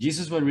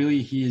 Jesus, what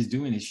really he is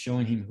doing is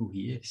showing him who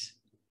he is.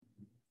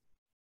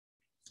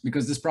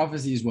 Because this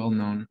prophecy is well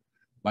known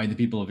by the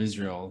people of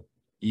Israel,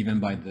 even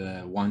by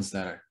the ones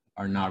that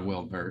are not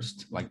well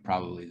versed, like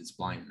probably this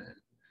blind man.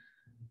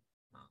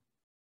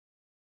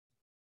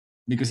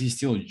 Because he's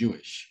still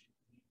Jewish.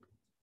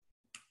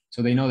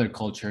 So they know their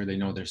culture, they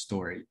know their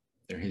story,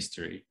 their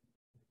history.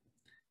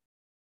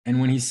 And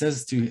when he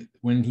says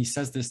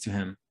this to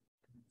him,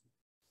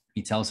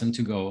 he tells him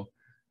to go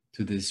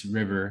to this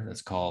river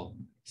that's called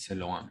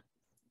Siloam.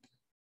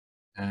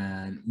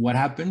 And what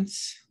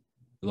happens?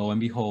 Lo and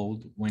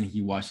behold, when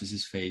he washes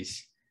his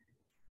face,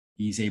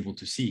 he's able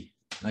to see.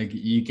 Like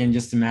you can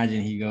just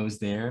imagine, he goes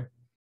there,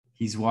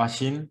 he's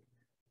washing,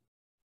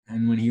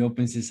 and when he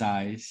opens his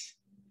eyes,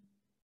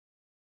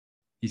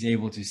 he's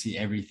able to see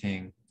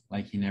everything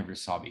like he never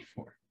saw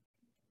before.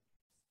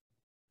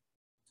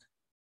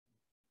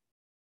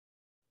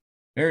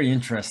 Very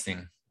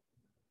interesting.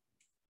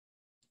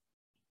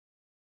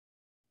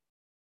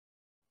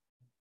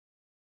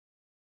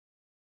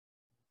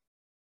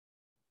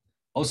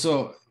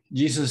 Also,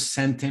 Jesus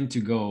sent him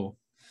to go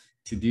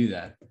to do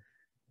that.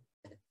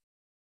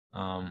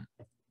 And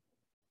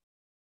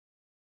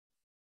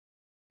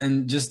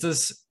just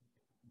as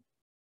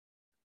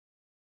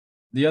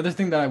the other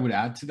thing that I would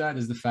add to that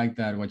is the fact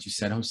that what you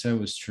said, Jose,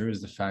 was true,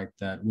 is the fact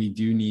that we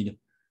do need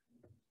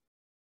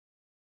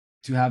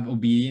to have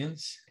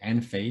obedience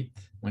and faith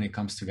when it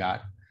comes to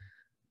God,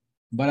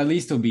 but at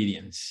least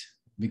obedience,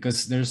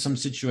 because there's some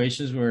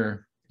situations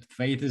where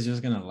faith is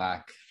just going to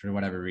lack for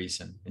whatever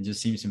reason. It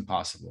just seems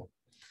impossible.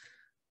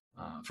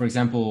 For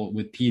example,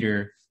 with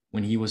Peter,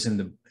 when he was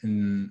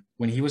when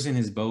he was in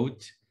his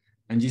boat,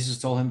 and Jesus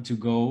told him to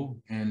go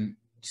and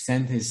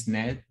send his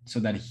net so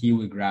that he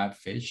would grab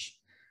fish.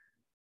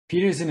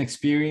 Peter is an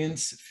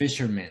experienced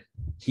fisherman.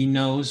 He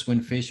knows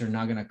when fish are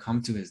not going to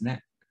come to his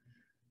net.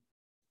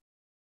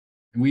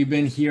 We've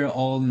been here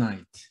all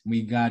night.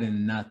 We got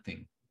in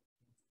nothing.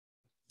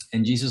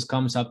 And Jesus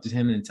comes up to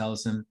him and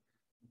tells him,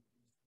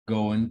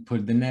 go and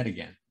put the net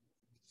again.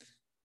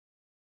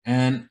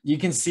 And you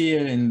can see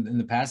it in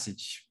the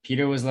passage.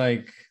 Peter was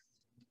like,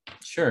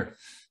 sure.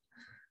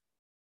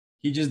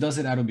 He just does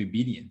it out of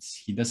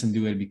obedience. He doesn't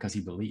do it because he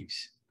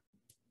believes.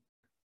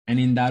 And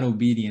in that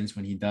obedience,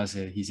 when he does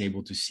it, he's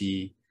able to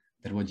see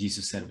that what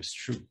Jesus said was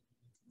true.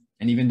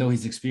 And even though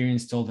his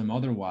experience told him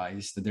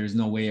otherwise, that there's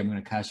no way I'm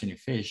going to catch any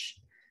fish,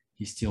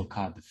 he still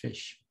caught the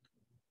fish.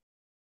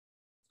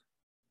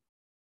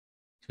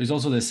 There's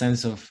also the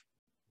sense of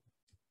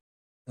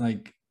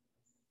like,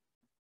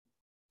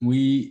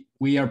 we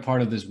are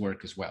part of this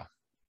work as well.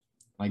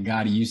 Like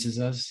God uses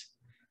us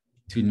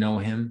to know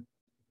him,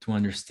 to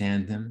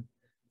understand him,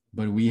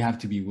 but we have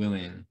to be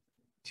willing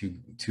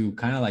to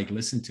kind of like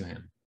listen to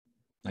him.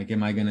 Like,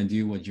 am I going to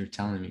do what you're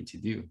telling me to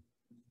do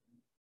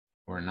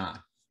or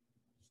not?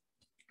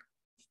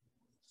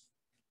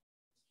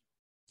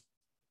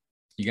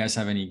 You guys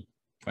have any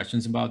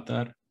questions about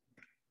that?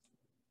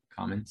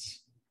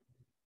 Comments?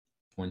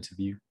 Points of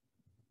view?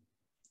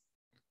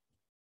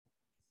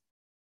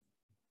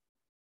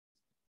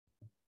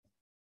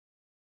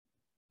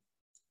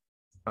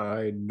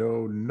 I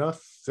know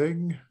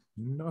nothing.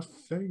 No.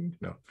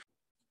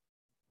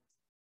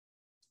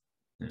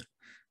 Yeah.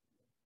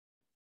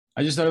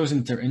 I just thought it was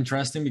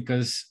interesting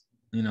because,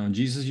 you know,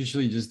 Jesus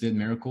usually just did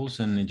miracles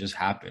and it just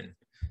happened.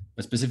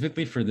 But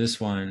specifically for this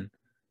one,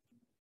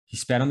 he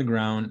spat on the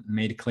ground,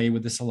 made clay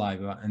with the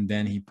saliva, and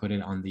then he put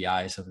it on the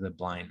eyes of the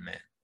blind man.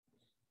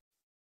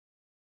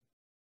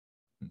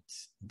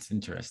 It's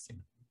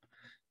interesting.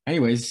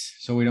 Anyways,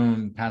 so we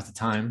don't pass the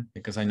time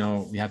because I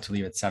know we have to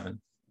leave at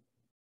 7.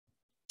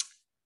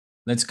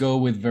 Let's go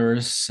with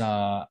verse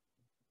 8.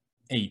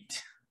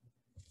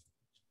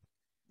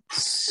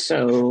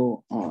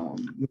 So,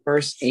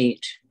 verse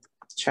 8,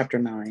 chapter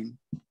 9.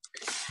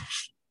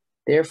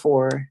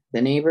 Therefore,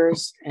 the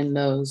neighbors and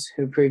those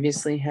who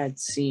previously had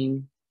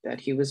seen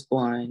that he was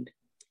blind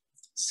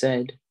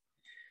said,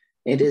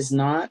 "It is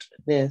not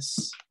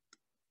this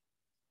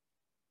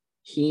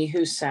he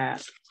who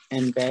sat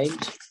and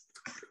begged."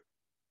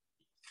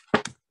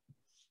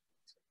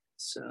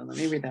 So let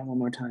me read that one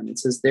more time. It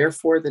says,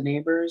 "Therefore the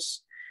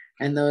neighbors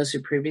and those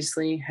who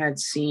previously had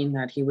seen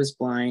that he was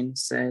blind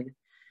said,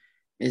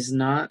 'Is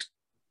not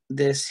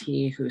this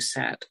he who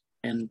sat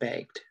and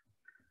begged?'"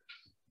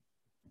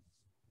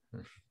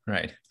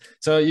 Right.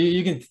 So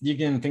you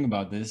can think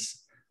about this.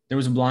 There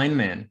was a blind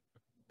man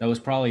that was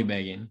probably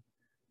begging,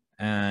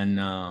 and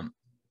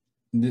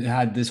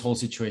had this whole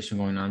situation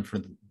going on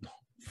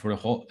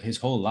for his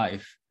whole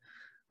life.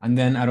 And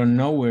then out of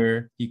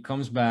nowhere, he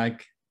comes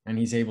back and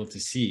he's able to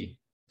see.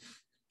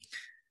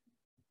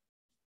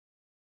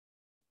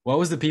 What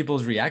was the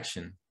people's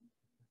reaction?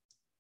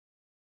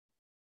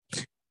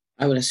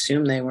 I would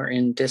assume they were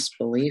in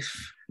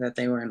disbelief, that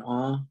they were in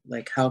awe.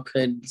 Like, how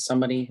could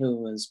somebody who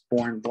was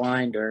born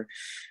blind, or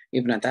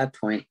even at that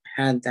point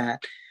had that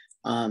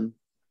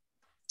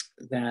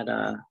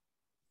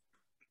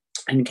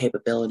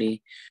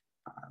incapability,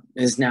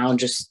 is now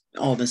just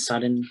all of a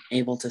sudden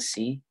able to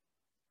see?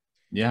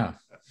 Yeah.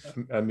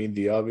 I mean,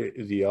 the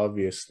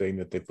obvious thing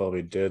that they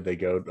probably did, they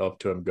go up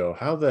to him and go,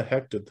 how the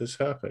heck did this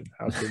happen?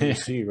 How can you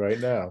see right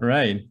now?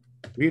 Right.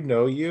 We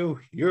know you.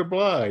 You're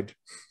blind.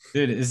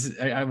 Dude,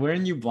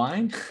 weren't you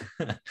blind?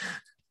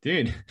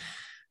 Dude,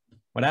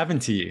 what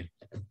happened to you?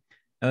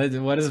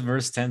 What does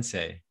verse 10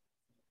 say?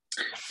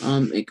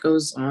 It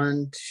goes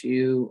on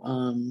to,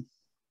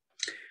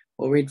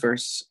 we'll read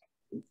verse.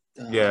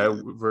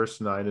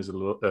 Verse 9 is a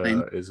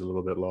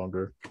little bit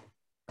longer.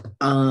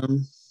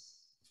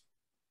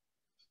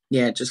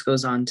 It just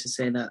goes on to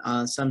say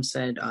that some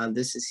said,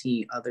 this is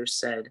he. Others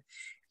said,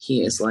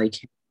 he is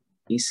like him.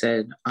 He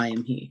said, I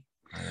am he.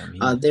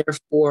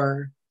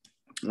 Therefore,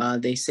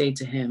 they say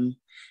to him,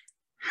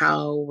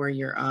 how were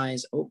your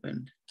eyes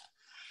opened?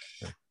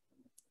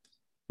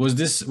 Was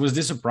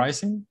this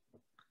surprising?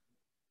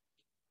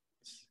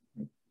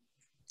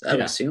 I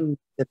would assume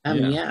to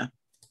them, yeah.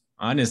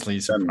 Honestly,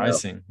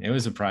 surprising. It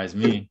would surprise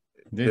me.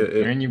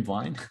 Dude, aren't you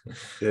blind?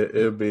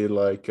 It'd be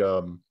like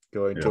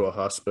going to a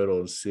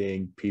hospital and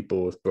seeing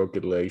people with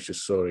broken legs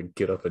just sort of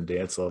get up and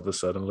dance all of a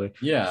sudden.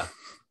 Yeah,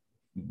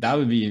 that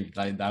would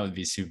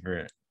be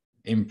super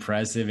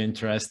impressive,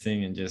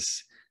 interesting, and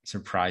just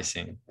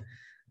surprising.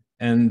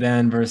 And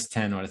then verse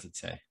 10, what does it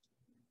say?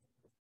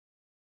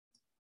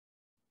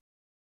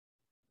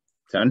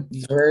 10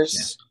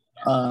 verse.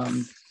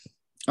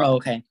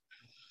 Okay.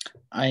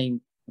 I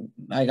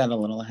got a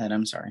little ahead.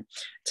 I'm sorry. It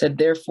said,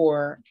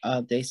 therefore,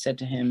 they said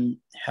to him,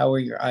 how are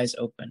your eyes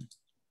open?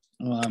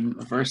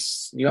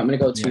 Verse. You want me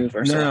to go to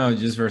verse? No,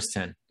 just verse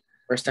 10.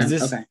 Verse 10.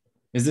 Okay.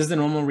 Is this the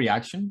normal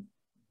reaction?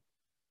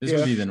 This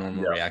would be the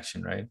normal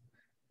reaction, right?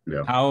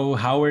 Yeah.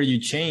 How are you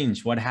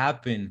changed? What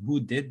happened? Who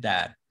did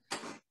that?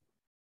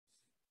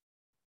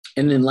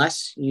 And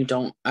unless you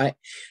don't,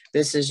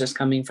 this is just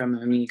coming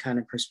from me kind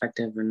of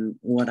perspective and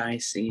what I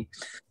see.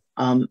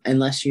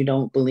 Unless you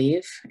don't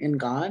believe in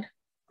God,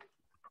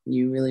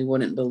 you really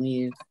wouldn't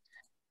believe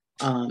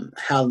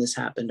how this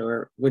happened,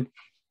 or would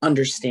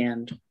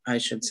understand, I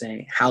should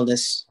say, how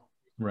this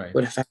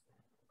would affect.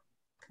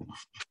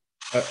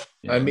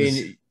 I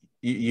mean,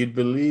 you'd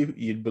believe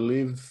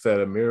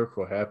that a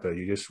miracle happened.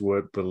 You just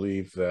wouldn't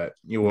believe that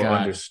you will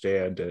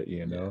understand it.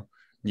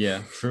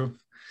 Yeah, true.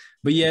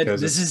 But yet,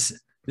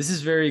 this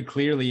is very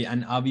clearly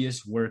an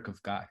obvious work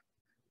of God,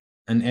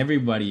 and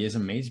everybody is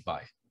amazed by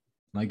it.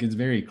 Like, it's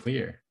very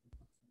clear.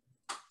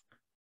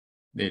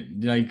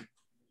 Like,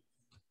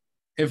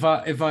 if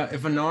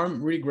an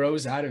arm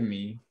regrows out of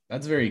me,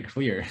 that's very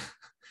clear.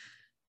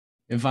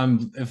 If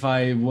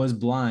I was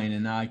blind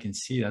and now I can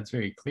see, that's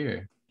very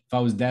clear. If I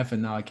was deaf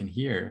and now I can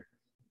hear,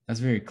 that's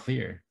very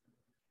clear.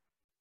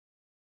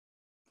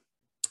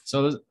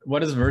 So what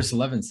does verse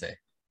 11 say?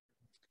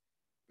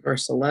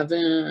 Verse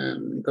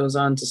 11 goes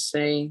on to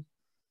say,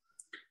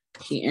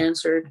 he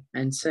answered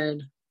and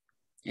said,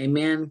 a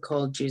man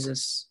called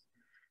Jesus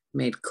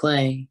made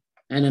clay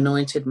and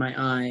anointed my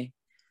eye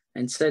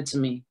and said to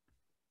me,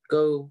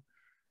 go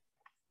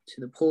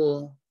to the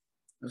pool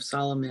of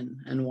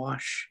Solomon and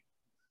wash.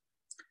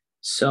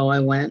 So I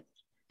went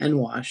and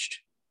washed,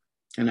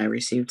 and I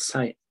received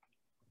sight.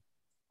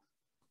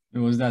 It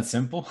was that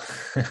simple.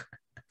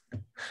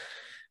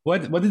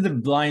 What did the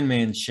blind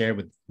man share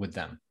with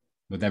them,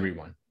 with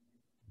everyone?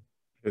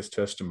 His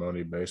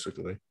testimony,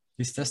 basically.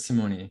 His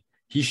testimony.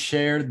 He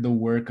shared the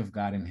work of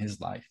God in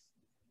his life.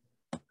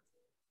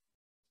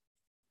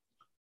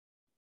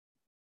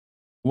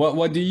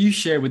 What do you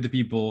share with the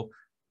people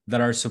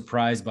that are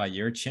surprised by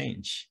your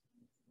change?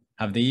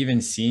 Have they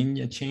even seen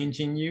a change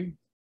in you?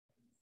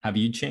 Have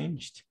you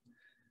changed?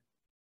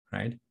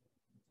 Right?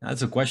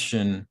 That's a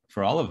question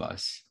for all of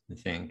us, I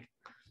think.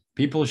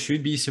 People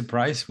should be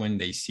surprised when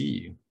they see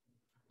you.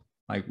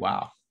 Like,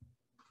 wow,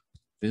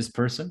 this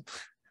person?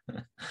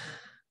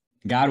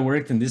 God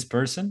worked in this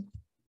person?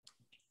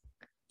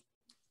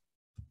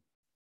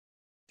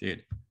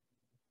 Dude.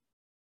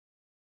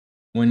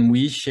 When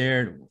we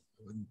shared,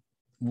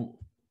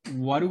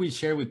 what do we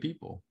share with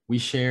people? We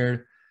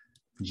share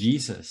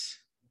Jesus,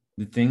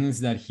 the things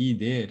that he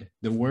did,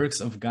 the works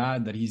of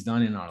God that he's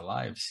done in our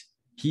lives.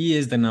 He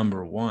is the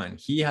number one.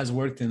 He has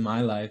worked in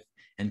my life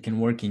and can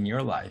work in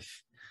your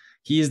life.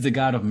 He is the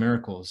God of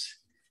miracles.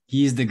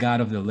 He is the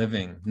God of the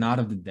living, not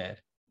of the dead.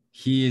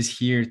 He is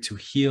here to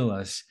heal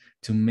us,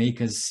 to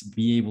make us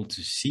be able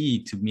to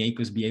see, to make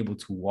us be able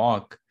to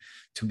walk,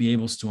 to be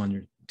able to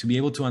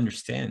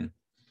understand.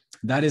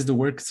 That is the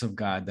works of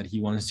God that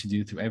he wants to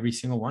do through every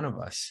single one of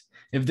us.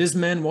 If this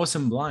man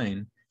wasn't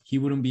blind, he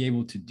wouldn't be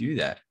able to do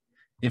that.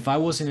 If I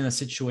wasn't in a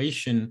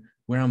situation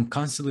where I'm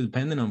constantly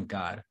dependent on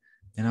God,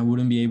 and I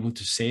wouldn't be able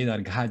to say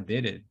that God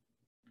did it.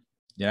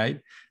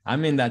 Right?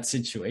 I'm in that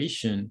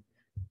situation.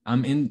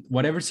 I'm in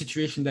whatever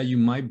situation that you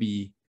might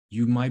be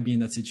in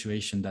that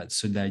situation that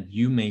so that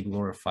you may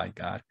glorify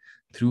God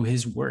through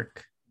his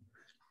work.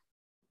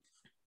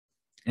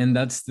 And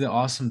that's the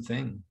awesome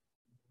thing.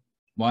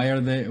 Why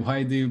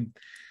do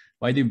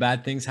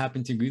bad things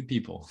happen to good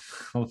people?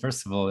 Well,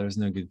 first of all, there's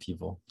no good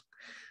people.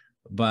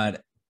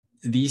 But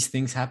these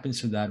things happen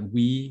so that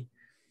we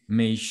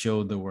may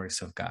show the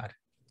works of God.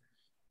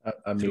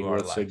 I mean,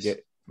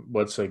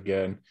 once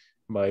again,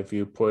 my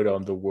viewpoint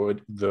on the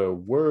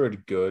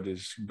word good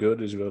is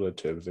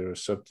relative. There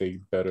is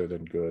something better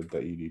than good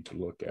that you need to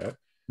look at.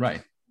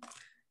 Right.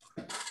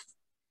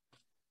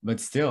 But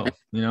still,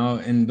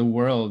 in the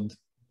world,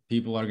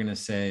 people are going to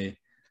say,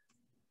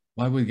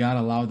 why would God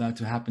allow that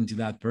to happen to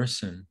that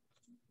person?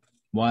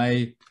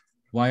 Why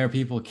are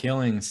people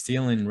killing,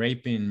 stealing,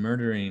 raping,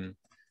 murdering,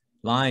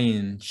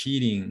 lying,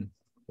 cheating?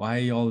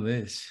 Why all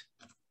this?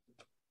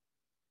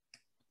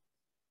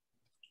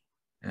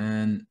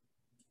 And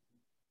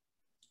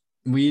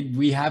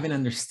we haven't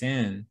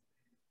understand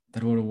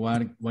that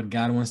what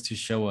God wants to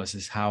show us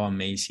is how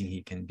amazing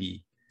he can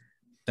be.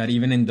 That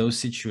even in those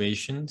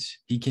situations,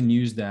 he can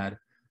use that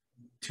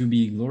to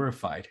be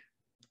glorified.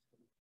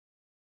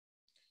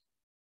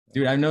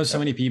 Dude, I know so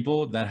many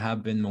people that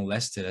have been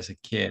molested as a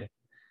kid,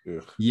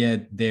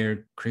 yet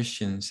they're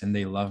Christians and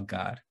they love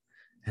God.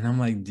 And I'm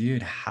like,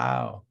 dude,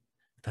 how?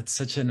 That's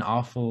such an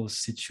awful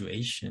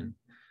situation.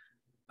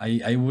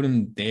 I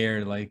wouldn't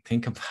dare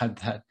think about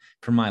that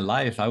for my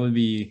life. I would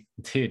be,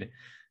 dude,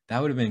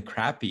 that would have been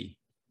crappy.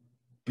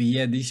 But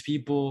yeah, these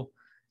people,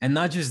 and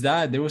not just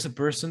that, there was a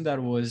person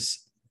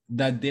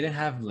that didn't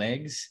have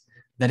legs,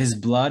 that his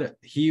blood,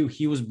 he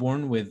was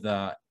born with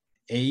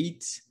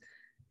AIDS,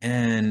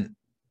 and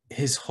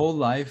his whole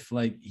life,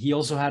 he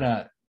also had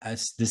a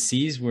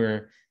disease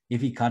where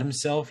if he cut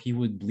himself, he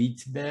would bleed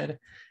to death.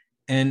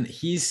 And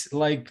he's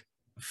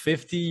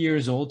 50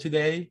 years old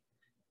today,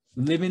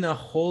 living a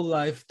whole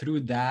life through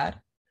that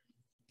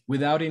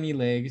without any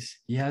legs.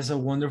 He has a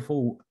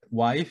wonderful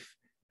wife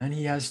and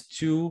he has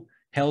 2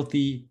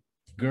 healthy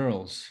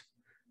girls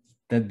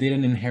that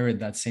didn't inherit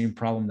that same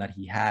problem that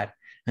he had.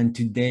 And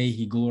today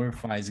he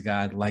glorifies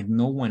God like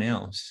no one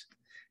else.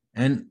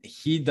 And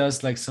he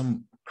does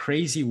some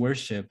crazy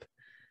worship,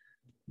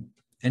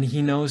 and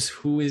he knows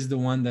who is the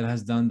one that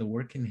has done the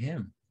work in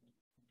him.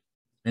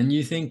 And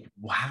you think,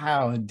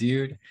 wow,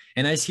 dude.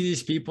 And I see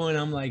these people and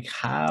I'm like,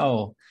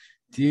 how?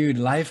 Dude,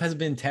 life has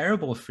been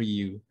terrible for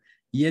you,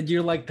 yet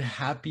you're the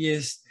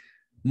happiest,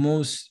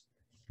 most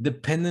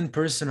dependent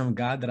person on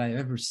God that I've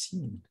ever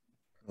seen.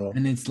 Well,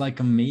 and it's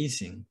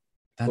amazing.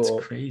 That's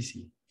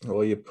crazy.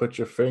 Well, you put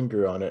your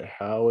finger on it.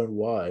 How and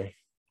why?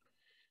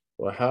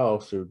 Well, how?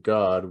 Through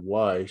God.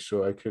 Why?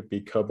 So I could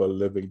become a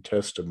living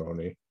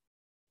testimony.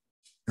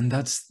 And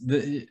that's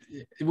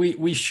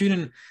we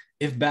shouldn't,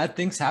 if bad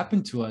things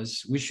happen to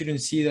us, we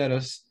shouldn't see that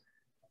as,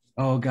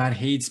 oh, God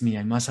hates me,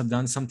 I must have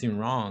done something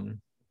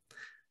wrong.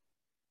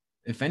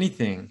 If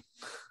anything,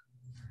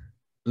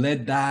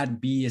 let that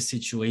be a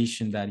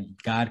situation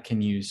that God can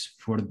use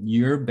for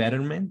your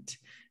betterment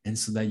and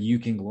so that you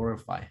can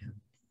glorify him.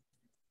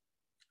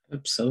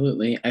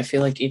 Absolutely. I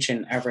feel like each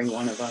and every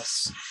one of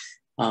us,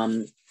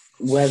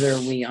 whether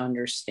we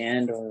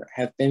understand or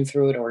have been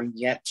through it or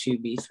yet to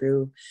be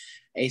through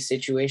a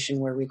situation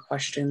where we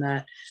question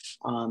that,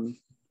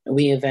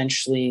 we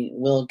eventually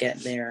will get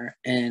there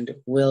and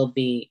will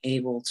be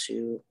able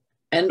to,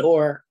 and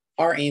or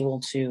are able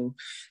to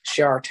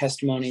share our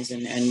testimonies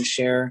and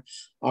share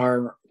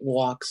our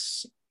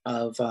walks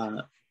of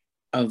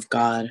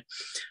God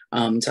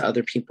to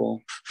other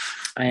people.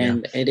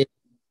 And it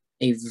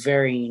is a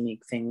very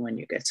unique thing when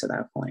you get to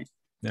that point.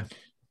 Yeah.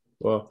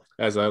 Well,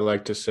 as I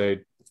like to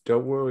say,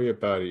 don't worry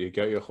about it. You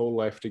got your whole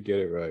life to get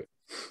it right.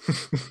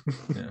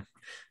 Yeah.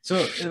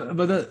 So,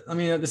 but at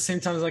the same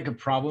time, it's a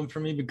problem for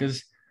me,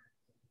 because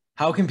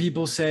how can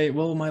people say,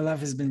 well, my life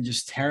has been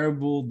just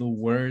terrible, the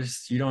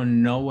worst. You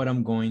don't know what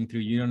I'm going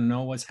through. You don't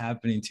know what's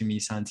happening to me,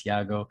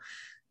 Santiago.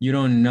 You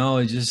don't know.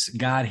 It's just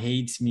God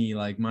hates me.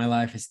 My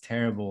life is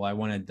terrible. I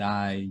want to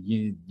die.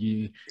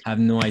 You have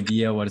no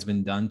idea what has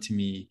been done to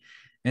me.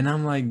 And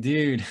I'm like,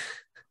 dude.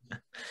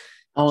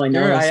 Oh, I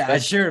know.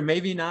 Sure,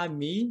 maybe not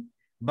me,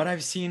 but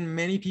I've seen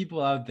many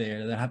people out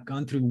there that have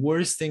gone through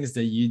worse things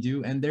than you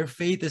do, and their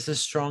faith is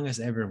as strong as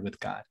ever with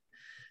God.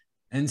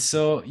 And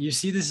so you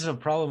see, this is a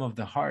problem of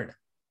the heart.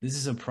 This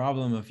is a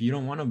problem of you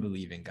don't want to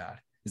believe in God.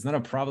 It's not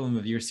a problem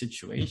of your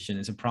situation.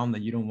 It's a problem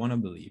that you don't want to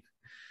believe.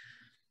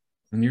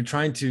 And you're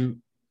trying to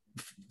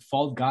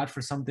fault God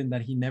for something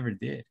that he never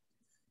did.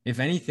 If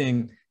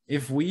anything,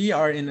 if we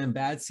are in a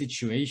bad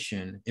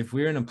situation, if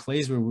we're in a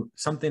place where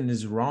something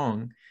is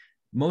wrong,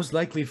 most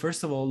likely,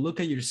 first of all, look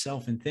at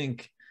yourself and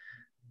think,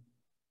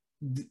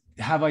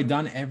 have I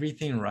done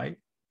everything right?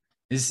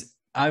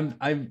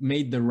 I've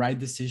made the right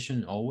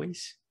decision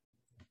always?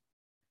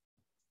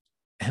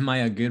 Am I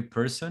a good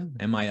person?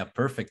 Am I a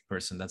perfect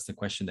person? That's the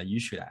question that you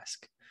should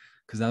ask,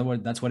 because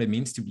that's what it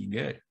means to be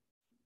good.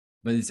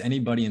 But is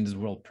anybody in this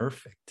world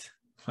perfect?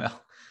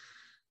 Well,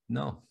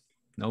 No,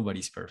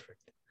 nobody's perfect.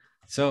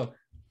 So,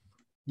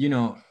 you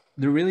know,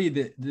 the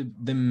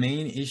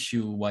main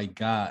issue why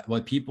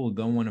people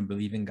don't want to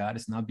believe in God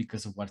is not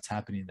because of what's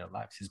happening in their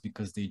lives. It's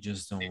because they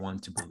just don't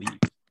want to believe.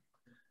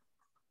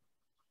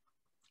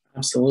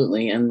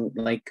 Absolutely. And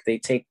like they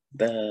take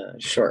the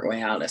short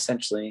way out,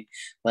 essentially,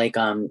 like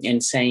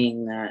in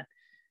saying that,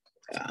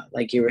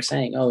 like you were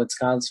saying, oh, it's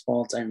God's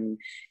fault, and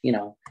you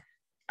know,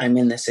 I'm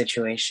in this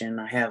situation,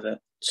 I have it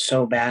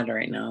so bad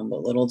right now.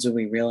 But little do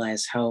we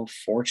realize how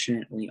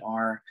fortunate we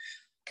are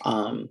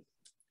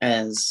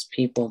as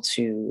people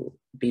to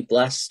be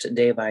blessed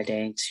day by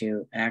day,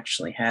 to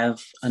actually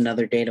have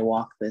another day to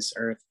walk this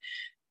earth,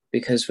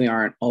 because we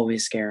aren't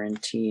always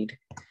guaranteed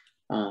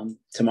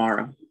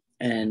tomorrow.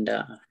 And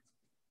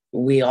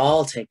we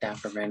all take that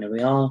for granted.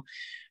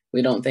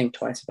 We don't think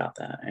twice about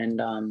that.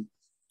 And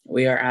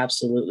we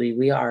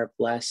are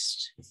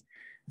blessed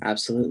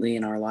absolutely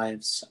in our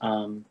lives.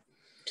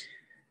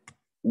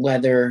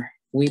 Whether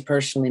we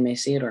personally may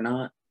see it or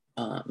not,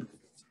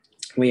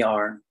 we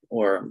are,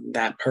 or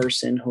that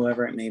person,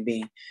 whoever it may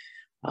be,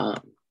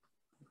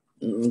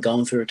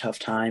 going through a tough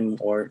time,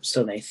 or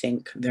so they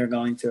think they're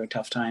going through a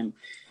tough time.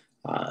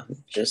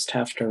 Just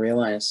have to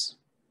realize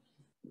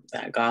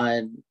that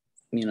God,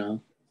 you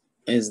know,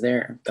 is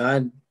there.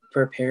 God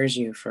prepares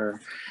you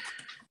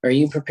or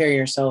you prepare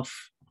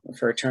yourself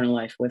for eternal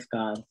life with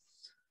God.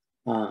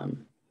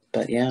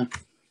 But yeah.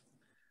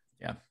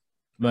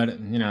 But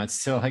you know, it's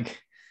still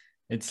like,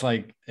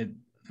 it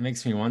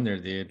makes me wonder,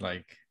 dude.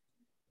 Like,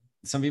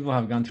 some people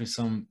have gone through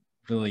some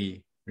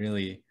really,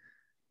 really,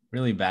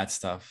 really bad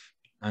stuff,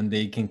 and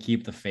they can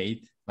keep the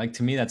faith. Like,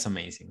 to me, that's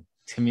amazing.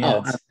 To me,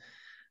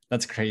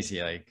 that's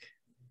crazy. Like,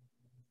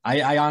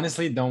 I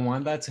honestly don't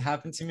want that to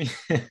happen to me.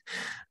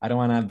 I don't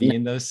want to be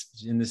in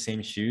the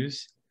same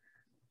shoes.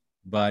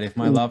 But if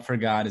my love for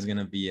God is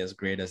gonna be as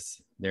great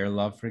as their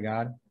love for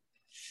God,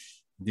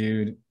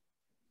 dude.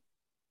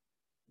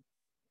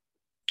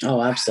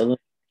 Oh, absolutely.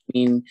 I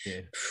mean,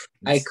 Dude,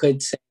 I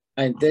could say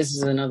this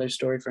is another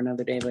story for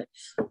another day, but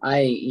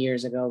I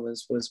years ago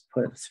was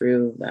put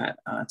through that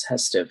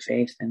test of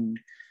faith and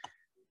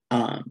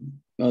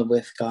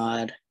with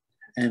God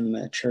and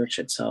the church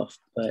itself.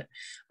 But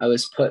I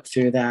was put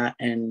through that,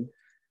 and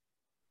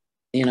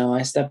you know,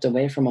 I stepped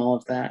away from all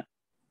of that,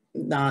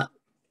 not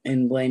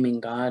in blaming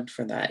God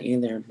for that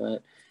either,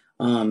 but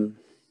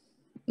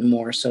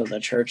more so the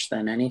church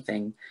than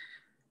anything.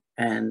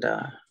 And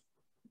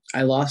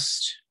I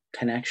lost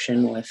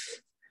connection with,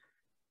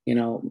 you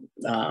know,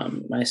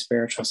 my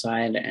spiritual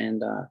side,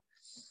 and I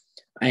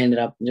ended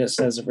up, just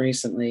as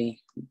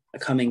recently,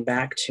 coming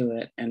back to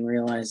it and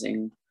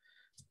realizing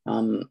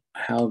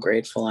how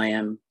grateful I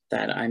am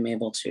that I'm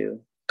able to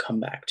come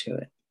back to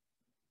it.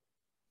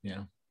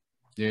 Yeah,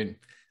 dude,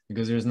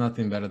 because there's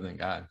nothing better than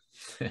God.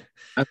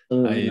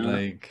 Absolutely I not.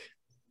 like,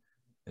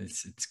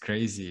 it's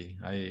crazy.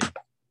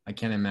 I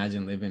can't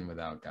imagine living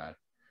without God.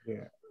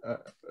 Yeah.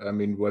 I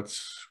mean,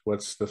 what's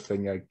the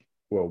thing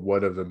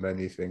one of the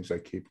many things I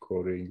keep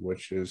quoting,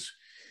 which is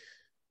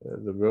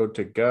the road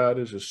to God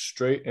is a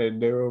straight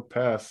and narrow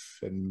path,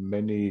 and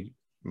many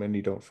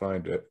don't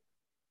find it.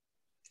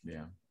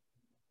 Yeah,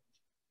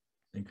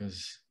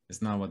 because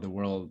it's not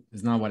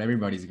what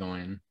everybody's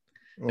going.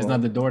 It's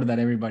not the door that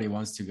everybody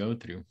wants to go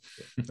through.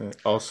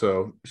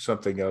 Also,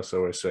 something else I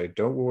always say: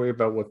 don't worry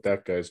about what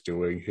that guy's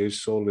doing.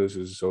 His soul is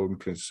his own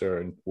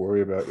concern.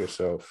 Worry about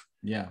yourself.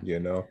 Yeah, you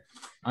know.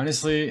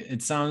 Honestly,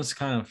 it sounds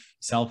kind of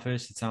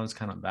selfish. It sounds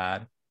kind of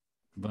bad,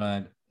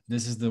 but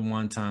this is the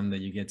one time that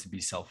you get to be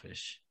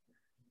selfish.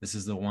 This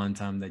is the one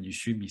time that you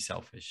should be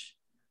selfish.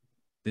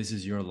 This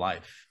is your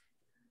life,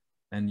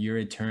 and your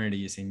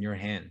eternity is in your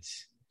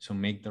hands. So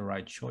make the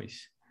right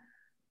choice.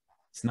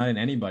 It's not in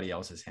anybody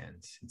else's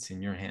hands. It's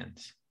in your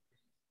hands.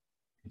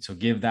 And so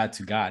give that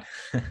to God,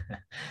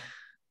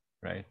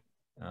 right?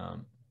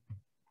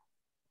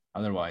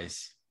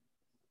 Otherwise.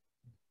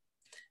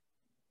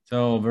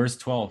 So verse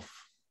 12.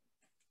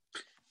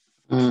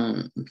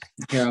 Here,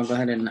 I'll go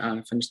ahead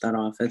and finish that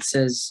off. It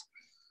says,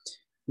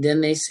 then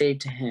they say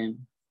to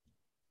him,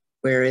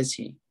 where is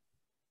he?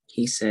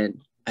 He said,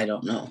 I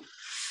don't know.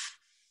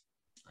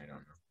 I don't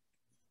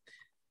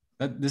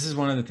know. This is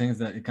one of the things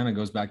that it kind of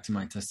goes back to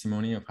my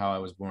testimony of how I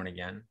was born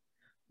again.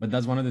 But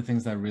that's one of the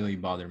things that really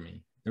bothered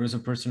me. There was a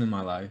person in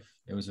my life,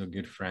 it was a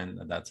good friend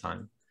at that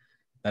time,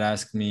 that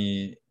asked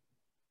me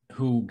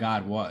who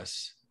God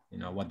was, you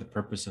know, what the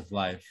purpose of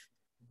life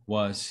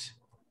was,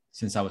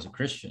 since I was a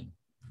Christian,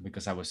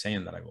 because I was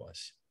saying that I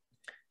was.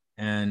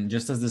 And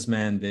just as this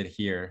man did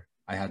here,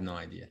 I had no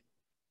idea.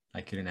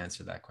 I couldn't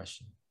answer that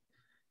question.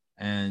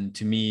 And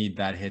to me,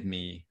 that hit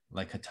me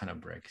like a ton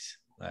of bricks.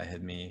 That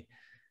hit me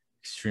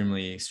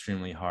extremely,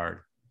 extremely hard.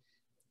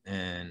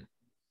 And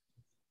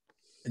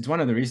it's one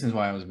of the reasons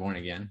why I was born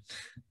again.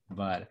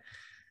 But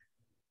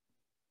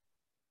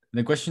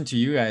the question to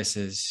you guys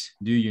is,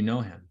 do you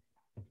know him?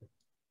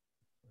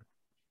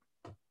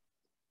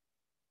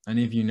 And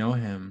if you know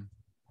him,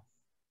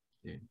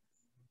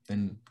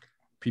 then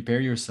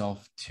prepare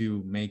yourself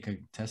to make a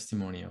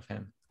testimony of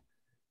him.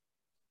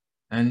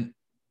 And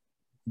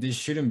this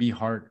shouldn't be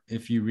hard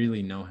if you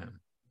really know him.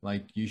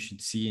 Like, you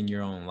should see in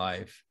your own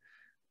life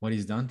what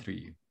he's done through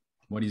you,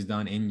 what he's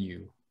done in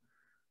you.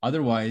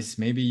 Otherwise,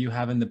 maybe you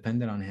haven't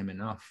depended on him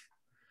enough.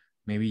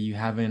 Maybe you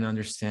haven't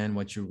understand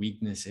what your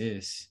weakness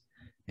is,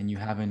 and you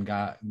haven't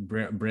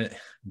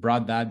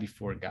brought that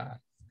before God.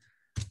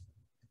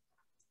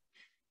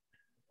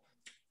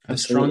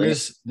 Absolutely.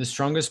 The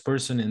strongest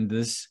person in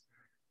this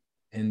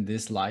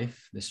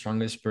life, the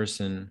strongest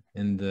person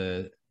in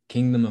the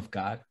kingdom of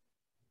God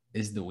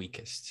is the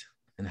weakest,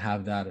 and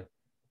have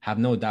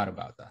no doubt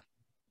about that.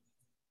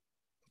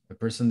 The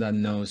person that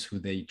knows who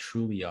they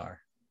truly are,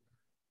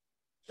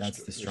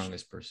 that's the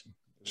strongest person.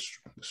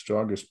 The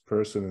strongest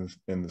person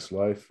in this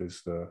life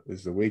is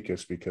the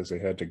weakest, because they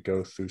had to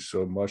go through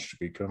so much to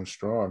become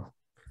strong.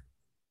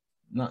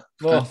 Not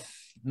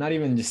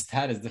even just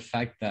that, is the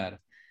fact that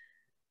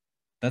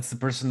that's the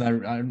person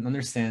that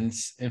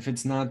understands, if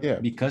it's not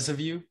because of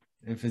you,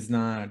 if it's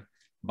not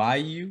by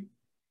you,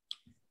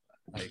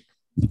 like,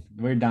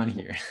 we're down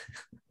here.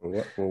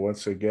 Well,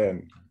 once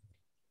again,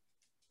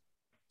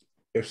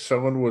 if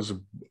someone was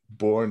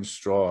born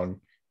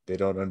strong,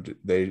 they'll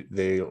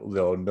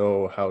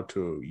know how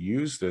to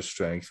use their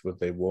strength, but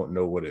they won't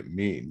know what it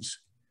means.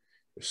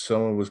 If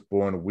someone was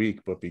born weak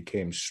but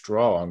became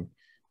strong,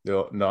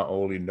 they'll not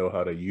only know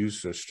how to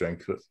use their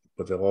strength,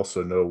 but they'll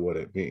also know what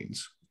it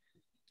means.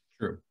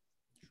 True.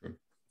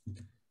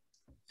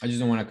 I just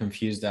don't want to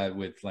confuse that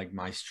with like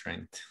my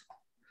strength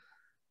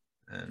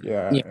and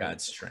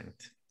God's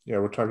strength. Yeah,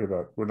 we're talking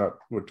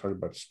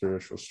about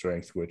spiritual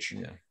strength, which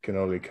can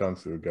only come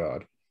through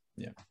God.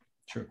 Yeah,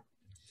 true.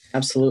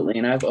 Absolutely.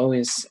 And I've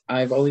always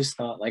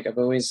thought, like, I've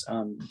always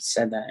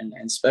said that, and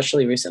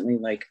especially recently,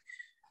 like,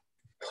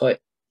 put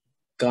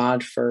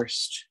God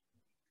first,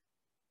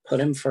 put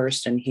him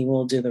first, and he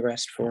will do the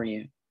rest for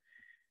you.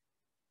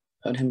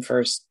 Put him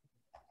first.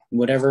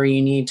 Whatever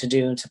you need to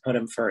do to put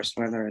him first,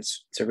 whether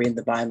it's to read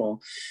the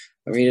Bible,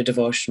 or read a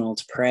devotional,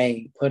 to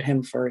pray, put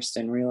him first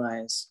and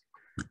realize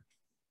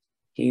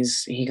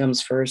he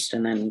comes first,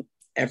 and then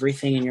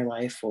everything in your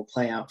life will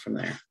play out from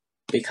there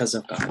because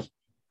of God.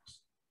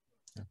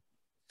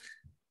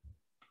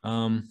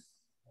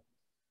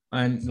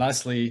 And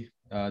lastly,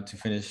 to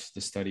finish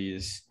the study,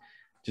 is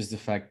just the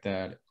fact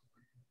that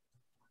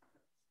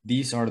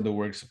these are the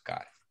works of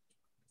God.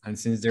 And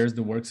since there's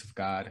the works of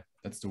God,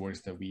 that's the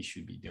works that we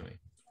should be doing.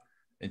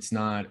 It's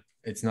not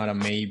a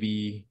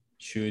maybe,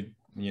 should,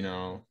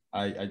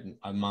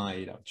 I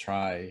might, I'll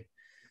try.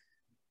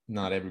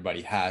 Not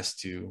everybody has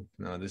to.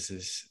 No, this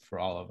is for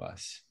all of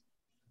us.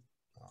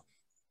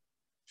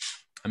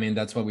 I mean,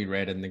 that's what we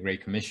read in the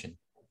Great Commission.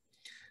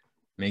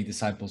 Make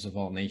disciples of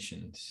all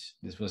nations.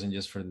 This wasn't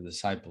just for the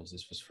disciples.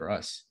 This was for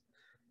us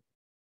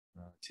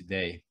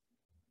today.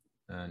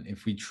 And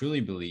if we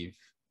truly believe,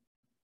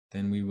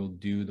 then we will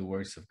do the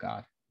works of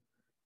God.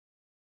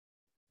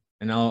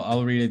 And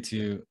I'll read it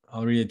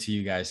to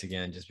you guys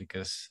again, just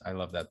because I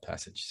love that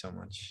passage so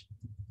much.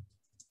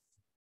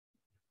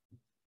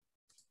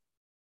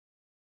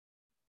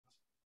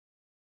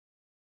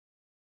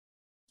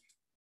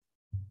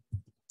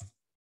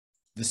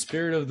 The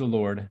Spirit of the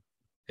Lord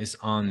is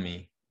on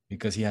me,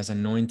 because he has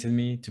anointed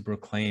me to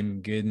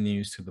proclaim good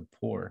news to the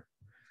poor.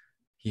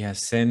 He has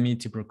sent me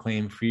to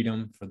proclaim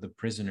freedom for the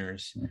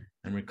prisoners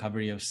and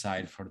recovery of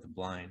sight for the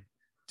blind,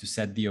 to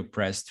set the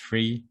oppressed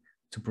free,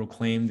 to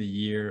proclaim the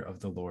year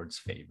of the Lord's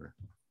favor.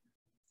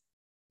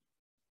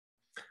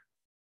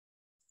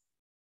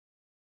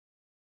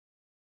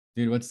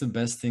 Dude, what's the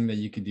best thing that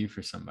you could do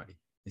for somebody?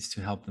 Is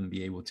to help them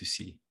be able to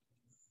see,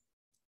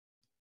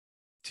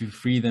 to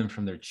free them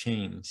from their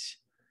chains,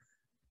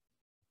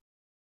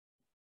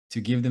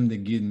 to give them the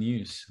good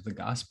news of the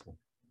gospel.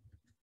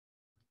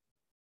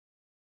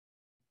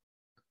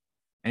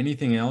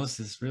 Anything else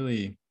is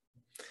really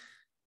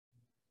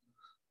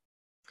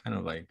kind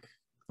of like,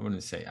 I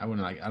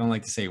don't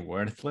like to say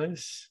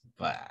worthless,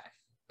 but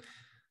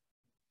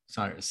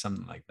sorry,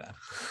 something like that.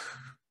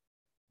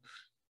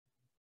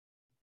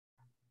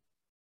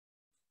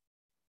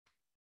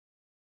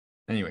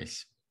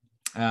 Anyways,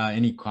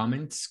 any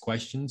comments,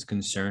 questions,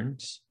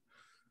 concerns?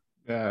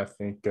 Yeah,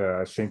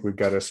 I think we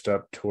gotta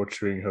stop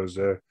torturing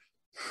Jose.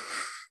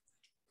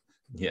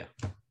 Yeah.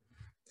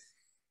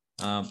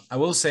 I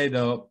will say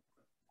though,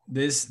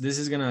 this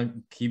is gonna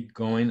keep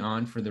going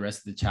on for the rest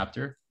of the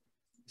chapter.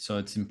 So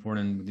it's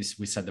important,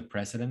 we set the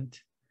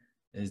precedent,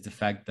 is the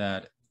fact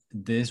that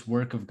this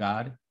work of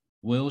God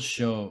will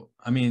show,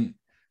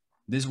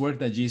 this work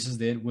that Jesus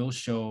did will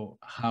show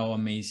how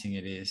amazing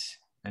it is,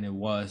 and it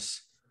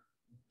was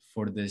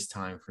for this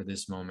time, for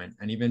this moment,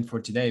 and even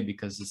for today,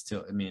 because it's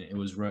still, it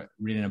was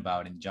written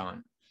about in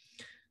John.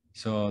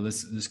 So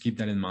let's keep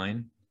that in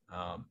mind.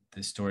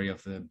 The story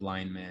of the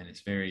blind man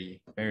is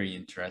very, very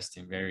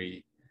interesting,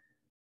 very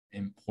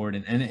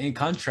important. And in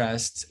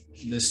contrast,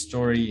 the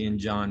story in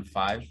John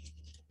 5.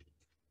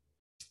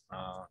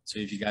 So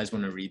if you guys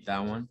want to read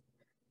that one,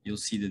 you'll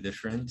see the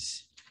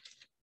difference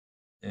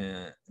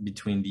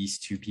between these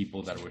two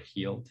people that were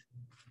healed,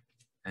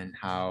 and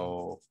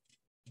how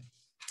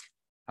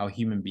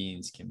human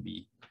beings can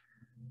be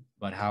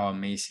but how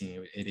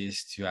amazing it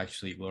is to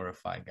actually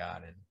glorify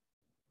God and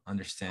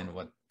understand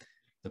what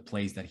the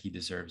place that he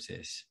deserves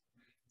is.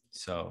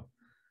 So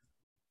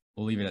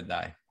we'll leave it at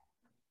that.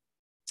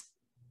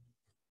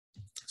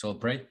 So I'll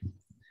pray.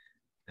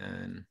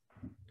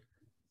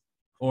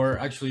 Or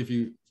actually, if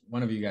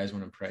one of you guys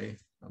want to pray,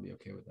 I'll be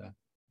okay with that.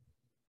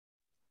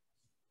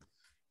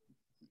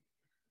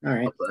 All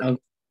right.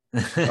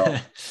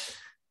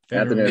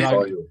 Anthony, it's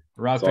all you.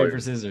 Rock, paper,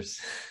 scissors.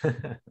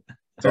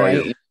 It's all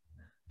you.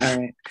 All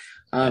right.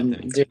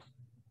 Dear,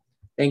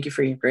 thank you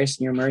for your grace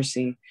and your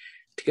mercy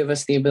to give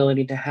us the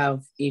ability to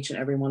have each and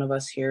every one of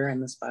us here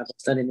in this Bible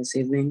study this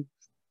evening.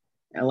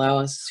 Allow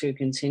us to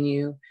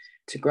continue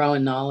to grow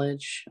in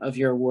knowledge of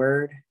your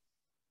word.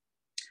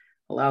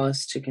 Allow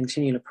us to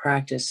continue to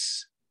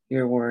practice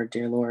your word,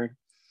 dear Lord.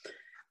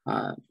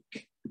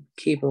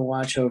 Keep a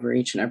watch over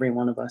each and every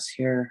one of us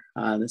here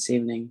this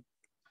evening.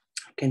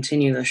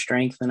 Continue to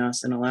strengthen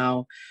us and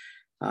allow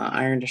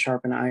iron to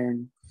sharpen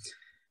iron.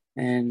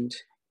 And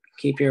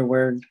keep your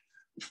word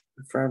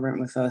fervent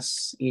with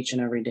us each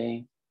and every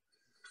day.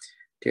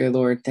 Dear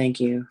Lord, thank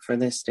you for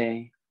this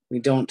day. We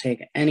don't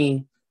take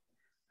any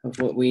of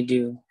what we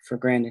do for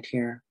granted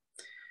here.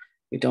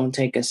 We don't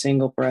take a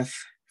single breath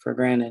for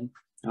granted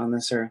on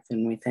this earth,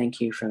 and we thank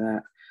you for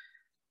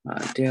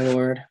that. Dear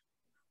Lord,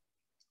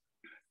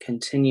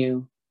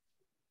 continue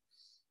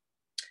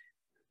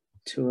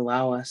to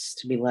allow us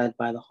to be led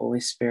by the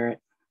Holy Spirit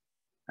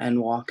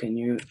and walk in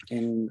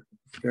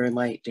your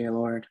light, dear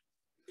Lord.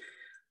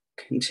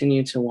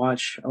 Continue to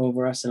watch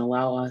over us and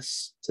allow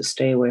us to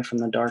stay away from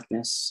the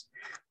darkness.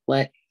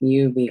 Let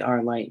you be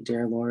our light,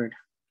 dear Lord.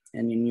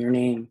 And in your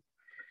name,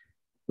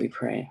 we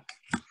pray.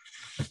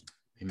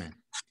 Amen.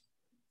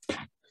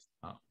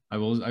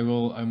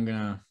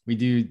 We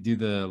do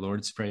the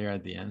Lord's Prayer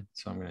at the end.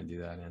 So I'm going to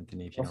do that,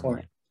 Anthony, if you don't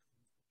mind.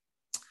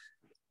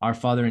 Our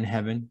Father in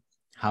heaven,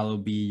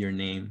 hallowed be your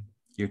name.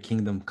 Your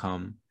kingdom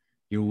come.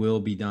 Your will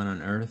be done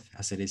on earth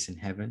as it is in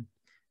heaven.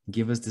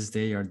 Give us this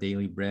day our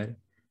daily bread,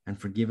 and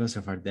forgive us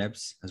of our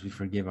debts as we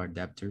forgive our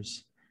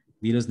debtors.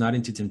 Lead us not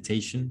into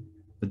temptation,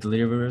 but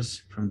deliver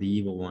us from the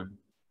evil one.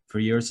 For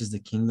yours is the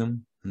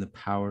kingdom and the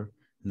power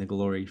and the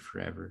glory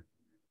forever.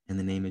 In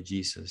the name of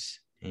Jesus,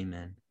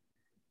 amen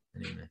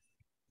and amen.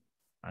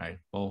 All right.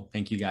 Well,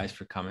 thank you guys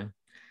for coming.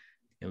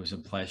 It was a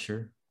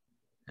pleasure.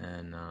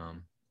 And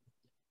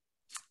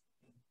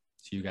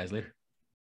see you guys later.